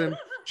husband?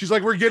 She's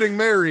like, we're getting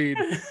married,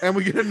 and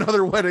we get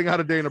another wedding out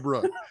of Dana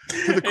Brooke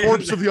to the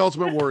corpse of the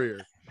Ultimate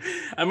Warrior.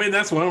 I mean,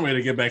 that's one way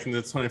to get back into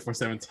the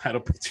 24/7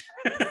 title picture.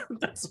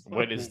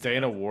 Wait, is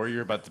Dana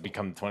Warrior about to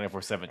become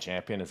 24/7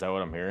 champion? Is that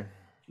what I'm hearing?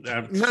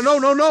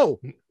 No.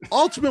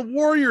 Ultimate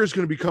Warrior is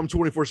going to become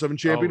 24/7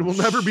 champion and will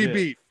never be shit.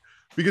 beat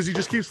because he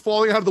just keeps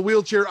falling out of the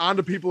wheelchair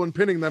onto people and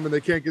pinning them, and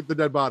they can't get the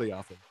dead body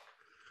off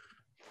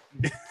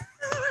him.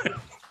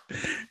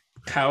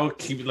 Kyle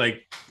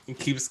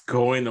keeps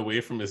going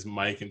away from his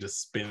mic and just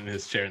spinning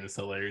his chair, and it's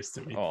hilarious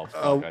to me. Oh,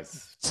 fuck,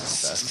 guys.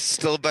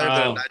 Still better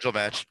than a Nigel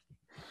match.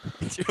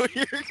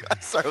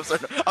 I'm sorry.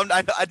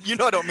 You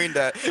know I don't mean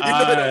that.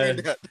 I don't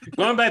mean that.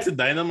 Going back to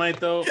Dynamite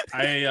though,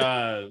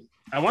 I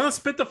want to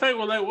spit the fact.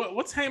 Well, like,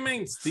 what's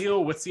Hangman's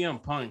deal with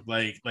CM Punk?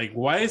 Like,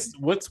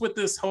 what's with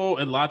this whole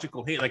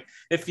illogical hate? Like,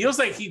 it feels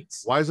like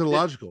Why is it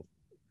illogical?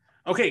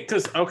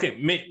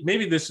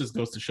 Maybe this just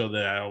goes to show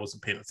that I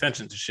wasn't paying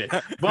attention to shit.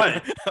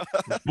 But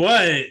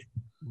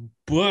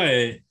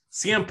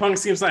CM Punk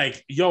seems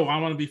like, yo, I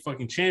want to be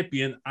fucking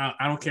champion. I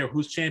don't care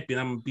who's champion.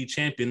 I'm gonna be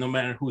champion. No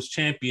matter who's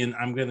champion,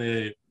 I'm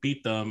gonna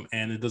beat them,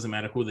 and it doesn't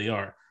matter who they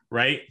are,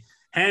 right?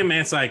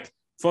 Hangman's like,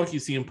 fuck you,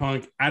 CM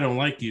Punk. I don't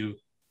like you.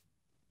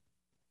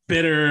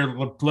 Bitter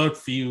blood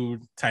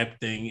feud type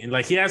thing, and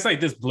like he has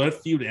like this blood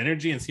feud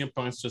energy, and CM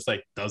Punk's just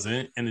like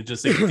doesn't, and it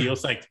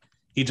feels like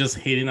he just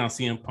hating on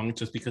CM Punk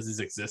just because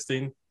he's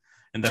existing.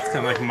 And that's kind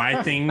of like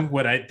my thing,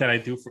 that I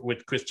do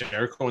with Chris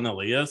Jericho and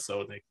Aaliyah.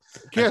 So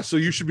so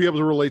you should be able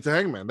to relate to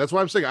Hangman. That's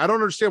why I'm saying I don't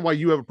understand why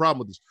you have a problem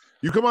with this.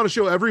 You come on a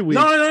show every week.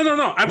 No.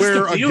 I'm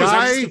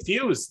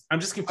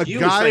just confused. A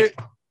guy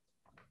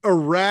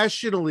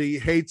irrationally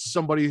hates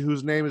somebody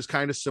whose name is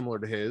kind of similar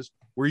to his,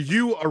 where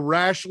you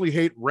irrationally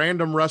hate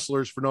random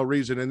wrestlers for no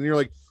reason, and you're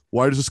like,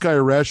 why does this guy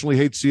irrationally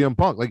hate CM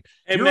Punk? Like,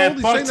 hey, you're man,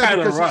 only fuck saying that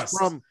Tyler because Rust. he's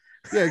from.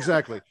 Yeah,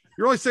 exactly.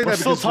 You're only saying We're that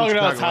still because talking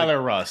about Chicago.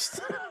 Tyler Rust.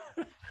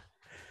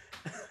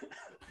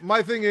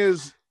 My thing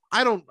is,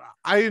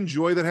 I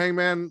enjoy that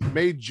Hangman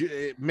may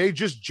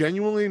just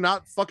genuinely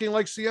not fucking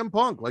like CM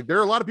Punk. Like, there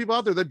are a lot of people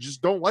out there that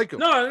just don't like him.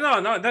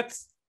 No.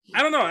 That's,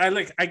 I don't know.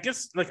 I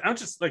guess I'm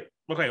just like,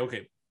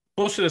 okay.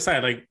 Bullshit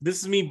aside, like,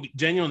 this is me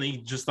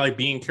genuinely just like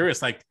being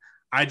curious. Like,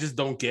 I just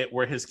don't get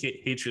where his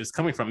hatred is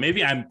coming from.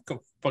 Maybe I'm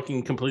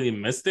fucking completely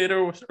missed it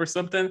or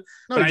something.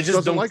 No, but I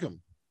just don't like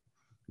him.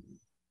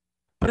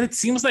 But it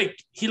seems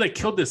like he like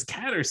killed this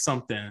cat or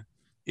something,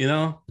 you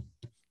know?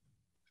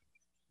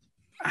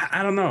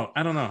 I don't know.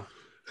 I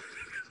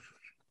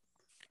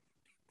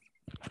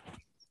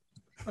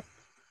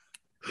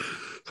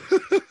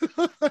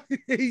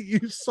hate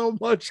you so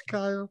much,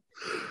 Kyle.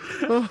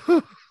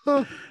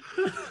 But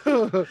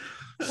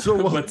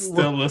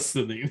still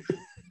listening.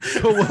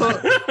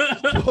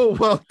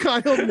 Well,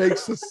 Kyle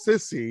makes a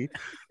sissy.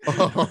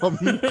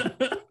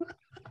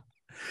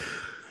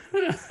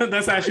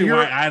 That's actually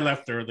why I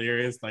left earlier.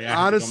 Is like,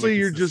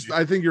 honestly,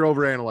 I think you're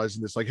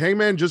overanalyzing this. Like,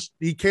 Hangman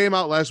he came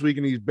out last week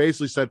and he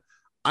basically said,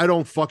 I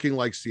don't fucking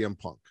like CM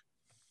Punk.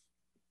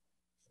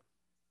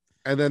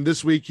 And then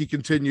this week he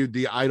continued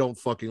the I don't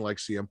fucking like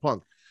CM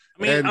Punk.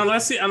 I mean,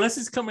 unless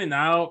he's coming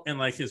out in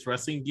like his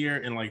wrestling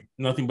gear and like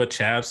nothing but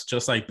chaps,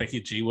 just like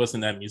Becky G was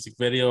in that music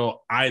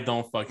video, I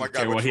don't fucking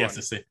care what he has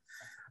to say.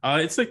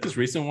 It's like this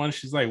recent one.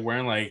 She's like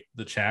wearing like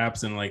the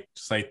chaps and like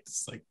just like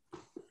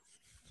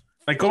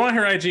go on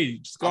her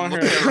IG. Just go on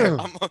her.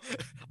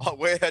 I'm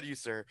way ahead of you,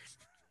 sir.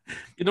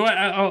 You know what?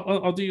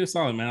 I'll do you a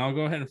solid, man. I'll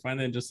go ahead and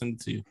find it and just send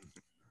it to you.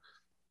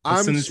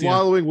 I'm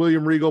swallowing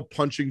William Regal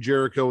punching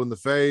Jericho in the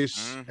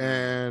face,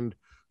 and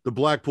the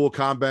Blackpool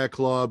Combat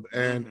Club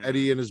and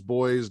Eddie and his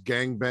boys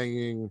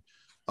gangbanging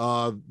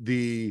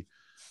the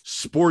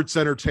sports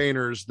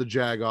entertainers, the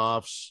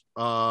Jagoffs.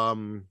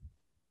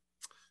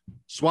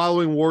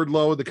 Swallowing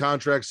Wardlow, the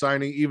contract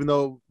signing, even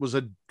though it was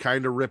a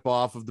kind of rip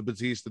off of the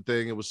Batista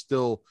thing, it was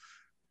still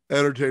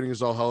entertaining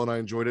as all hell, and I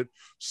enjoyed it.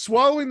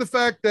 Swallowing the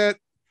fact that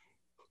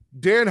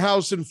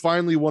Danhausen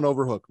finally won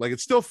over Hook. Like,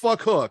 it's still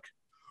fuck Hook,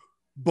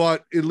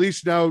 but at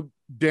least now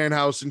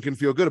Danhausen can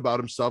feel good about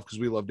himself because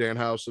we love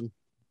Danhausen.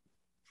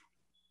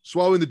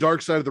 Swallowing the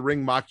Dark Side of the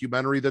Ring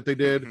mockumentary that they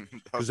did,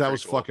 because that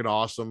was fucking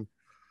awesome.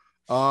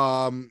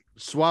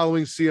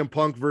 Swallowing CM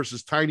Punk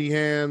versus Tiny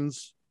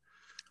Hands.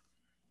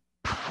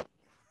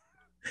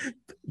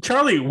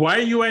 Charlie, why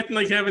are you acting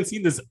like you haven't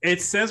seen this?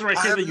 It says right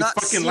here that you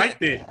fucking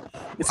liked it.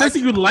 It says that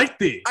you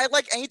liked it. I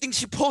like anything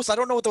she posts. I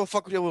don't know what the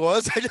fuck it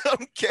was. I just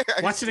don't care.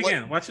 Watch it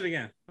again.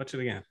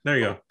 There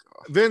you go.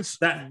 Vince,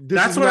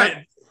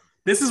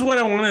 this is what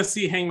I want to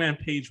see Hangman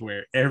Page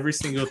wear every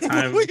single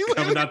time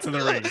coming out to the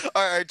ring.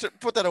 All right,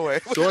 put that away.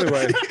 So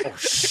anyway,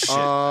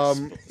 all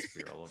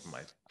over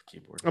my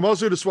keyboard. I'm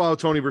also going to swallow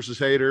Tony versus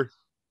Hayter.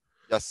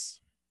 Yes.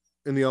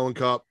 In the Owen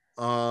Cup.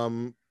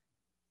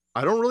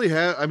 I don't really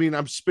have. I mean,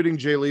 I'm spitting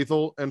Jay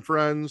Lethal and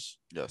friends.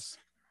 Yes.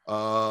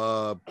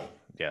 Yeah,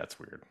 it's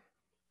weird.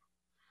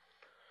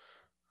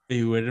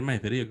 Hey, where did my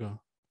video go?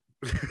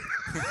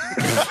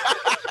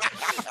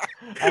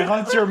 I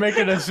thought you were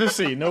making a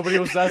sissy. Nobody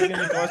was asking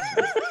any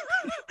questions.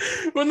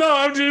 Well, no,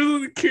 I'm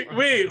just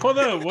wait. Hold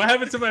on. What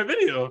happened to my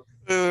video?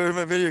 Where'd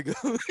my video go?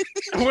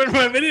 Where'd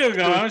my video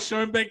go? I was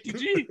showing Becky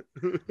G.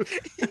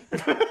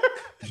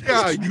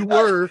 Yeah, you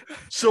were.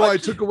 So I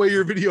took away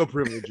your video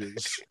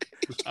privileges.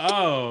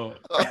 Oh,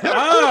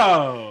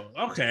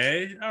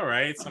 okay, all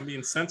right. So I'm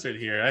being censored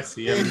here. I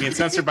see. I'm being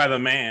censored by the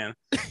man.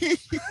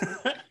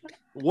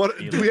 What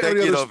do we have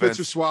any other spits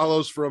or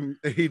swallows from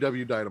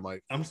AEW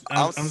Dynamite?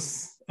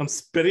 I'm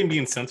spitting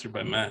being censored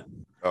by Matt.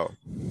 Oh,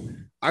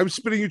 I'm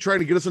spitting you trying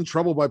to get us in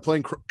trouble by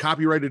playing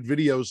copyrighted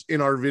videos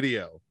in our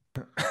video.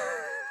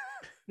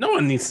 No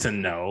one needs to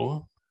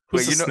know.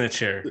 Who's the snitch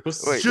here?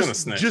 Who's gonna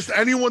snitch? Just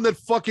anyone that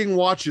fucking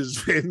watches,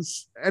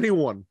 Vince.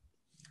 Anyone.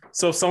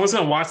 So if someone's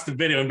gonna watch the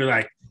video and be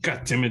like,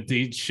 "God damn it,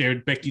 they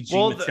shared Becky G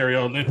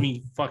material. Let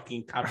me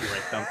fucking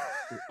copyright them."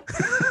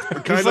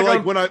 Kind of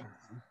like when I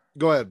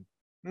go ahead.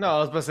 No, I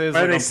was about to say,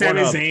 are they Sami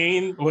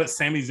Zayn? What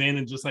Sami Zayn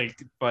and just like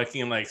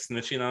fucking like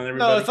snitching on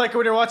everybody? No, it's like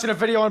when you're watching a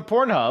video on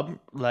Pornhub,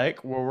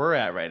 like where we're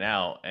at right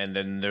now, and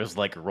then there's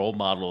like role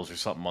models or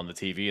something on the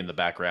TV in the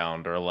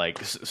background, or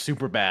like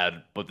super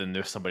bad, but then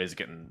there's somebody's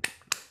getting,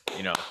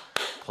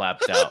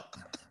 clapped out.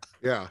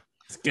 Yeah,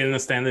 it's getting a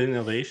standing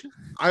ovation.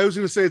 I was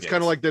gonna say it's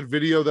kind of like that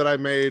video that I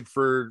made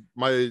for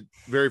my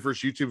very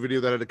first YouTube video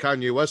that had a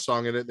Kanye West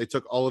song in it. They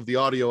took all of the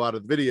audio out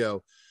of the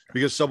video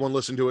because someone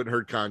listened to it and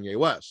heard Kanye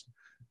West.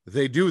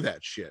 They do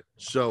that shit.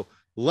 So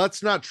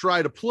let's not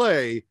try to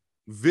play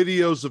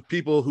videos of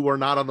people who are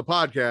not on the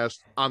podcast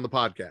on the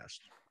podcast.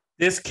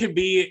 This could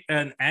be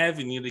an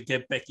avenue to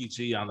get Becky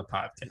G on the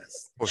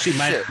podcast. She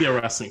might be a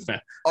wrestling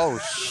fan. Oh,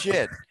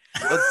 shit.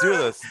 Let's do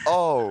this.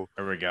 Oh.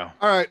 There we go.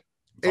 All right.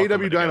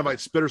 AEW Dynamite,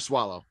 spit or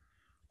swallow?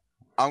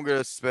 I'm going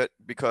to spit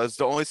because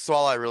the only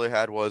swallow I really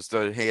had was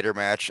the hater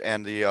match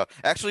and the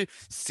actually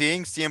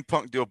seeing CM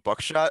Punk do a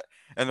buckshot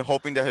and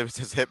hoping that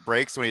his hip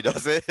breaks when he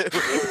does it.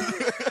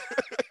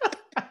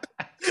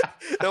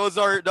 That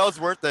was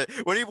worth it.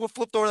 When he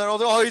flipped over that, I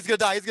was like, oh, he's gonna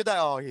die.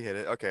 Oh, he hit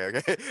it.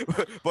 Okay.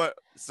 But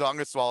so I'm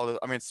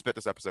gonna spit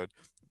this episode.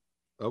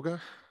 Okay.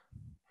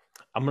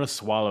 I'm gonna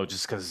swallow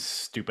just because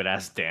stupid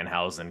ass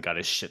Danhausen got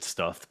his shit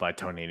stuffed by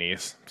Tony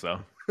Nese.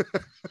 So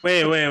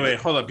wait,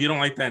 hold up. You don't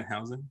like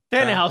Danhausen?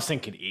 Danhausen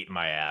can eat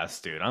my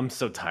ass, dude. I'm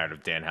so tired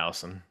of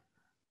Danhausen.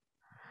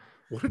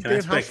 What did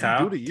Danhausen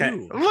do to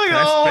you? Look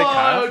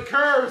at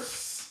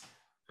curse.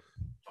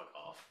 Fuck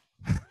off.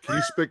 Can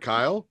you spit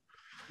Kyle?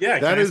 Yeah,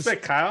 that is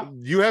Kyle.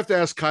 You have to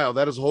ask Kyle.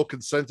 That is a whole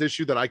consent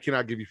issue that I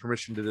cannot give you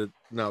permission to do.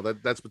 No,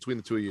 that's between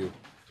the two of you. Do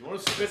you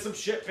want to spit some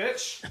shit,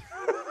 bitch?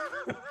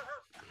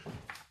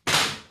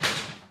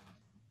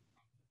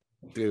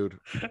 Dude.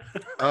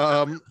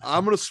 I'm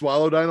gonna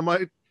swallow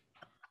Dynamite.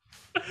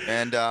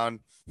 And down.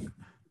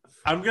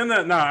 I'm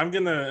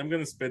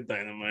gonna spit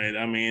Dynamite.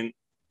 I mean,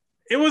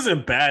 it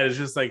wasn't bad. It's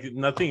just like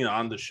nothing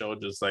on the show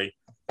just like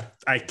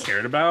I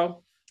cared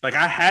about. Like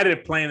I had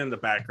it playing in the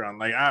background.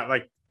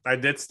 I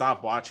did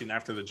stop watching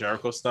after the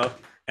Jericho stuff,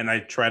 and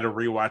I tried to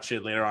rewatch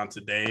it later on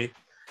today,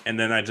 and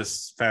then I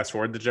just fast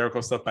forward the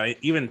Jericho stuff. But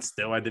even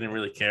still, I didn't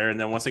really care. And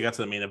then once I got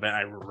to the main event,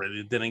 I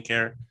really didn't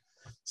care.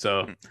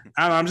 So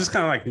I'm just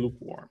kind of like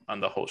lukewarm on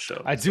the whole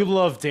show. I do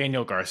love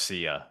Daniel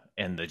Garcia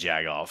and the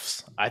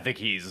Jagoffs. I think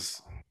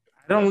he's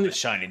the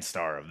shining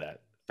star of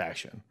that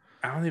faction.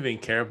 I don't even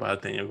care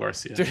about Daniel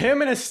Garcia. Dude,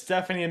 him and his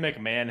Stephanie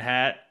McMahon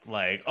hat,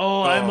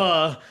 I'm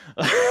a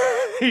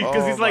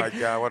because he's like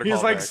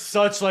he's like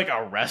such like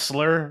a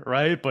wrestler,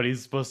 right? But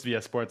he's supposed to be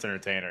a sports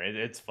entertainer.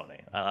 It's funny.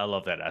 I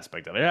love that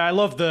aspect of it. I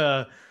love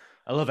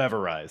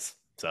Everrise.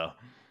 So,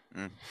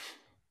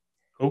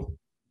 who?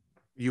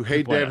 You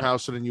hate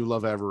Danhausen and you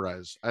love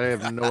Everrise. I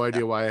have no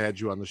idea why I had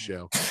you on the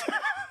show.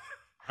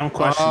 I'm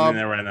questioning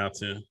it right now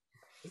too.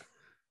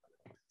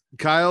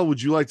 Kyle,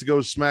 would you like to go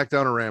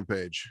SmackDown or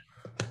Rampage?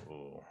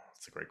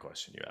 That's a great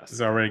question you asked.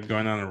 He's already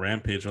going on a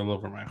rampage all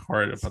over my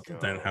heart about the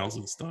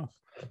Danhausen stuff.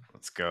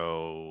 Let's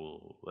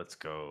go.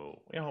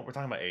 You know, we're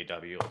talking about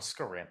AEW. Let's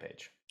go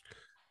Rampage.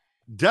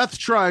 Death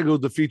Triangle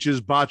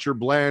defeats Botcher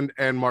Bland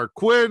and Mark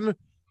Quinn.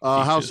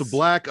 House of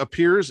Black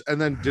appears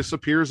and then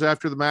disappears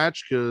after the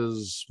match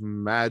because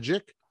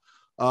magic.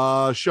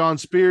 Sean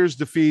Spears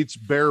defeats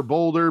Bear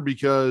Boulder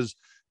because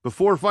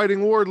before fighting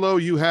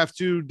Wardlow, you have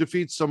to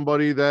defeat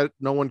somebody that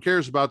no one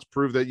cares about to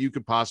prove that you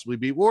could possibly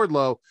beat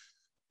Wardlow,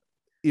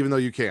 even though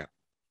you can't.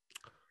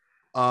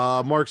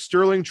 Mark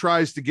Sterling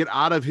tries to get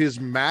out of his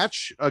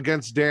match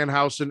against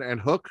Danhausen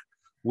and Hook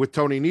with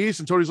Tony Nese,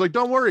 and Tony's like,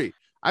 don't worry,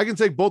 I can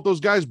take both those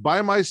guys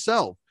by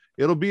myself.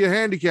 It'll be a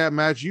handicap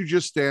match. You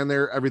just stand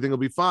there. Everything will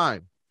be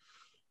fine.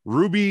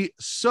 Ruby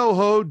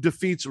Soho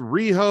defeats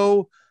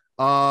Riho.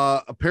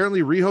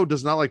 Apparently Riho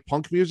does not like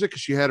punk music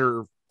because she had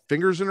her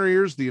fingers in her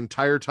ears the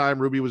entire time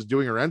Ruby was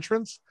doing her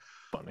entrance.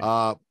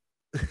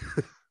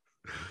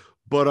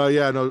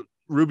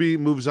 Ruby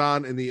moves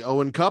on in the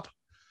Owen Cup.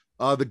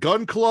 The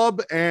Gun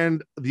Club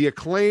and the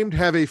Acclaimed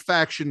have a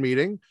faction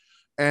meeting,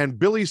 and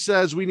Billy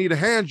says we need a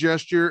hand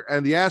gesture,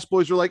 and the Ass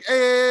Boys are like,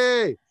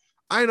 hey,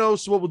 I know.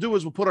 So what we'll do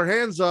is we'll put our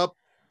hands up,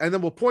 and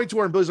then we'll point to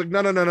her, and Billy's like,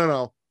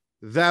 no.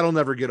 That'll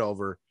never get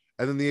over.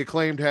 And then the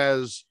Acclaimed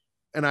has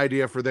an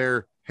idea for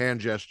their hand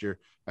gesture.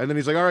 And then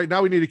he's like, all right,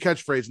 now we need a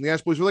catchphrase. And the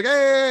Ass Boys were like,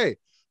 hey,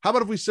 how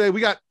about if we say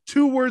we got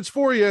 2 words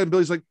for you? And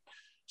Billy's like,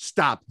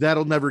 stop,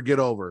 that'll never get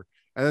over.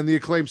 And then the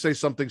Acclaim say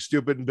something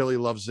stupid and Billy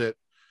loves it.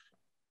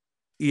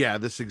 Yeah,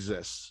 this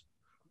exists.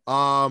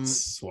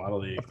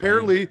 Swallow the Acclaim.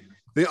 Apparently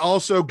they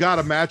also got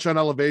a match on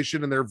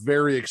Elevation and they're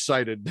very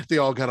excited that they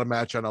all got a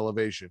match on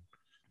Elevation.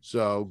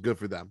 So good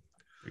for them.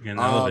 They're getting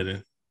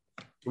elevated.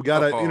 We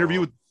got an interview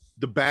with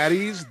the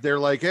baddies. They're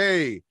like,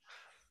 hey,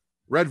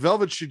 Red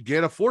Velvet should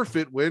get a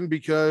forfeit win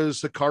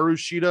because Hikaru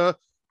Shida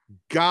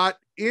got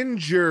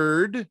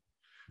injured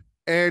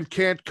and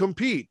can't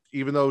compete,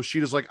 even though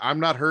Shida's like, I'm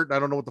not hurt and I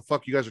don't know what the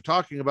fuck you guys are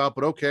talking about,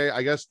 but okay,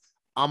 I guess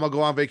I'm gonna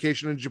go on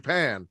vacation in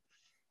Japan.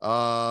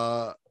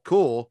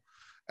 Cool.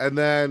 And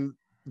then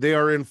they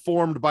are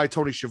informed by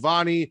Tony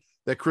Schiavone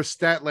that Chris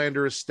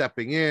Statlander is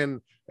stepping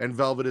in and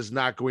Velvet is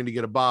not going to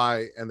get a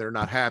bye, and they're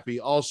not happy.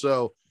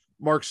 Also,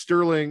 Mark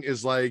Sterling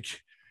is like,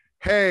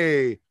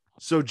 hey,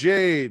 so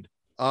Jade,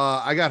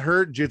 I got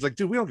hurt. Jade's like,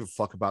 dude, we don't give a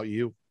fuck about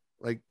you.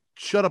 Like,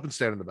 shut up and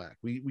stand in the back.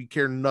 We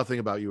care nothing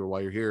about you or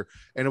why you're here.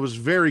 And it was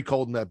very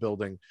cold in that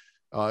building.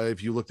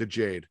 If you looked at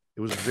Jade,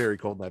 it was very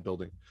cold in that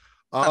building.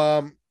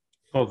 Cold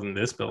in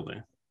this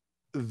building.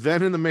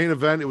 Then in the main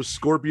event, it was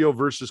Scorpio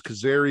versus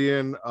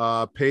Kazarian.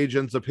 Paige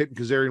ends up hitting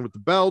Kazarian with the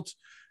belt.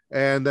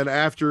 And then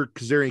after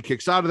Kazarian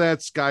kicks out of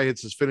that, Sky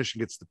hits his finish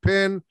and gets the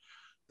pin.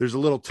 There's a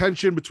little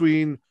tension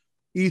between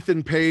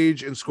Ethan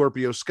Page and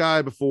Scorpio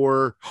Sky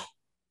before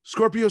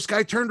Scorpio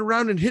Sky turned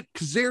around and hit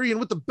Kazarian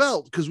with the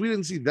belt because we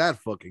didn't see that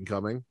fucking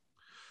coming.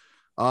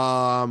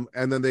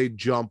 And then they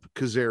jump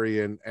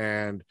Kazarian,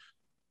 and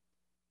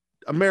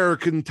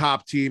American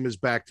Top Team is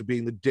back to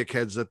being the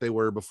dickheads that they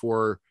were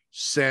before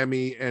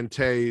Sammy and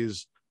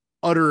Tay's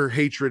utter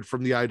hatred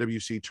from the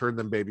IWC turned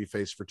them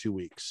babyface for 2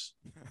 weeks.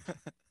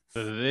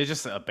 So did they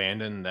just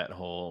abandon that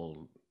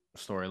whole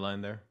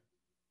storyline there?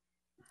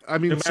 I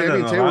mean,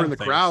 Sammy and Tay were in the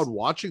crowd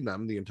watching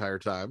them the entire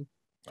time.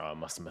 Oh, I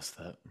must have missed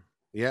that.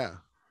 Yeah.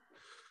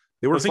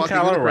 They were Wasn't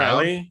Kyle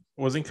O'Reilly?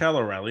 Wasn't Kyle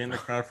O'Reilly in the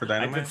crowd for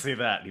Dynamite? I did see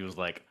that. He was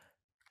like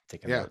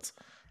taking notes.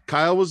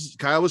 Kyle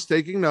was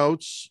taking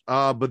notes,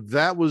 but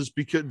that was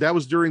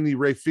during the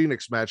Ray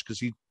Phoenix match because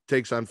he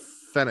takes on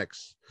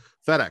FedEx.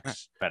 He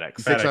takes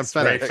on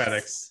FedEx. Ray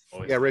FedEx.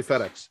 Yeah, Ray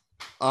FedEx.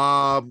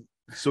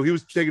 So he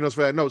was taking notes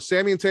for that. No,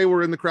 Sammy and Tay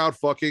were in the crowd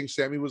fucking.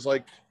 Sammy was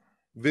like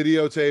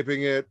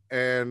videotaping it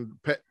and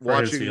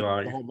watching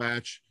the whole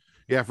match.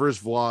 Yeah, for his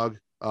vlog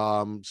 /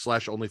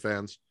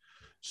 OnlyFans.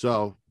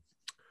 So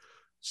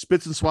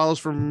spits and swallows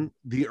from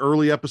the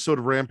early episode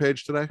of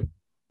Rampage today.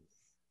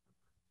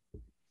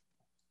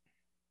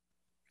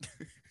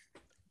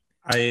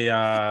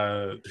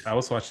 I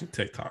was watching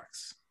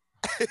TikToks.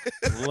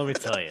 Let me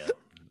tell you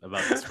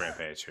about this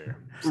Rampage here.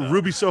 So,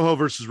 Ruby Soho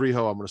versus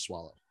Riho, I'm going to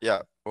swallow.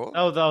 Yeah.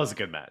 Oh, that was a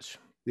good match.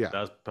 Yeah. That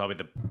was probably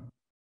the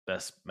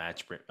best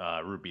match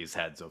Ruby's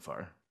had so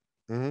far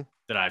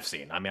that I've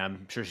seen. I mean,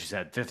 I'm sure she's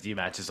had 50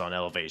 matches on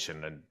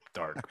Elevation and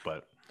Dark,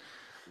 but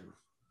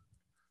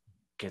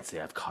can't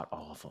say I've caught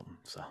all of them.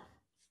 So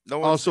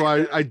also,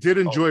 I did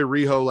enjoy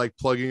Riho like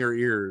plugging her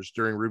ears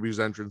during Ruby's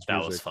entrance.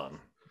 That was fun.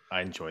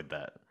 I enjoyed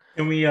that.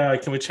 Can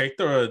we check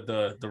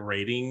the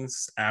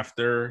ratings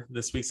after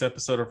this week's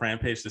episode of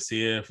Rampage to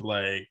see if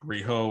like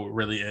Riho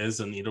really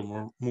is a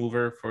needle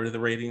mover for the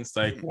ratings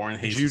like Warren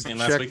Hayes was saying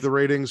last week? Did you check the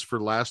ratings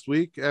for last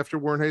week after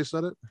Warren Hayes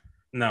said it?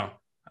 No,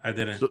 I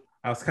didn't.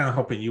 I was kind of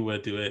hoping you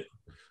would do it.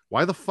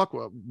 Why the fuck?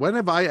 When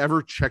have I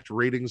ever checked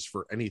ratings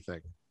for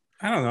anything?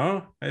 I don't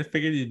know. I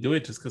figured you'd do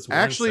it just because.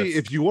 Actually,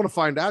 if you want to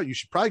find out, you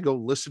should probably go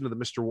listen to the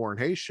Mr. Warren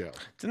Hayes show.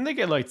 Didn't they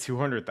get like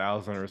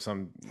 200,000 or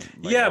something?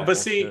 Like yeah, but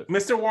see, shit?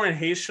 Mr. Warren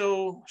Hayes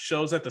show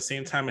shows at the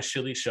same time as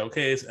Shilly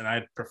Showcase, and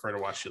I prefer to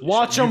watch Shilly.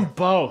 Watch them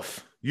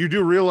both. You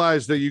do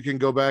realize that you can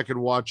go back and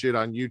watch it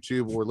on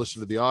YouTube or listen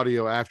to the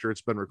audio after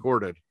it's been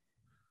recorded.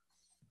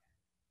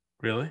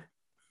 Really?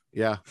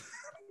 Yeah.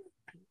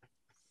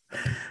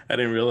 I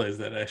didn't realize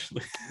that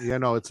actually. Yeah,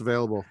 no, it's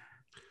available.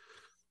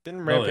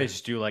 Didn't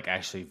Rampage do like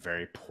actually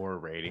very poor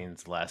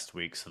ratings last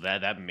week? So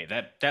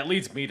that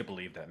leads me to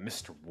believe that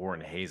Mr.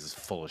 Warren Hayes is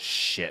full of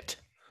shit.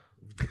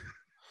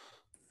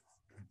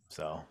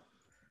 So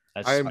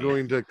I am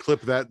going to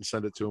clip that and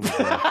send it to him. As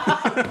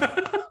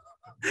well.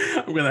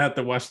 I'm gonna have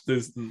to watch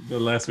the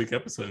last week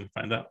episode and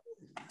find out.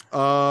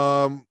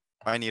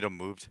 I need him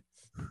moved.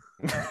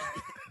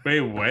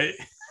 Wait, what?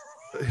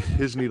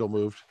 His needle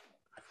moved.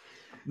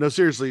 No,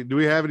 seriously. Do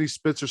we have any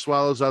spits or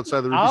swallows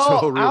outside the Ruby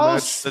Soho real I'll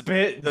match?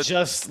 Spit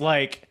just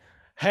like,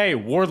 hey,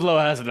 Wardlow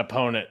has an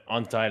opponent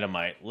on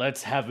Dynamite.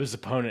 Let's have his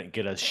opponent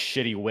get a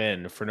shitty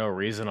win for no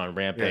reason on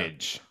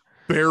Rampage.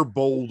 Yeah. Bear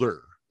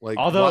Boulder. Like,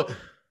 although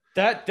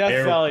that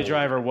Death Valley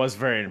driver was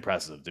very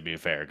impressive, to be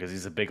fair, because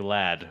he's a big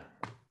lad.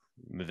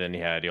 But then he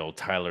had the old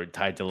Ty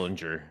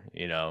Dillinger,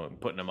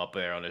 putting him up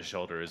there on his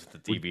shoulders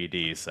with the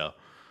DVD. So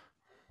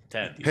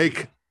 10.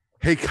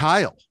 Hey,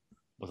 Kyle.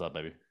 What's up,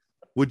 baby?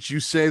 Would you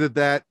say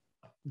that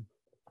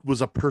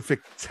was a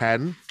perfect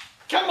 10?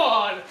 Come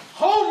on,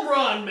 home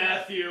run,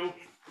 Matthew.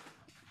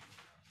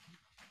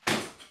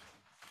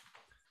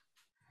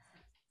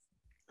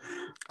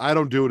 I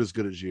don't do it as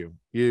good as you.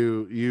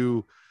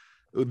 You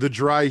The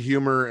dry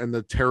humor and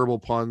the terrible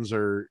puns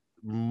are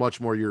much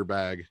more your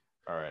bag.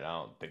 All right, I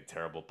don't think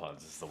terrible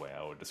puns is the way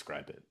I would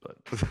describe it, but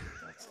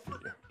that's for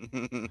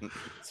you.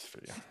 That's for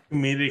you.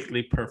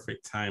 Immediately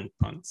perfect time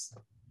puns.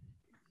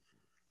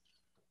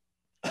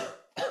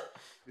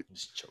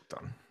 Just choked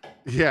on.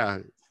 Yeah,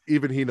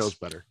 even he knows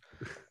better.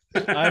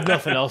 I have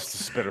nothing else to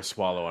spit or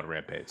swallow on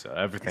Rampage, so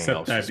everything Except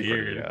else that is pretty,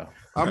 beard.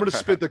 I'm gonna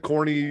spit the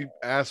corny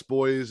ass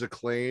boys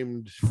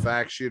acclaimed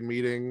faction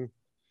meeting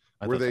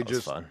I where thought they that was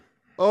just fun.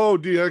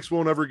 DX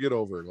won't ever get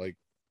over. Like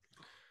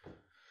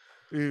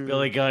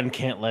Billy Gunn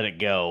can't let it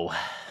go.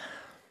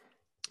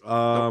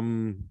 No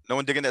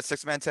one digging that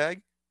 6-man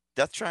tag?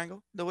 Death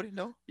Triangle? Nobody?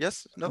 No?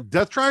 Yes? No?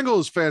 Death Triangle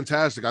is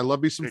fantastic. I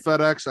love me some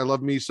FedEx. I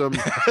love me some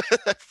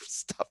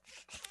Stop.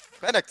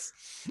 FedEx.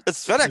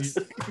 It's FedEx.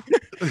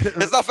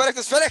 It's not FedEx.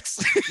 It's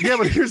FedEx. Yeah,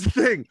 but here's the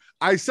thing.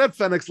 I said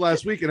FedEx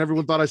last week, and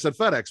everyone thought I said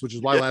FedEx, which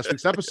is why last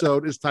week's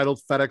episode is titled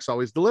FedEx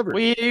Always Delivered.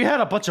 Well, you had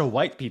a bunch of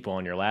white people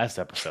on your last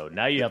episode.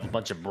 Now you have a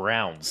bunch of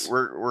browns.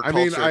 We're I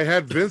mean, cultured. I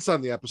had Vince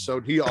on the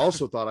episode. He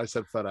also thought I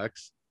said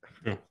FedEx.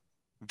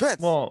 Vince,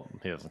 Well,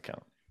 he doesn't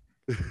count.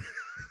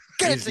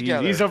 get it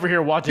together. He's over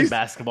here watching He's-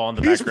 basketball in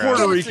the He's background.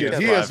 Puerto Get it Rican. He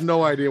together. has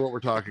no idea what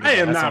we're talking I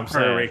about. am That's not what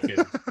Puerto I'm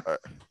Rican.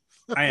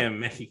 I am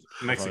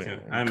Mexican.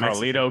 I'm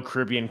Mexican. Carlito,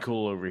 Caribbean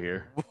cool over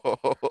here.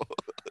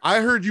 I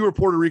heard you were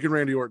Puerto Rican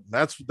Randy Orton.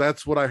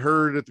 That's what I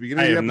heard at the I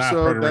beginning of am the not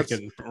episode. Puerto That's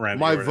Rican. Randy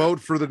my Orton. vote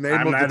for the name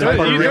I'm of not the Puerto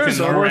title. Rican There's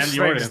nor worse Randy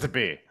things Orton. to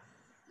be.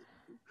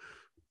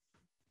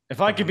 If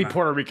I could be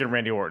Puerto Rican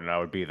Randy Orton, I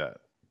would be that.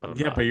 But I'm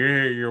Yeah, not. but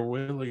you're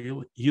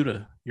Wheeler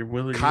Yuta. You're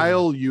Wheeler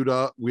Kyle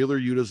Yuta, Wheeler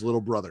Yuta's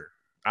little brother.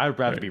 I'd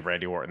rather be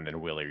Randy Orton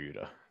than Wheeler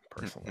Yuta,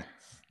 personally.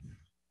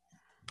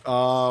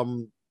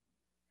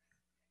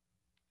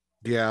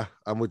 Yeah,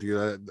 I'm with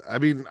you. I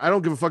mean, I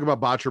don't give a fuck about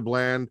Botcher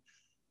Bland.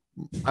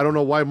 I don't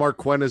know why Mark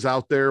Quinn is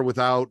out there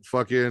without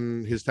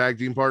fucking his tag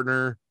team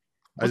partner,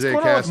 What's Isaiah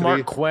going on with Cassidy.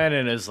 Mark Quinn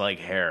and his like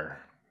hair?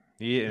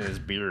 He and his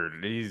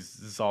beard.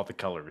 He's all the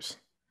colors.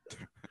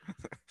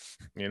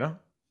 You know?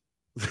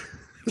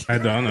 I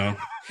don't know.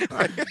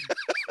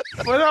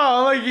 But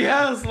no, like he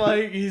has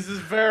like he's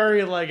just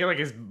very like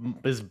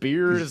his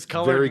beard is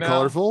colored. Very now.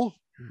 colorful.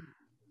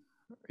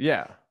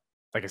 Yeah.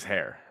 Like his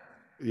hair.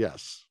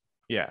 Yes.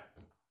 Yeah.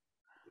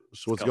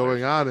 So what's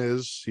Colored. going on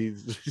is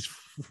he's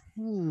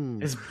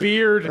His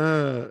beard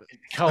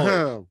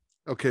colored.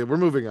 okay, we're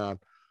moving on.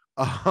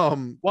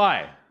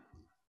 Why?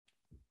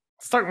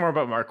 Let's talk more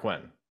about Mark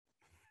Quinn.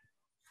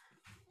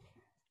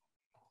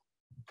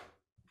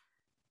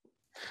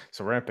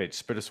 So Rampage,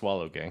 spit or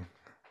swallow, gang.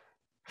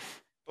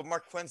 But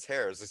Mark Quinn's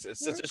hair is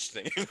it's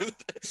interesting.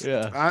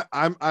 Yeah.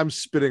 I'm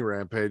spitting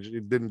Rampage.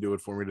 It didn't do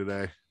it for me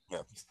today.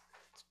 Yeah.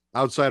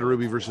 Outside of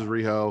Ruby versus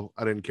Riho,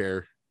 I didn't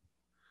care.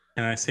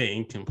 And I say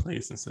ink in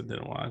place instead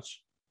didn't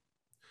watch.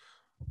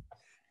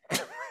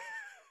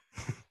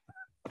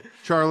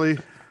 Charlie,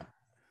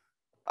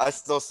 I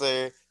still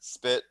say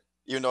spit.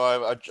 Even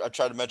though I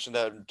tried to mention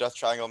that Death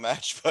Triangle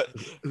match, but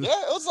yeah,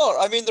 it was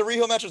all. I mean, the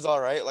Riho match was all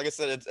right. Like I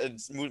said,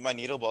 it moved my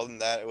needle, but other than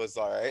that, it was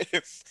all right.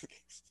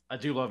 I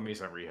do love me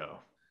some Riho.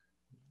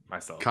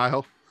 Myself.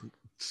 Kyle,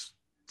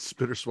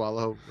 spit or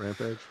swallow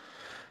Rampage.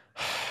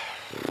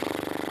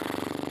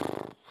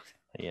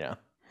 You know.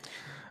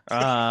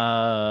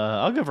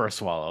 I'll give her a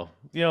swallow.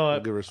 You know what?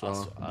 I'll give her a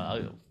swallow.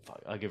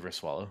 I'll give her a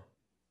swallow.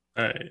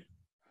 All right.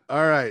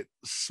 All right,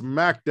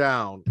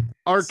 SmackDown.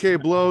 RK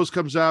Blows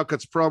comes out,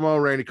 cuts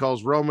promo. Randy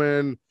calls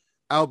Roman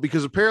out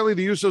because apparently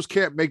the Usos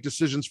can't make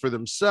decisions for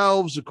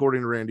themselves,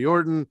 according to Randy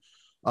Orton.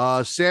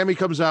 Sammy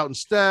comes out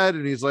instead,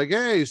 and he's like,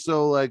 "Hey,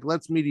 so like,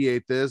 let's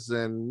mediate this."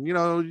 And you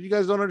know, you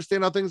guys don't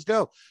understand how things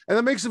go, and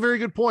that makes a very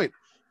good point.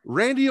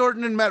 Randy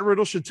Orton and Matt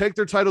Riddle should take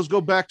their titles,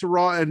 go back to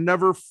Raw, and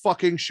never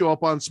fucking show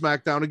up on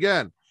SmackDown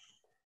again.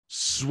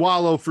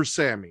 Swallow for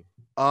Sammy.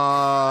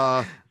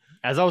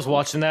 As I was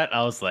watching that,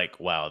 I was like,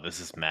 wow, this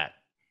is Matt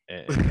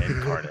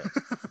incarnate.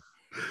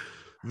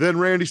 Then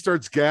Randy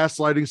starts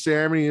gaslighting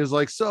Sammy. He's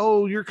like,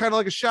 so you're kind of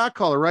like a shot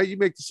caller, right? You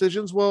make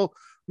decisions. Well,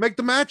 make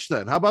the match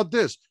then. How about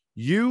this?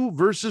 You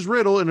versus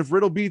Riddle. And if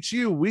Riddle beats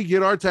you, we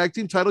get our tag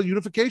team title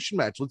unification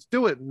match. Let's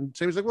do it. And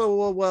Sammy's like,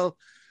 well,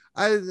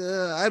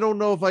 I don't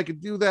know if I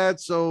could do that.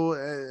 So,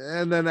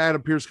 and then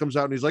Adam Pearce comes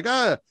out and he's like,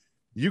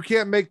 you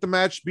can't make the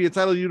match be a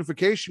title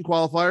unification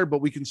qualifier,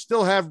 but we can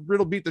still have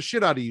Riddle beat the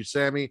shit out of you,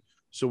 Sammy.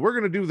 So we're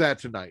going to do that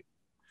tonight.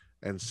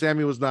 And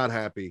Sammy was not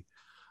happy.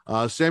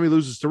 Sammy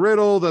loses to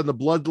Riddle. Then the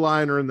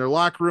Bloodline are in their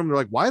locker room. They're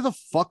like, why the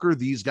fuck are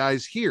these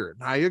guys here?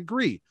 And I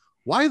agree.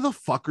 Why the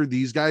fuck are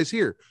these guys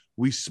here?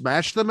 We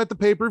smashed them at the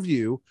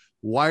pay-per-view.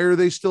 Why are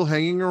they still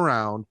hanging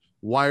around?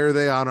 Why are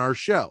they on our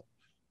show?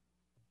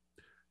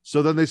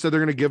 So then they said they're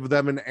going to give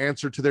them an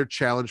answer to their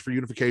challenge for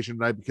unification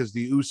tonight because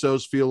the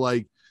Usos feel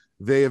like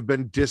they have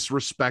been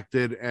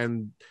disrespected.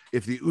 And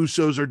if the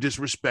Usos are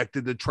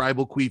disrespected, the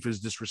tribal queef is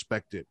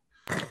disrespected.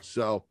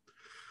 So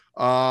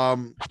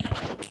Ronda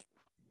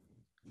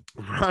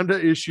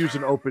issues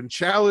an open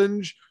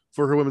challenge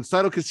for her women's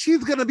title because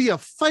she's going to be a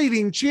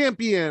fighting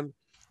champion.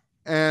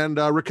 And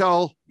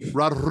Raquel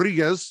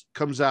Rodriguez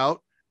comes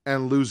out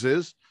and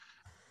loses.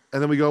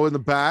 And then we go in the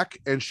back,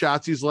 and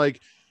Shotzi's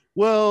like,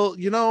 well,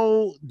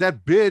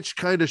 that bitch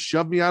kind of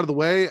shoved me out of the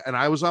way, and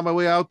I was on my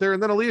way out there.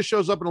 And then Aaliyah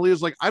shows up, and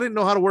Aaliyah's like, I didn't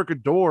know how to work a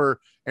door,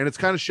 and it's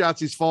kind of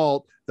Shotzi's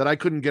fault that I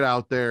couldn't get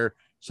out there.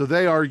 So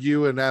they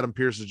argue, and Adam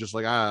Pearce is just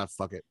like,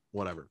 fuck it,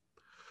 whatever.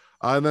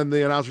 And then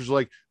the announcers are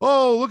like,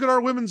 oh, look at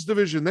our women's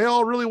division. They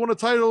all really want a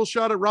title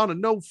shot at Ronda.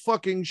 No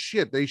fucking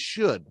shit. They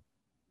should.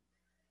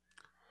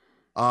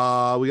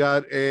 We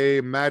got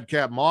a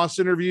Madcap Moss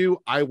interview.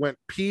 I went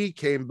pee,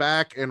 came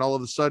back, and all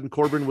of a sudden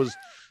Corbin was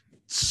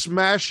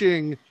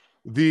smashing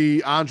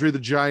the Andre the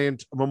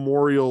Giant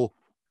Memorial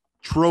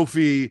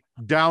Trophy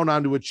down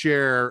onto a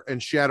chair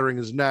and shattering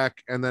his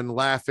neck, and then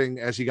laughing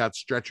as he got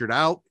stretchered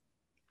out.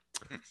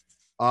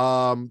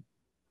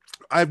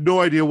 I have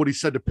no idea what he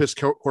said to piss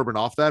Corbin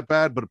off that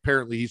bad, but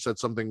apparently he said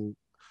something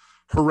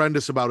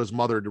horrendous about his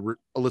mother to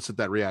elicit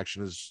that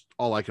reaction is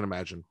all I can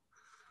imagine.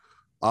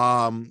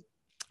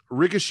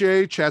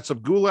 Ricochet chats up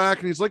Gulak,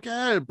 and he's like,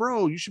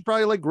 bro, you should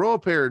probably like grow a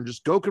pair and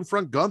just go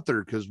confront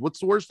Gunther, because what's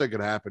the worst that could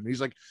happen? And he's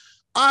like,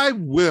 I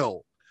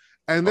will.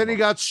 And then he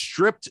got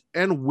stripped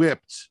and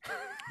whipped.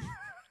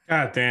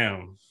 God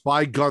damn.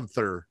 By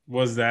Gunther.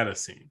 Was that a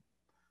scene?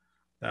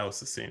 That was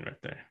the scene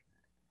right there.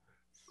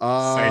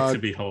 Sight to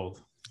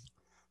behold.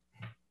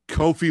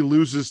 Kofi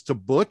loses to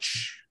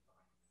Butch.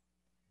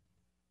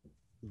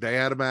 They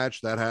had a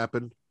match. That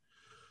happened.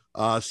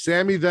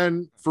 Sammy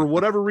then, for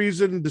whatever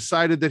reason,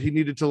 decided that he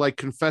needed to like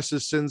confess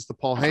his sins to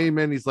Paul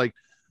Heyman. He's like,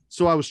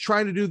 so I was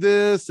trying to do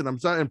this,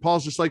 and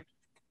Paul's just like,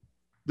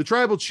 the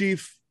tribal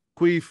chief,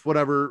 Queef,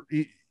 whatever,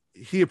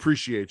 he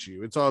appreciates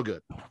you. It's all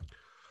good.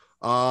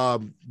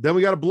 Then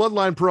we got a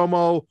Bloodline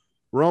promo.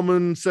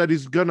 Roman said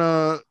he's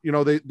gonna,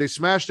 they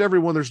smashed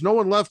everyone. There's no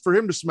one left for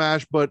him to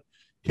smash, but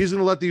he's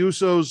gonna let the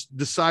Usos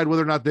decide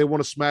whether or not they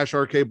want to smash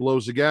RK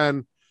Blows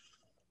again.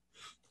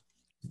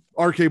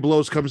 RK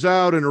Blows comes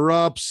out,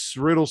 interrupts.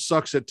 Riddle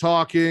sucks at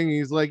talking.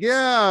 He's like,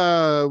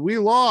 yeah, we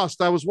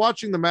lost. I was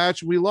watching the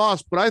match. We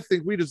lost, but I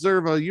think we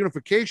deserve a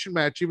unification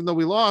match, even though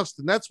we lost.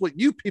 And that's what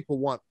you people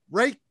want,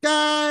 right,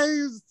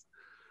 guys?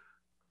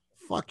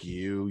 Fuck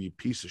you, you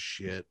piece of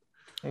shit.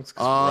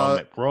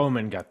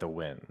 Roman got the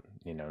win,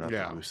 not the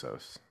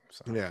Usos.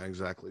 So. Yeah,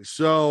 exactly.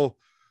 So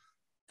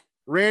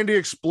Randy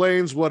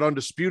explains what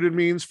undisputed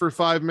means for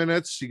 5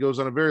 minutes. He goes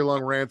on a very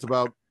long rant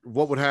about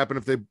what would happen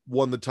if they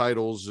won the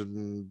titles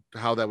and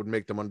how that would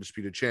make them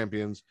undisputed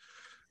champions.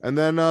 And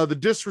then the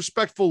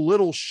disrespectful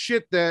little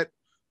shit that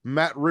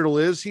Matt Riddle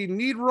is, he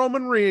kneed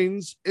Roman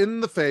Reigns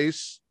in the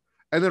face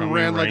and then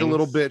ran like a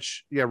little bitch.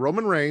 Yeah,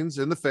 Roman Reigns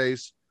in the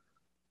face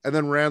and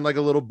then ran like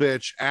a little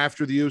bitch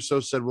after the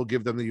Usos said we'll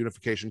give them the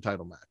unification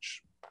title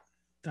match.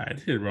 I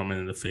hit Roman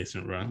in the face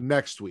and run.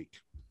 Next week.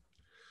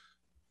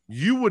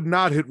 You would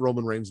not hit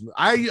Roman Reigns.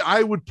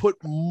 I would put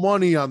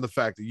money on the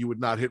fact that you would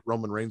not hit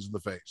Roman Reigns in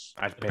the face.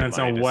 Depends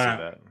on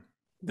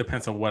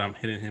what I'm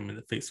hitting him in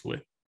the face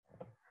with.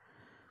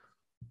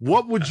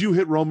 What would you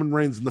hit Roman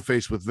Reigns in the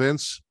face with,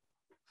 Vince?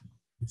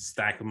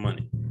 Stack of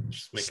money.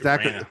 Just make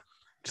Stack it rain.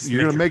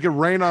 You're going to make it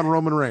rain on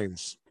Roman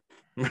Reigns.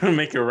 I'm going to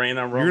make it rain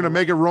on Roman. You're going to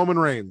make it Roman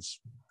Reigns.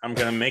 I'm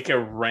going to make it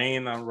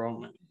rain on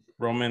Roman.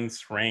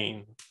 Roman's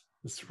reign.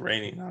 It's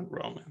raining on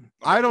Roman.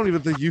 I don't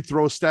even think you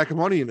throw a stack of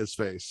money in his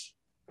face.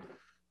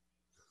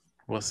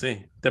 We'll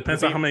see.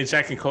 Depends on how many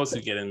Jack and Coats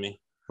you get in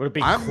me. Would it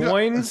be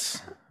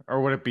coins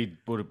or would it be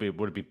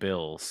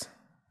bills?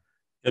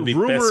 It'd be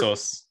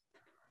pesos.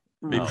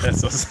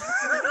 Pesos.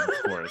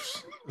 Of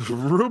course.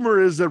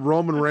 Rumor is that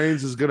Roman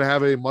Reigns is going to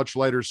have a much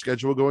lighter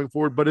schedule going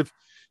forward. But if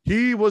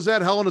he was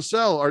at Hell in a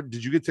Cell,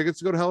 did you get tickets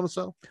to go to Hell in a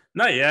Cell?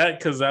 Not yet,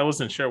 because I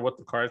wasn't sure what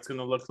the card's going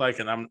to look like,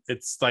 and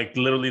it's like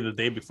literally the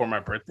day before my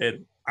birthday.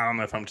 I don't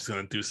know if I'm just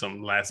going to do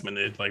some last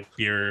minute like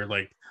beer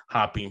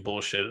hopping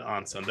bullshit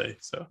on Sunday.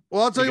 So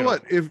well, I'll tell you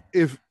what,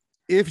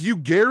 if you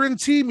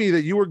guarantee me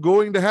that you are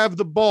going to have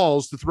the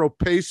balls to throw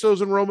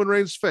pesos in Roman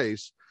Reigns'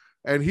 face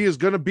and he is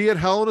going to be at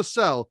Hell in a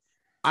Cell,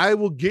 I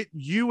will get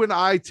you and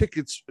I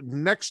tickets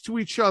next to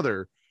each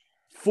other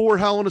for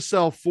Hell in a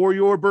Cell for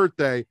your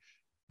birthday,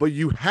 but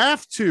you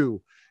have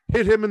to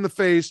hit him in the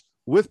face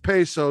with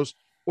pesos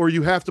or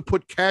you have to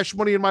put cash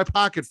money in my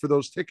pocket for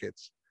those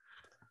tickets.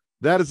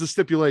 That is the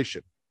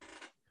stipulation.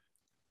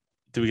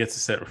 Do we get to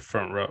sit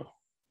front row?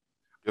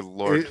 Good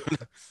Lord.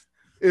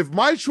 If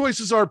my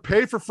choices are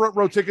pay for front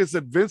row tickets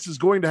that Vince is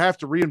going to have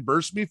to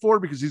reimburse me for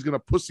because he's going to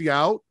pussy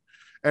out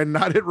and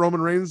not hit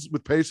Roman Reigns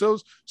with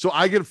pesos, so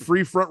I get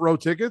free front row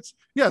tickets,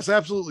 yes,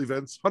 absolutely,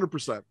 Vince,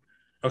 100%.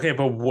 Okay,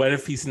 but what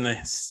if he's in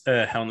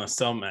the Hell in a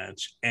Cell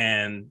match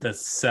and the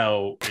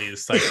cell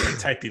is like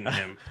protecting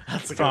him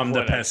from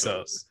the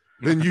pesos?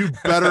 Then you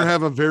better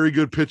have a very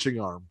good pitching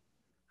arm.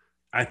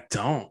 I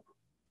don't.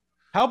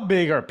 How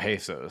big are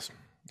pesos?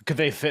 Could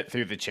they fit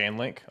through the chain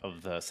link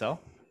of the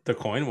cell? The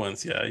coin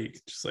ones, yeah. You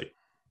could just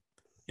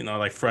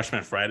like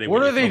Freshman Friday.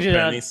 What are they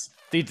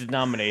the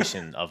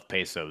denomination of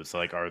pesos?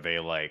 Like, are they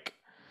like?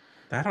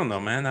 I don't know,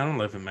 man. I don't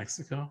live in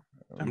Mexico.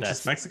 I'm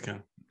just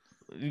Mexican.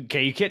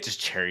 Okay, you can't just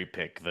cherry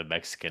pick the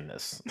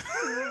Mexicanness.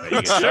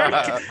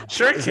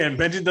 Sure can.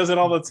 Benji does it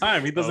all the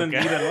time. He doesn't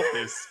need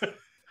elotes.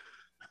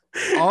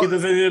 He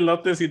doesn't even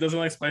love this. He doesn't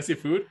like spicy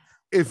food.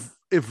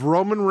 If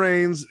Roman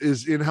Reigns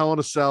is in Hell in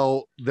a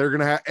Cell, they're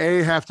gonna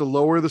have to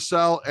lower the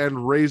cell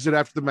and raise it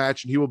after the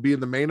match, and he will be in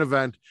the main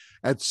event.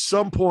 At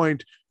some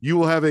point, you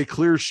will have a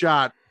clear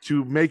shot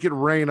to make it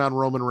rain on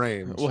Roman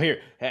Reigns. Well,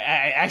 here,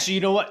 actually,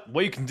 you know what?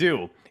 What you can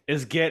do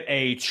is get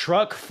a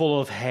truck full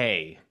of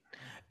hay,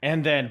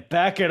 and then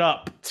back it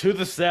up to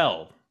the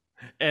cell,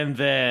 and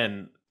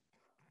then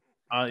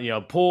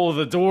pull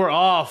the door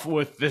off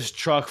with this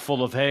truck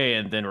full of hay,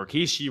 and then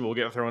Rikishi will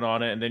get thrown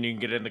on it, and then you can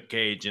get it in the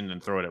cage and then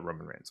throw it at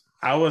Roman Reigns.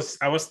 I was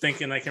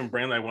thinking I can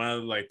bring like one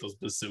of like those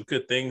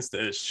bazooka things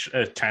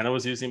that China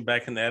was using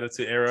back in the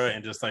Attitude Era,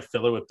 and just like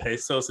fill it with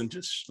pesos and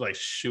just like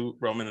shoot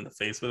Roman in the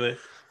face with it.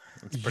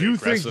 You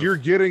think you're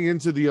getting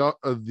into the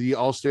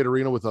Allstate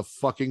Arena with a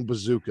fucking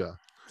bazooka?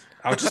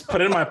 I'll just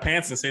put it in my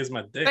pants and say it's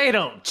my dick. They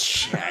don't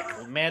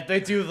check, man.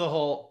 They do the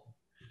whole.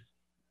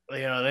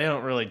 They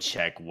don't really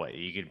check what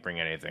you could bring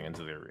anything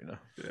into the arena.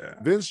 Yeah.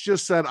 Vince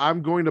just said,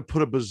 "I'm going to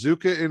put a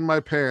bazooka in my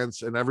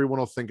pants, and everyone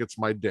will think it's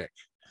my dick."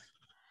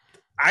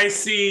 I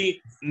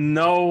see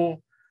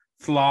no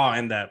flaw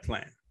in that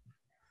plan.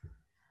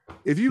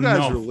 If you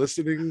guys are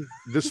listening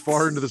this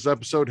far into this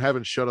episode,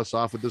 haven't shut us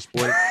off at this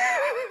point.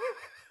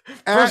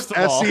 First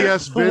At of all,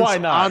 SES Vince why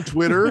not? on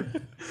Twitter,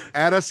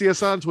 at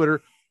SES on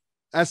Twitter,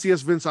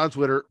 SES Vince on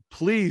Twitter.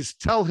 Please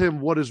tell him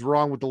what is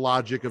wrong with the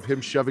logic of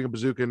him shoving a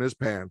bazooka in his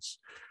pants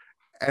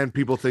and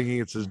people thinking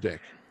it's his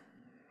dick.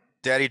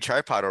 Daddy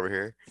tripod over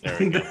here. There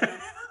we go.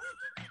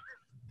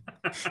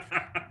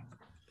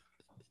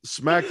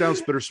 SmackDown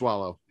Spitter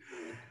Swallow.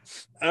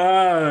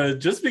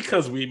 Just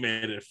because we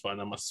made it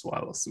fun, I'm gonna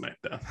swallow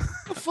SmackDown.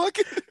 The fuck?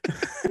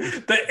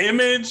 The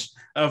image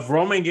of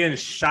Roman getting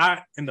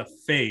shot in the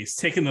face,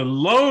 taking a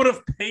load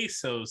of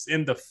pesos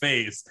in the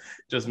face,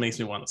 just makes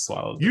me want to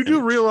swallow. You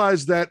do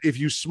realize that if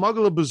you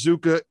smuggle a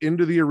bazooka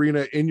into the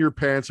arena in your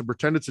pants and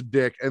pretend it's a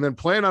dick, and then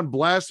plan on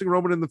blasting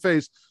Roman in the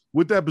face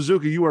with that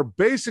bazooka, you are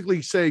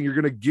basically saying you're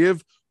going to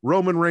give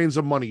Roman Reigns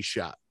a money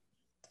shot.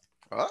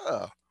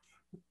 Oh.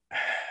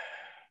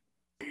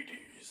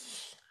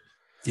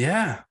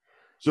 Yeah.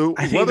 So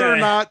I think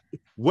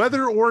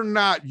whether or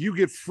not you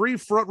get free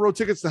front row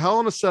tickets to Hell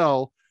in a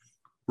Cell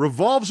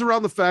revolves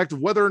around the fact of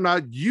whether or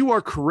not you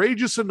are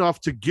courageous enough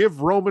to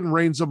give Roman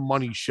Reigns a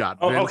money shot.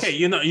 Oh, Vince. okay.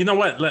 You know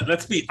what?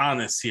 Let's be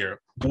honest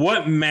here.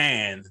 What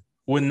man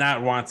would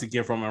not want to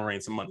give Roman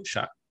Reigns a money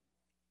shot?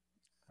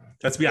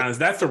 Let's be honest.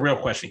 That's the real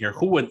question here.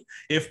 Who would,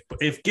 if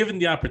given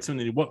the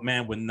opportunity, what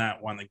man would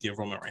not want to give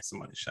Roman Reigns a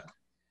money shot?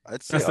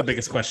 That's the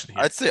biggest question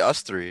here. I'd say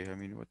us three. I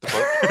mean, what the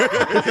fuck?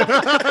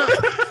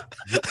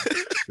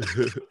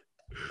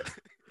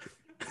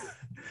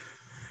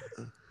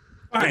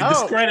 Fine,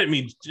 discredit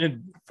me,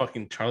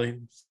 fucking Charlie.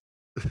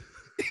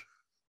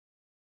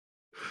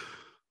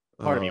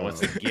 Part of me wants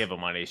to give a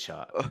money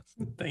shot.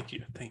 Thank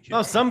you.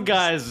 No, some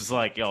guys is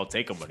like, yo,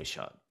 take a money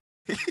shot.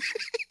 Yeah,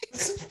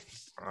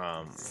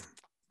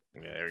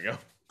 there we go.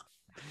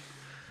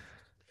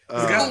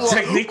 He's got the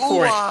technique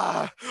for it.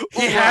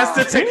 He has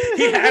the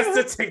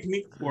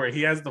technique for it.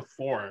 He has the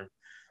form.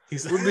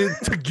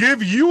 To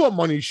give you a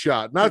money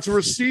shot, not to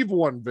receive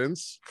one,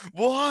 Vince.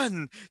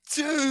 1,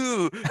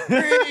 2,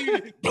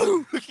 3.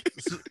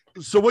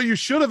 So what you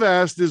should have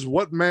asked is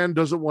what man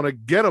doesn't want to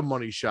get a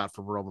money shot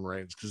from Roman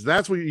Reigns? Because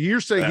that's what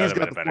you're saying. He's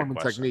got the form and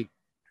technique.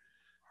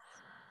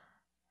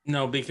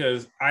 No,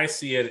 because I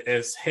see it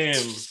as him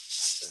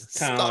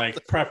kind of like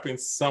prepping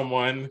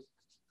someone,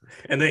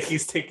 and then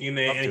he's taking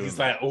it and he's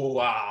like, "Oh,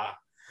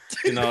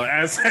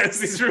 as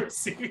he's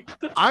receiving.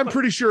 I'm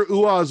pretty sure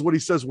 "ooh-ah" is what he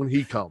says when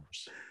he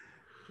comes.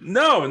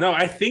 No,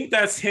 I think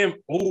that's him.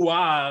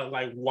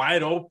 Like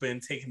wide open,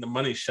 taking the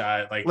money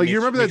shot. Like you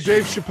remember that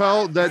Dave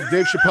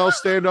Chappelle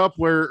stand up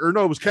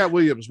it was Cat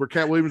Williams, where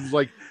Cat Williams was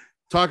like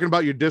talking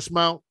about your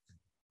dismount.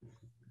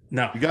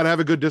 No, you got to have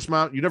a good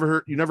dismount. You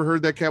never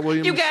heard that, Cat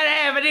Williams? You got to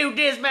have a new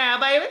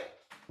dismount, baby.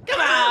 Come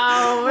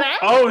on.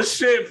 Oh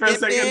shit! For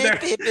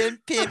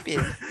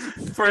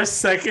a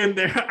second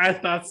there, I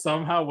thought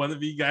somehow one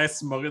of you guys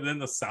smuggled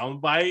in a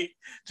soundbite,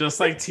 just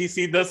like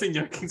TC does in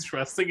Young Kings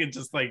Wrestling, and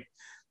just like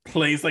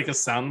plays like a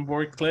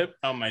soundboard clip.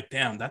 I'm like,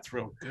 damn, that's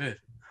real good.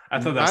 I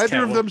thought that's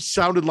neither of them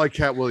sounded like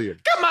Cat Williams.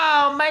 Come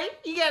on, mate.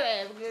 You gotta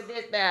have a good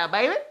dismount,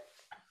 baby.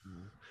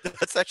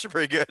 That's actually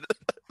pretty good.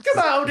 Come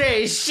on,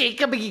 there, shit.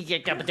 Come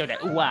and do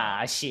that.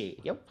 Wow,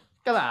 shit. Yep.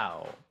 Come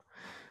on.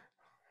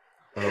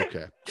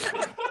 Okay.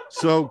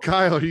 So,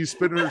 Kyle, are you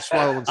spitting or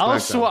swallowing? I'll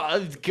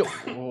swallow.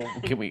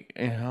 Can we?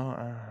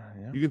 Yeah.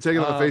 You can take it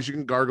on the face. You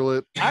can gargle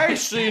it.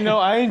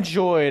 I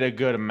enjoyed a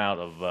good amount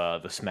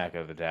of the Smack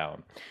of the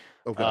Down.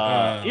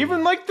 Okay.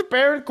 Even like the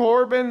Baron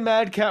Corbin,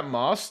 Madcap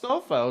Moss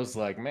stuff, I was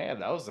like, man,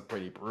 that was a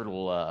pretty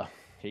brutal.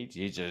 He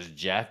just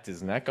jacked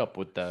his neck up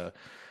with the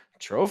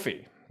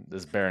trophy.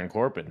 This Baron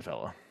Corbin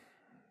fella,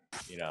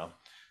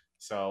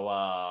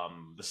 So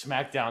the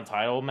SmackDown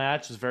title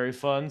match was very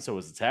fun. So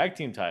was the tag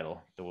team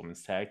title, the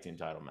women's tag team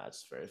title match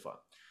was very fun.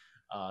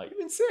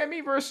 Even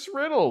Sammy versus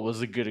Riddle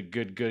was a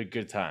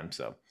good time.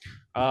 So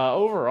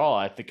overall,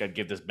 I think I'd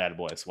give this bad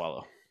boy a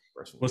swallow.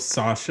 Personally. Was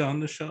Sasha on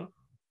the show?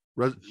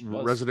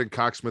 Resident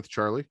Cocksmith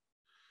Charlie.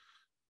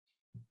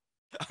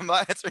 I'm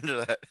not answering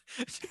to that.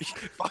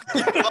 Fuck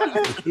you.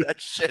 Fuck that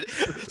shit.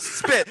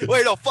 Spit.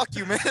 Wait, no, fuck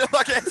you, man. I'm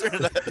not answering to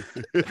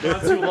that.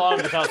 Not too long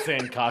without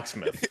saying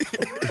Cocksmith.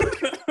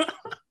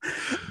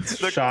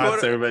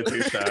 Shots, everybody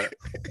do shot.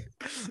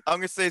 I'm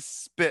gonna say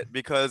spit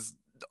because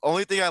the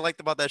only thing I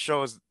liked about that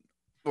show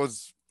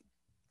was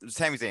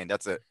Sami Zayn.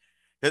 That's it.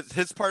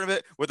 His part of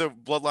it with the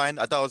bloodline,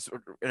 I thought was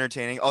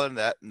entertaining. Other than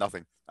that,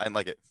 nothing. I didn't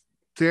like it.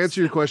 To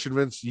answer your question,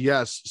 Vince,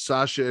 yes,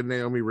 Sasha and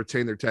Naomi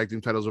retained their tag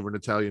team titles over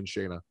Natalya and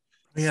Shayna.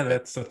 Yeah,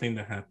 that's the thing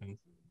that happened.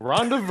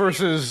 Ronda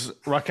versus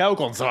Raquel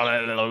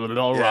Gonzalez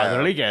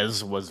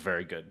Rodriguez was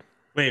very good.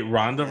 Wait,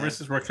 Ronda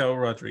versus Raquel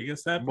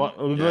Rodriguez happened?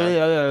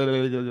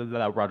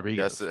 Rodriguez.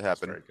 Yes, it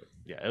happened. Very good.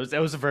 Yeah, it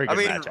was a very good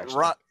match.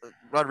 Actually,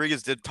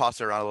 Rodriguez did toss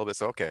her around a little bit,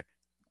 so okay,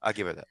 I'll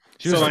give it that.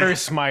 she was very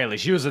smiley.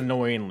 She was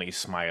annoyingly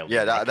smiley.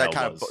 Yeah, that Raquel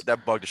kind was. of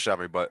that bugged the shit out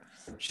of me, but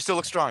she still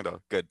looks strong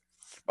though. Good.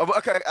 Oh,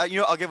 okay,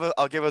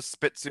 I'll give a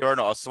spit to or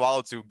no, a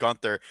swallow to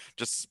Gunther,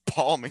 just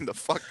palming the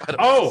fuck out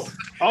of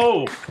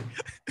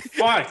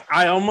Fuck!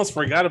 I almost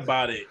forgot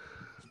about it.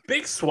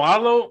 Big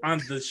swallow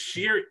on the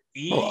sheer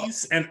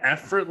ease and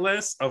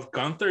effortless of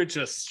Gunther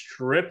just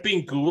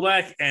stripping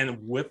Gulak and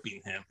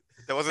whipping him.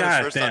 That wasn't his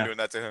first time doing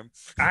that to him.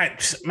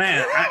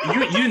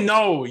 You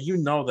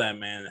know that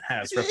man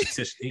has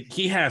repetition.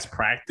 He has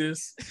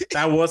practice.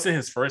 That wasn't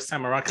his first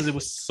time around because it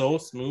was so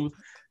smooth,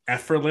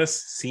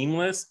 effortless,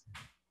 seamless.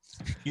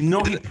 You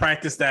know he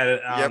practiced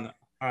that on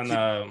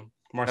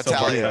Marcel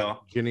Barthel.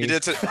 He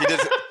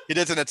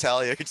did to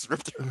Natalya. He just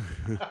ripped her.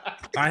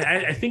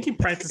 I think he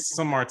practiced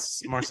some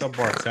Marcel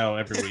Barthel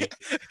every week.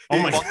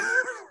 Oh my god.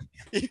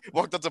 He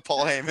walked up to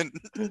Paul Heyman.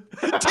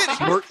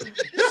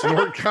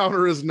 Snort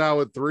counter is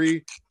now at 3.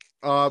 It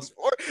was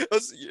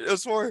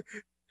 4.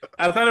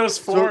 I thought it was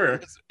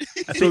 4.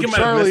 I think it might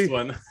have missed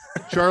one.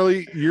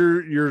 Charlie,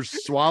 you're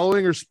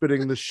swallowing or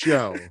spitting the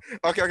show?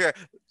 Okay.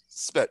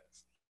 Spit.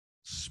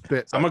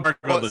 I'm gonna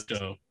gargle the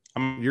show.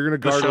 You're gonna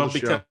gargle the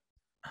show.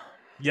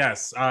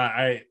 Yes,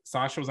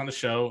 Sasha was on the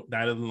show.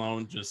 That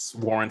alone just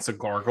warrants a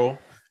gargle,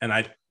 and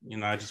I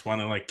just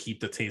want to like keep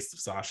the taste of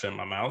Sasha in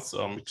my mouth,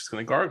 so I'm just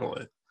gonna gargle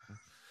it.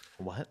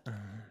 What?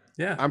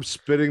 Yeah, I'm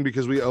spitting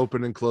because we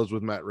open and close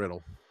with Matt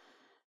Riddle.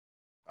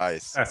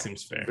 Nice. That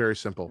seems fair. Very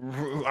simple.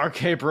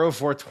 RK Bro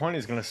 420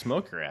 is gonna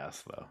smoke your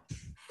ass though.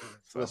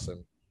 So,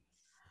 listen,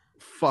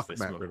 fuck they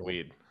Matt smoke Riddle.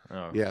 Weed.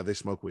 Oh. Yeah, they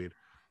smoke weed.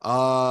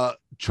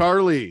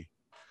 Charlie,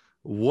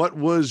 what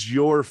was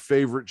your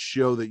favorite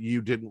show that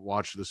you didn't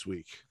watch this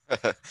week?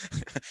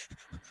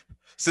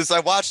 Since I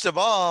watched them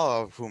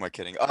all, who am I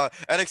kidding?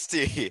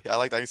 NXT. I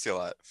like NXT a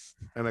lot.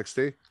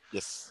 NXT?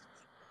 Yes.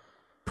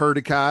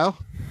 Purdy Kyle.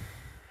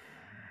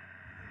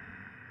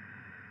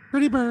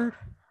 Pretty Bird.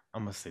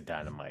 I'm gonna say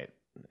Dynamite.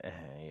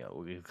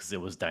 Because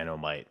it was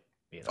Dynamite.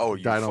 You know? Oh,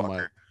 you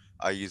Dynamite. fucker.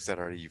 I used that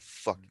already, you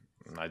fuck.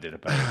 I did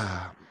it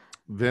better.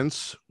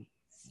 Vince.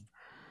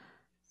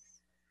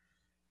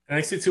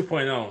 NXT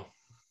 2.0.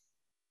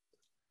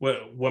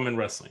 Women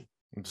wrestling.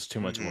 It's too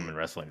much women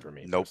wrestling for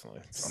me. Nope.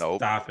 Personally. Nope.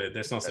 Stop it.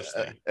 There's no such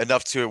thing.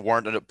 Enough to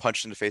warrant a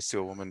punch in the face to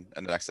a woman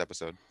in the next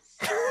episode.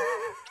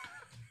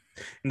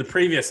 In the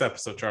previous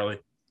episode, Charlie.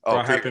 Oh,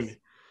 what happened?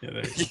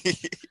 Yeah,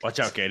 Watch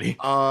out, Katie.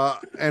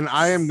 And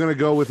I am going to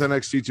go with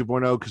NXT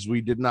 2.0 because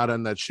we did not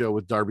end that show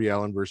with Darby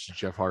Allin versus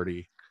Jeff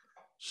Hardy.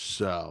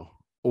 So,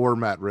 or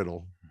Matt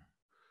Riddle.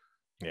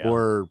 Yeah.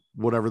 Or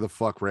whatever the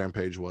fuck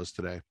Rampage was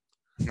today.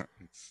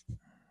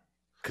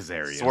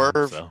 Kazarian.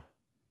 Swerve. So.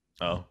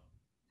 Oh.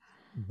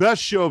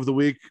 Best show of the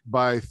week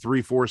by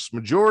 3/4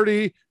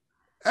 majority.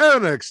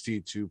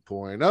 NXT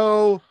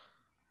 2.0.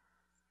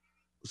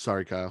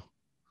 Sorry, Kyle.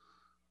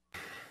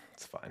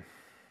 It's fine.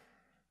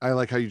 I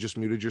like how you just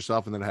muted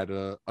yourself and then had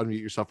to unmute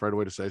yourself right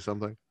away to say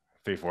something.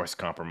 3/4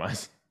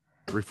 compromise.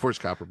 3/4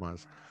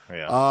 compromise.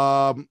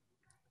 Yeah.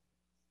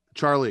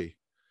 Charlie.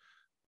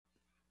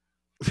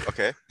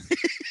 Okay.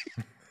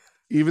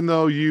 Even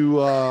though you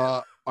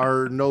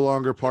are no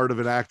longer part of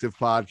an active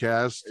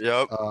podcast.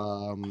 Yep.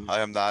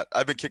 I am not.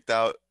 I've been kicked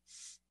out.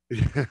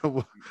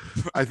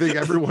 I think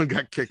everyone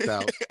got kicked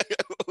out.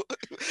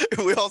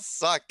 We all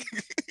suck.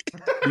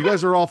 You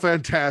guys are all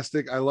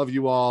fantastic. I love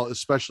you all,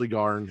 especially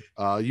Garn.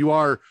 You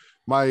are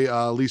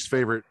my least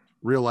favorite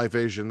real life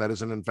Asian that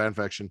isn't in fan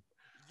fiction.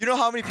 You know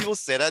how many people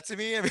say that to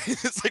me? I mean,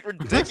 it's like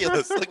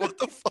ridiculous. Like, what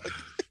the fuck?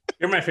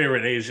 You're my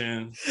favorite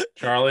Asian,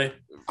 Charlie.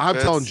 I'm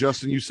telling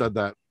Justin you said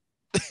that.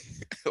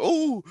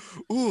 ooh.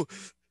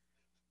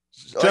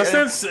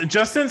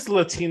 Justin's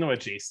Latino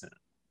adjacent.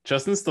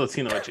 Justin's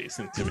Latino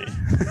adjacent to me.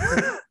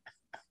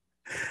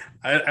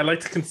 I like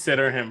to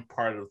consider him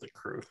part of the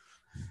crew.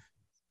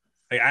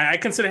 Like I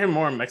consider him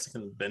more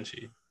Mexican than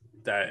Benji.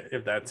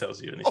 If that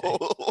tells you anything.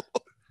 Oh,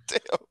 damn.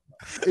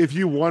 If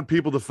you want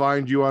people to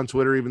find you on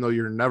Twitter, even though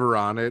you're never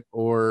on it,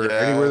 or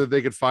anywhere that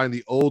they could find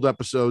the old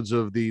episodes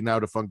of the Now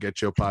Defunct Get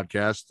Show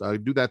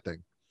podcast, do that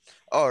thing.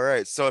 All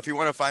right. So if you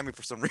want to find me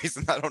for some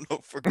reason, I don't know,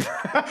 for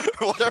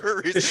whatever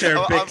reason, To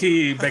share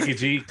Becky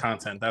G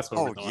content. That's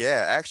what we're doing.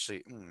 Yeah,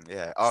 actually,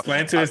 yeah.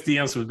 Slide into his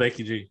DMs with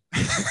Becky G.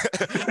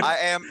 I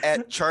am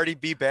at Charlie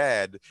B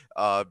Bad,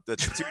 the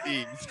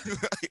 2D,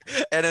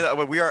 and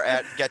then we are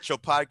at Get Your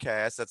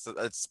Podcast.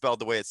 That's spelled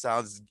the way it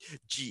sounds,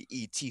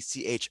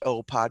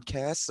 GETCHO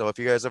podcast. So if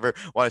you guys ever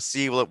want to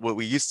see what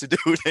we used to do,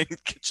 then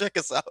check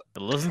us out.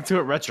 Listen to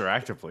it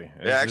retroactively.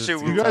 Yeah,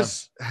 actually, Do you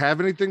guys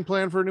have anything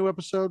planned for a new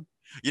episode?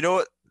 You know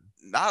what?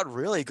 Not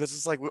really, because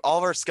it's like all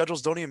of our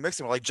schedules don't even mix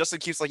them. Like Justin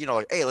keeps like,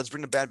 like, hey, let's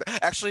bring the band back.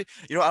 Actually,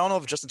 I don't know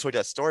if Justin told you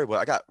that story, but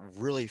I got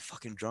really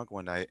fucking drunk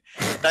one night.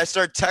 And I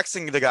started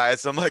texting the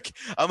guys. I'm like,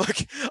 I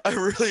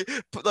really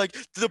like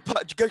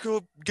Get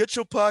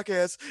Your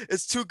Podcast.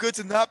 It's too good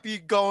to not be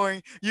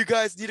going. You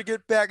guys need to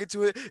get back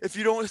into it. If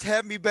you don't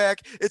have me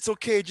back, it's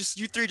okay. Just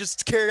you three,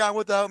 just carry on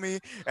without me.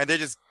 And they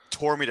just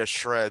tore me to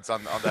shreds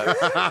on that.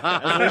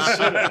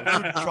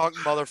 You drunk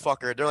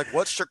motherfucker. They're like,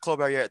 what strip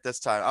club are you at this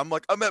time? I'm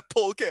like, I'm at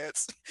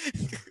Polecats.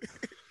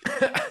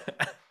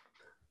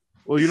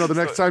 Well, the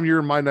next time you're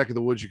in my neck of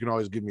the woods, you can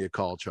always give me a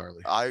call,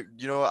 Charlie. I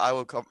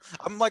will come.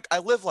 I'm like, I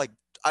live like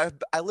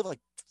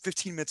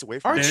 15 minutes away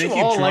from. Aren't you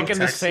all like in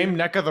the same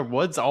neck of the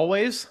woods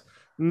always?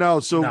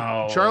 No, so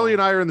Charlie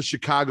and I are in the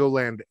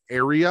Chicagoland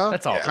area.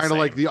 That's all kind of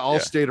like the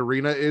Allstate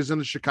Arena is in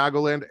the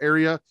Chicagoland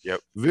area. Yep.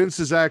 Vince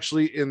is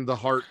actually in the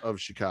heart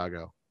of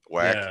Chicago.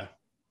 Whack.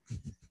 Yeah.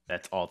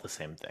 That's all the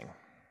same thing.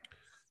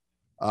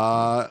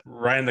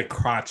 Right in the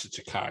crotch of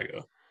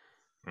Chicago.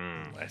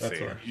 I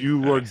see.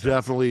 You are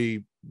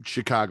definitely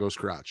Chicago's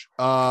crotch.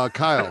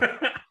 Kyle,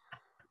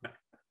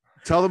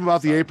 tell them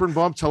about the apron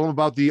bump. Tell them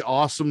about the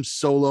awesome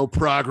solo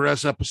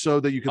Progress episode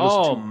that you can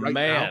listen to right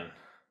now.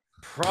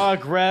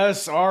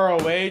 Progress,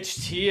 ROH,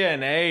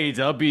 TNA,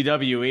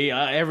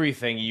 WWE,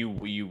 everything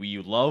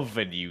you love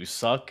and you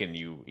suck and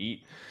you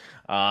eat.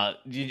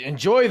 You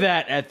enjoy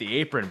that at the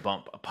Apron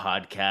Bump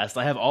podcast.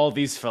 I have all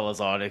these fellas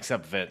on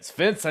except Vince.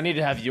 Vince, I need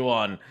to have you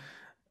on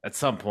at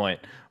some point.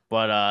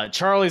 But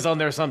Charlie's on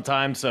there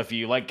sometimes. So if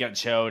you like Get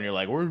Show and you're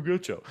like, where's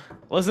Get Show?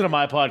 Listen to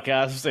my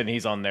podcast, and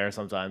he's on there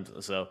sometimes.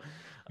 So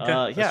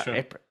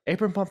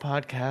Apron Bump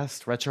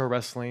podcast, retro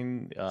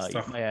wrestling,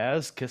 eat my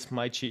ass, kiss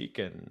my cheek,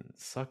 and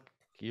suck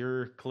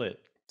your clit.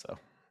 So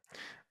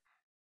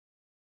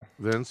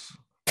Vince,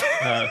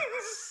 I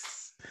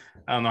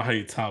don't know how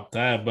you top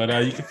that, but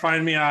you can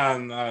find me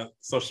on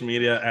social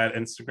media at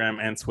Instagram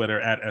and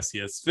Twitter at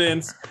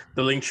SESVince.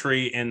 The link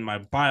tree in my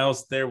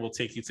bios there will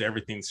take you to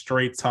everything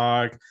Straight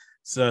Talk,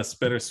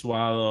 Spitter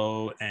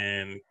Swallow,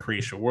 and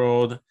Creation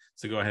World.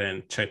 So go ahead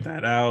and check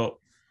that out.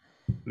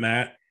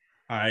 Matt,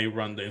 I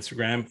run the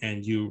Instagram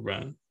and you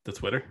run the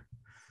Twitter.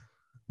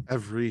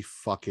 Every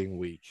fucking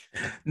week.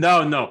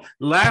 No.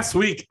 Last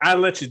week, I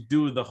let you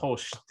do the whole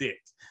shtick.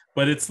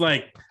 But it's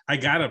like, I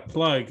got to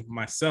plug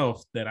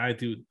myself that I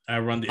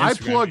run the Instagram. I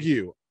plug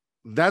you.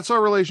 That's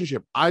our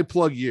relationship. I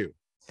plug you.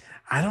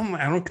 I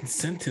don't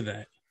consent to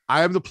that.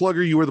 I am the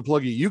plugger. You are the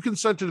plugger. You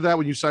consented to that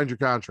when you signed your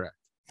contract.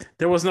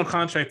 There was no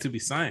contract to be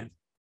signed.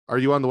 Are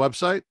you on the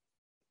website?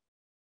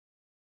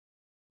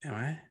 Am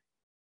I?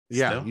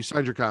 Yeah, Still? You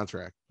signed your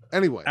contract.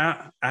 Anyway.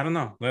 I don't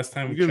know. Last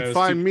time you can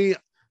find me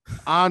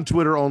on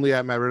Twitter only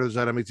at Matt Ridders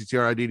at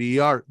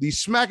METTRIDDER. The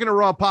Smacking It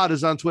Raw Pod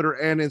is on Twitter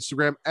and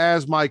Instagram.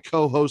 As my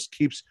co-host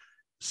keeps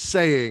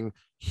saying,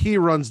 he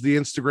runs the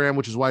Instagram,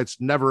 which is why it's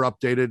never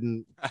updated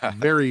and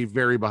very,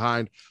 very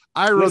behind.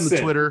 I run the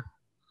Twitter.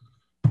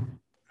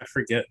 I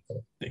forget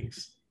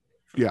things.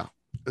 Yeah.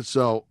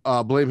 So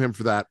blame him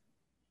for that.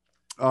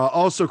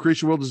 Also,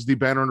 Creation World is the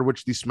banner under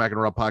which the Smacking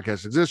It Raw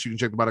podcast exists. You can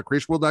check them out at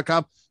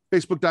creationworld.com,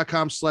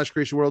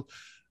 facebook.com/Creation World.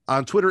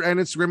 On Twitter and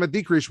Instagram at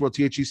The Creation World,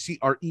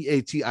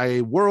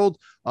 THECREATIA World.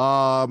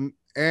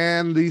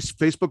 And the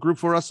Facebook group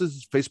for us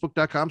is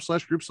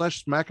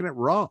facebook.com/group/Smacking It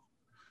Raw.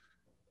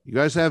 You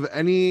guys have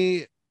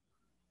any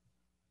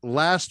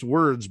last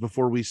words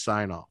before we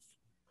sign off?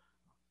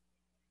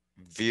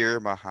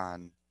 Veer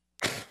Mahan.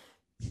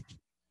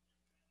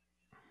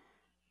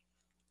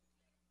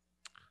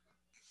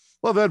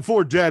 Well, then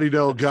for Daddy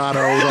Delgado,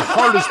 the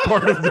hardest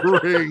part of the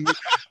ring,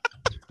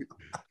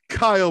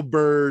 Kyle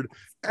Bird,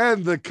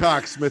 and the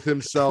cocksmith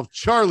himself,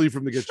 Charlie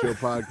from the Get Show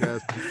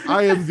podcast.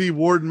 I am the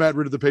Warden Matt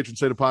Ritter, the patron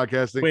saint of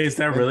podcasting. Wait, is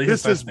that really?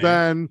 This has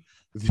been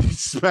the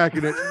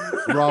Smacking It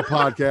Raw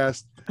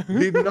podcast,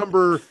 the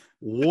number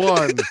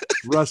one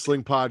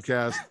wrestling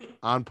podcast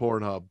on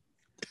Pornhub.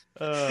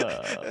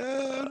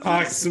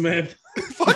 Cocksmith.